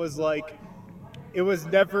statement was like, it was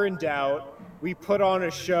never in doubt. We put on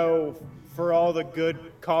a show for all the good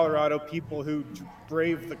Colorado people who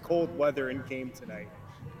braved the cold weather and came tonight.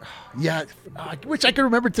 Yeah, I wish I could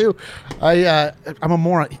remember too. I'm a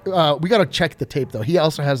moron. We got to check the tape though. He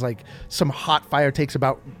also has like some hot fire takes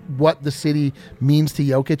about what the city means to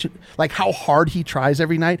Jokic, like how hard he tries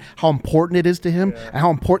every night, how important it is to him, and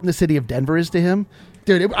how important the city of Denver is to him.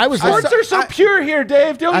 Dude, Sports are so pure here,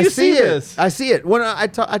 Dave. Don't you see this? I see it. When I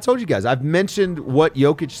told you guys, I've mentioned what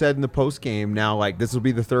Jokic said in the post game. Now, like, this will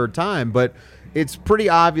be the third time, but it's pretty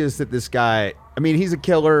obvious that this guy, I mean, he's a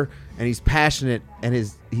killer and he's passionate, and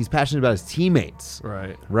he's passionate about his teammates.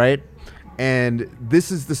 Right. And this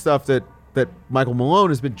is the stuff that Michael Malone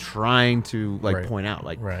has been trying to point out.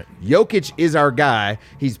 Like, Jokic is our guy.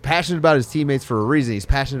 He's passionate about his teammates for a reason. He's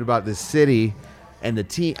passionate about this city and the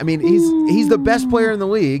team. I mean, he's the best player in the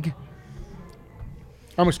league.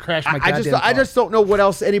 I almost crashed my goddamn car. I just don't know what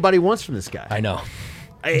else anybody wants from this guy. I know.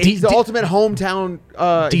 He's the ultimate hometown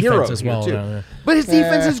hero as well. Too. But his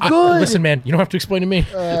defense is good. Listen, man, you don't have to explain to me.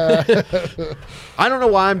 I don't know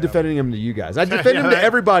why I'm defending him to you guys. I defend him to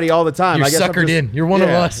everybody all the time. You're suckered in. You're one of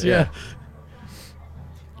us. Yeah.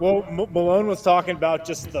 Well, Malone was talking about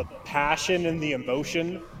just the passion and the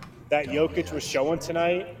emotion that Jokic was showing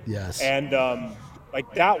tonight. Yes. And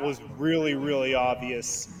like, that was really, really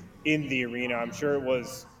obvious in the arena. I'm sure it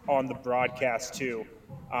was on the broadcast too.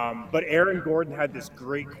 But Aaron Gordon had this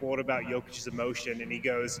great quote about Jokic's emotion, and he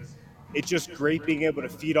goes, "It's just great being able to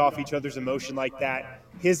feed off each other's emotion like that.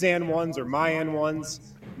 His and ones are my and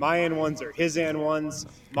ones. My and ones are his and ones.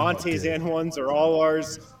 Monte's and ones are all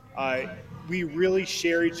ours. We really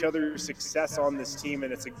share each other's success on this team,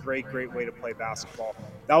 and it's a great, great way to play basketball."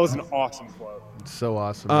 That was an awesome quote. So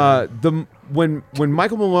awesome. When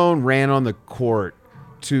Michael Malone ran on the court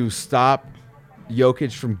to stop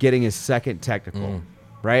Jokic from getting his second technical,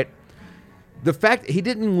 right? The fact he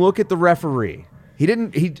didn't look at the referee. He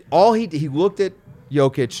looked at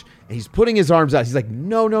Jokic, and he's putting his arms out. He's like,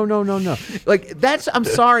 no. Like, I'm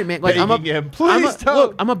sorry, man. Like,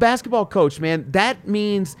 I'm a basketball coach, man. That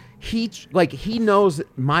means he knows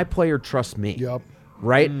my player trusts me. Yep.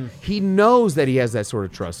 Right? He knows that he has that sort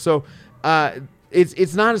of trust. So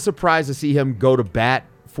it's not a surprise to see him go to bat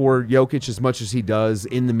for Jokic as much as he does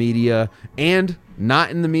in the media and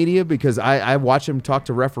not in the media, because I watch him talk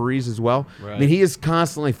to referees as well. Right. I mean, he is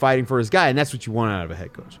constantly fighting for his guy, and that's what you want out of a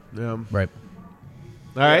head coach. Yeah. Right.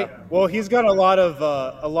 All right. Yeah. Well, he's got a lot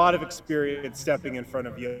of experience stepping in front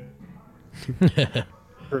of you,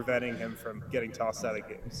 preventing him from getting tossed out of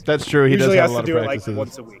games. That's true. He usually does have has a lot to do of it like practices.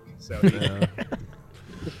 once a week. So. Yeah.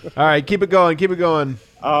 All right, keep it going.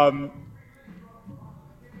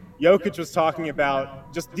 Jokic was talking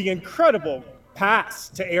about just the incredible pass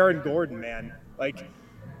to Aaron Gordon, man. Like,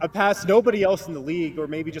 a pass nobody else in the league, or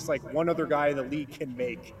maybe just like one other guy in the league, can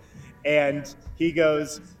make. And he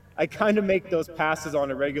goes, I kind of make those passes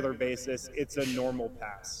on a regular basis. It's a normal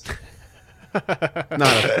pass.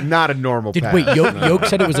 Not a normal pass. Wait, Yoke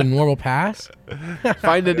said it was a normal pass?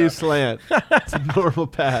 Find a new slant. It's a normal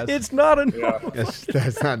pass. It's not a normal.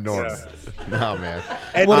 That's not normal. Yeah. No, man.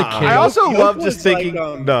 And What a kid. I also Yoke love was just thinking,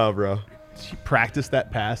 No, bro. he practiced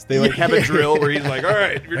that pass. They have a drill where he's like, all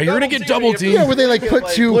right, You're going to get double teamed. Yeah, where they put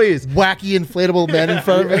two please. wacky inflatable men in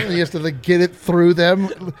front of him, and he has to get it through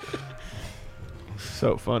them.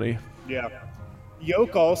 So funny. Yeah.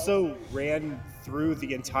 Yoke also ran through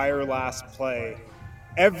the entire last play.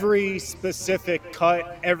 Every specific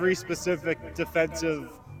cut, every specific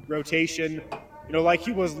defensive rotation, like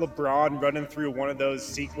he was LeBron running through one of those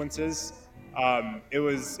sequences. It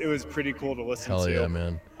was pretty cool to listen Hell to. yeah,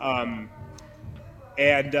 man.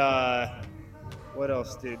 And what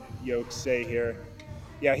else did Yoke say here?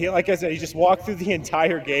 Yeah, like I said, he just walked through the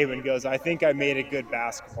entire game and goes, I think I made a good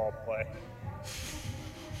basketball play.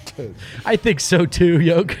 I think so too,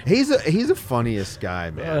 Yoke. He's the funniest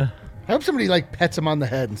guy, man. I hope somebody pets him on the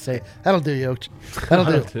head and say, "That'll do, Yoke.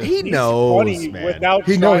 That'll do." He He's knows, funny man. without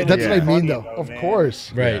He knows. trying That's to what I be mean, funny, though. Of man.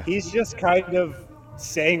 course. Right. He's just kind of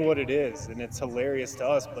saying what it is, and it's hilarious to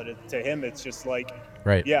us, but to him, it's just like,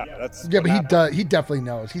 Right. yeah, that's Yeah, what but happened. he definitely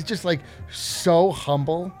knows. He's just so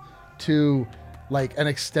humble to an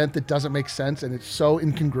extent that doesn't make sense, and it's so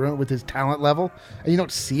incongruent with his talent level, and you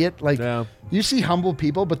don't see it. You see humble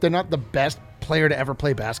people, but they're not the best player to ever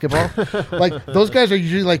play basketball. Those guys are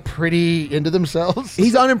usually pretty into themselves.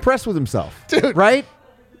 He's unimpressed with himself, Dude. right?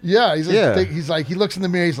 Yeah, he looks in the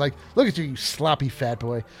mirror. He's like, "Look at you sloppy fat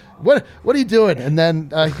boy. What are you doing?" And then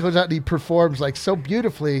he goes out and he performs so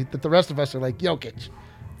beautifully that the rest of us are like, "Jokic,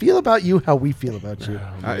 feel about you how we feel about you."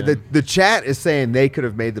 The chat is saying they could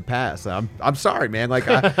have made the pass. I'm sorry, man.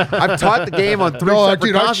 I've taught the game on three separate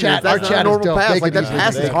dude, our continents. chat- That's our not chat a is normal dope. pass. They That can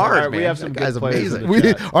pass do is that. hard, We man. have some That guy's good players in amazing.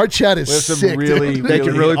 the chat. Our chat is We have some sick. really, dude. They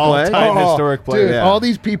can really play? all-time Oh, historic players. Dude, all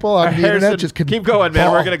these people on the Harrison, internet just can keep going, man.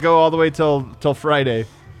 ball. We're gonna go all the way till Friday.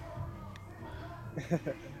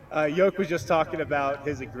 Yoke was just talking about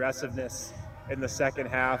his aggressiveness in the second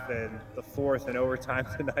half and the fourth and overtime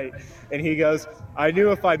tonight. And he goes, I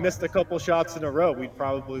knew if I missed a couple shots in a row, we'd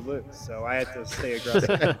probably lose. So I had to stay aggressive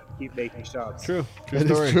and keep making shots. True That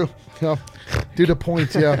story. is true. Yeah. Due to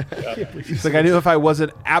points, yeah. He's like, I knew if I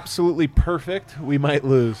wasn't absolutely perfect, we might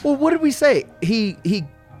lose. Well, what did we say? He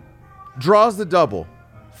draws the double,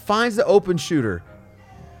 finds the open shooter,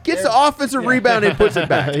 gets the offensive rebound and puts it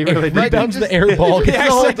back. He really did. Rebounds the air ball. He Gets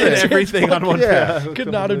actually all did the- everything on one pass.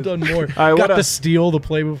 Could not have done more. right, what Got the else? steal the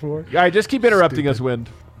play before. All right, just keep interrupting us, Wind.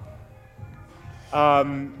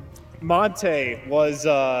 Monte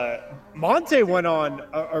went on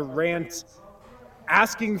a rant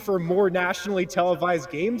asking for more nationally televised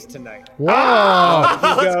games tonight. Wow.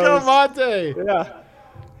 Let's go, Monte. Yeah.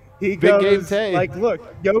 He Big game goes, Tay.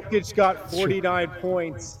 look, Jokic got 49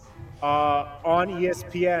 points on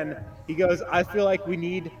ESPN. He goes, I feel like we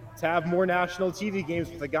need to have more national TV games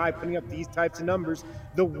with a guy putting up these types of numbers.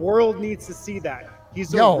 The world needs to see that.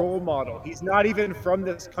 He's a role model. He's not even from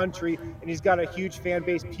this country, and he's got a huge fan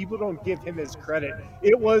base. People don't give him his credit.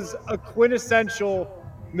 It was a quintessential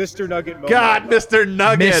Mr. Nugget moment. God, Mr.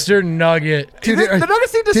 Nugget. Mr. Nugget. Dude, the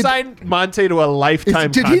Nuggets need to sign Monte to a lifetime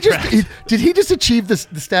Did contract. he just achieve the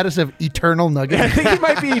status of eternal nugget? I think he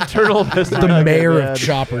might be eternal Mr. The Nugget, mayor man. of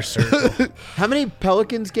Chopper Circle. How many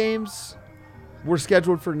Pelicans games were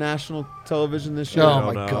scheduled for national television this year?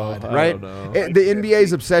 Oh, my God. Right? The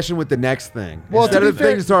NBA's obsession with the next thing. Well, Instead to be of the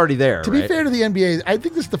thing fair- that's already there. To be right? fair to the NBA, I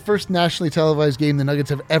think this is the first nationally televised game the Nuggets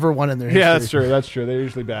have ever won in their history. Yeah, that's true. That's true. They're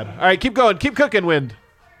usually bad. All right, keep going. Keep cooking, Wind.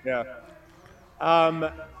 Yeah.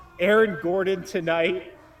 Aaron Gordon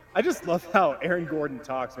tonight I just love how Aaron Gordon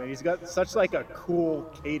talks, man. He's got such like a cool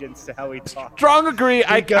cadence to how he talks. Strong agree.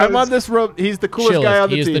 I'm on this road. He's the coolest guy on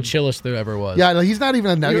the team. He is the chillest there ever was. Yeah, no, he's not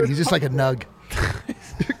even a nugget. He's just like a nug.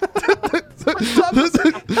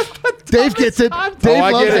 Dave gets it.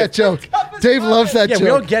 Dave loves that joke. Dave loves that joke. We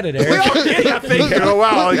don't get it, Eric. I think. Oh,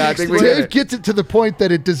 wow. Yeah, I think we get Dave it. gets it to the point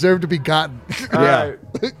that it deserved to be gotten. Yeah.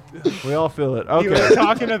 We all feel it. He was Okay.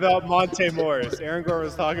 talking about Monte Morris. Aaron Gordon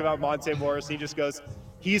was talking about Monte Morris. He just goes,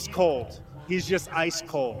 he's cold. He's just ice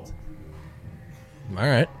cold. All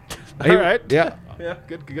right. All right. Yeah. Yeah.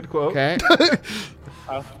 Good quote. Okay.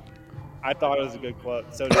 I thought it was a good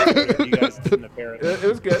quote. So did you guys didn't apparently. It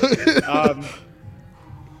was good.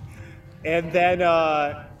 And then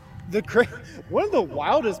one of the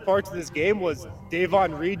wildest parts of this game was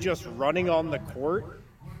Davon Reed just running on the court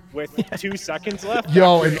with 2 seconds left.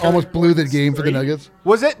 Yo, and almost blew the game for the Nuggets.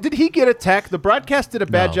 Did he get a tech? The broadcast did a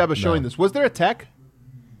bad job of showing no. this. Was there a tech?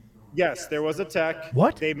 Yes, there was a tech.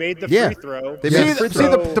 What? They made the Yeah. free throw. They made a free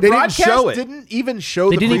throw. The They didn't broadcast show it. didn't even show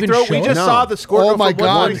They the didn't free even throw. show We it? just No. saw the score. Oh go my from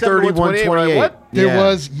God. 127 to 128. 131-28. What? There Yeah.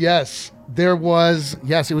 was, yes. There was,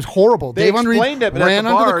 yes, it was horrible. They Davon Reed explained it, but at ran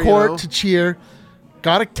the onto bar, the court you know. to cheer,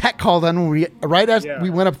 got a tech call done when right as Yeah. we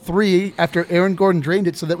went up 3 after Aaron Gordon drained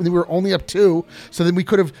it, so that we were only up 2. So then we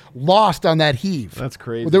could have lost on that heave. That's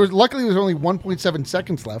crazy. Luckily, there was only 1.7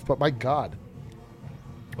 seconds left, but my God.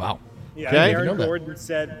 Wow. Yeah, Okay. and I didn't know Aaron that. Gordon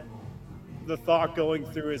said the thought going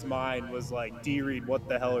through his mind was like, D. Reed, what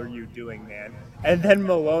the hell are you doing, man? And then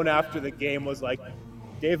Malone after the game was like,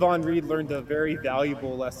 Davon Reed learned a very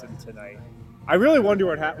valuable lesson tonight. I really wonder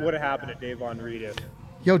what would have happened to Davon Reed if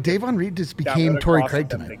Yo, Davon Reed just that became would've Torrey cost Craig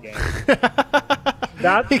them the tonight. game.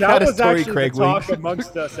 That got his was Torrey actually Craig the talk week.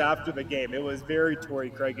 amongst us after the game. It was very Torrey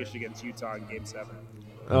Craigish against Utah in Game 7.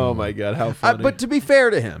 Oh my God, how funny! But to be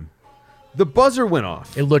fair to him, the buzzer went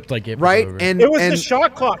off. It looked like it was Right? over. And It was and the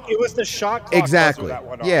shot clock. It was the shot clock exactly. buzzer that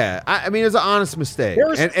went off. Yeah. I mean, it was an honest mistake.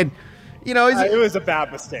 There's- And you know, It was a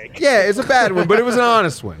bad mistake. yeah, it's a bad one, but it was an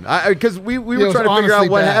honest one. Because we it were was trying to figure out honestly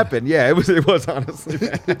what bad. happened. Yeah, it was honestly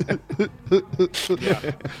bad.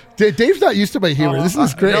 Dave's not used to my humor. This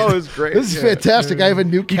is great. No, it was great. This is Yeah. fantastic. I have a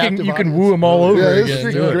new you captive can audience. woo him all over Yeah, again. this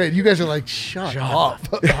is Do freaking it. great. You guys are like, shut up.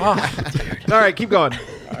 All right, keep going.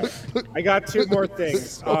 I got 2 more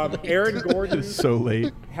things. Aaron Gordon So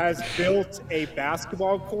late. has built a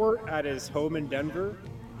basketball court at his home in Denver.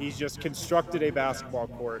 He's just constructed a basketball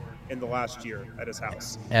court in the last year at his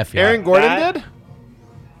house. F yeah. Aaron Gordon That- did.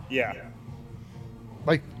 Yeah.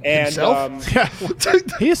 Like And himself? Yeah,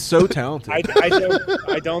 he is so talented.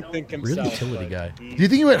 I don't think himself. Really utility but guy. he- Do you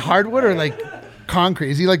think he went hardwood or like concrete?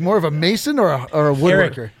 Is he like more of a mason or a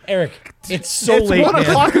woodworker? Eric, it's so it's late, 1 man.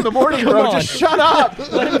 o'clock in the morning, Come bro. on. Just shut up.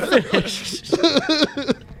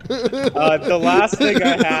 The last thing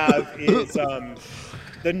I have is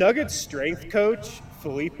the Nuggets strength coach,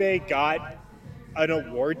 Felipe, got an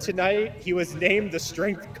award tonight. He was named the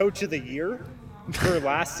strength coach of the year for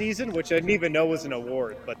last season, which I didn't even know was an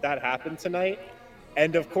award, but that happened tonight.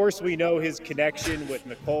 And of course, we know his connection with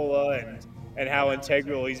Nikola and how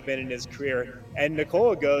integral he's been in his career. And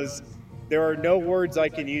Nikola goes, there are no words I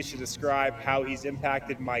can use to describe how he's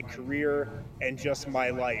impacted my career and just my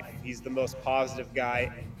life. He's the most positive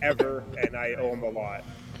guy ever, and I owe him a lot.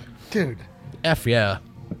 Dude, F yeah.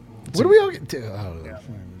 what do we all get to?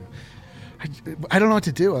 I don't know what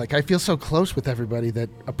to do. Like, I feel so close with everybody that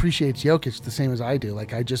appreciates Jokic the same as I do.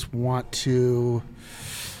 Like, I just want to.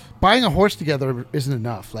 Buying a horse together isn't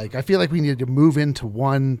enough. Like, I feel like we need to move into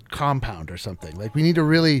one compound or something. Like, we need to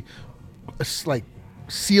really, like,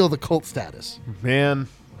 seal the cult status. Man,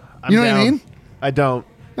 I'm You know what I down. mean? I don't.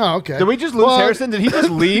 Oh, okay. Did we just lose Harrison? Did he just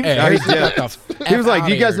leave? Hey, he get did. the F He was like,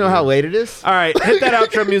 "Do you guys outta know here, how dude." late it is?" All right, hit that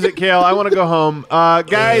outro music, Kale. I want to go home.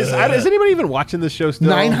 Guys, is anybody even watching this show still?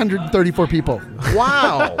 934 people.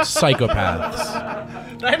 Wow.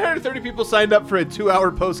 Psychopaths. 930 people signed up for a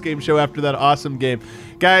 2-hour post-game show after that awesome game.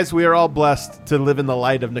 Guys, we are all blessed to live in the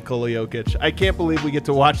light of Nikola Jokic. I can't believe we get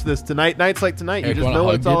to watch this tonight. Nights like tonight, you Eric, just wanna know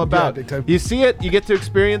what hug, it's all dude? Yeah, about. big time. You see it, you get to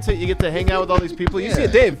experience it, you get to hang out with all these people. You see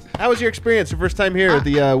it. Dave, how was your experience? Your first time here at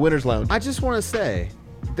the Winners Lounge? I just want to say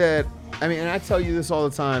that, I mean, and I tell you this all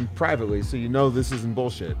the time privately, so you know this isn't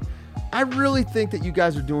bullshit. I really think that you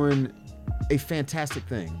guys are doing a fantastic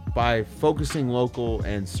thing by focusing local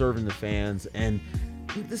and serving the fans, and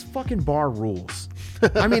this fucking bar rules.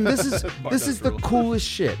 I mean, this is the coolest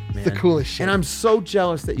shit, man. the coolest shit. And I'm so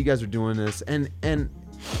jealous that you guys are doing this, and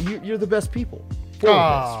you're the best people. for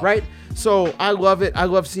this, right? So I love it. I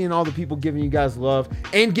love seeing all the people giving you guys love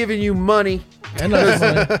and giving you money. And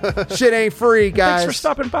Shit ain't free, guys. Thanks for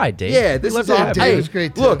stopping by, Dave. Yeah, this is all. Dave was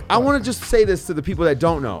great, too. Look, I want to just say this to the people that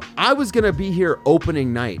don't know. I was gonna be here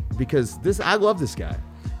opening night because I love this guy,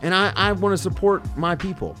 and I want to support my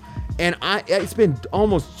people. And it's been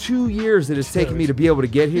almost 2 years that it's taken me to be able to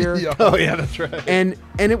get here. Oh yeah, that's right. And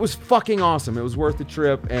it was fucking awesome. It was worth the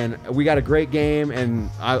trip, and we got a great game, and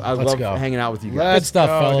I love hanging out with you guys. Good stuff,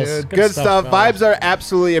 fellas. Good stuff. Vibes are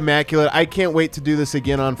absolutely immaculate. I can't wait to do this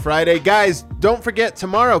again on Friday. Guys, don't forget,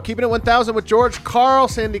 tomorrow, Keeping It 1000 with George Carl,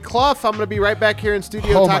 Sandy Clough. I'm going to be right back here in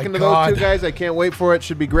studio talking to those two guys. I can't wait for it.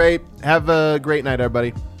 Should be great. Have a great night,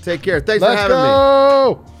 everybody. Take care. Thanks for having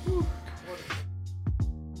me.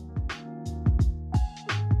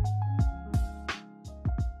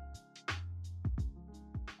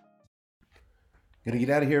 Gonna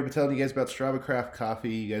get out of here by telling you guys about Strava Craft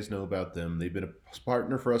Coffee. You guys know about them. They've been a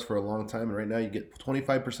partner for us for a long time, and right now you get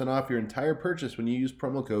 25% off your entire purchase when you use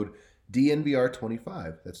promo code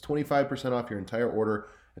DNVR25. That's 25% off your entire order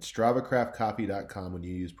at StravaCraftCoffee.com when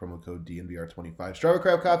you use promo code DNVR25. Strava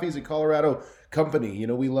Craft Coffee is a Colorado company. You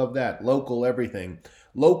know, we love that. Local everything.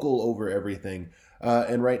 Local over everything.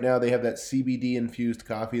 And right now they have that CBD infused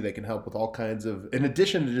coffee that can help with all kinds of, in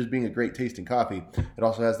addition to just being a great tasting coffee, it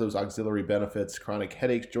also has those auxiliary benefits, chronic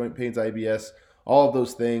headaches, joint pains, IBS, all of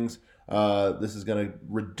those things. This is going to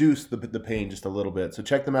reduce the pain just a little bit. So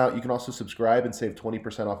check them out. You can also subscribe and save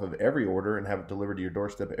 20% off of every order and have it delivered to your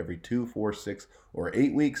doorstep every 2, 4, 6, or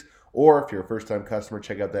 8 weeks. Or if you're a first-time customer,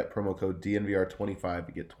 check out that promo code DNVR25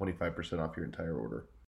 to get 25% off your entire order.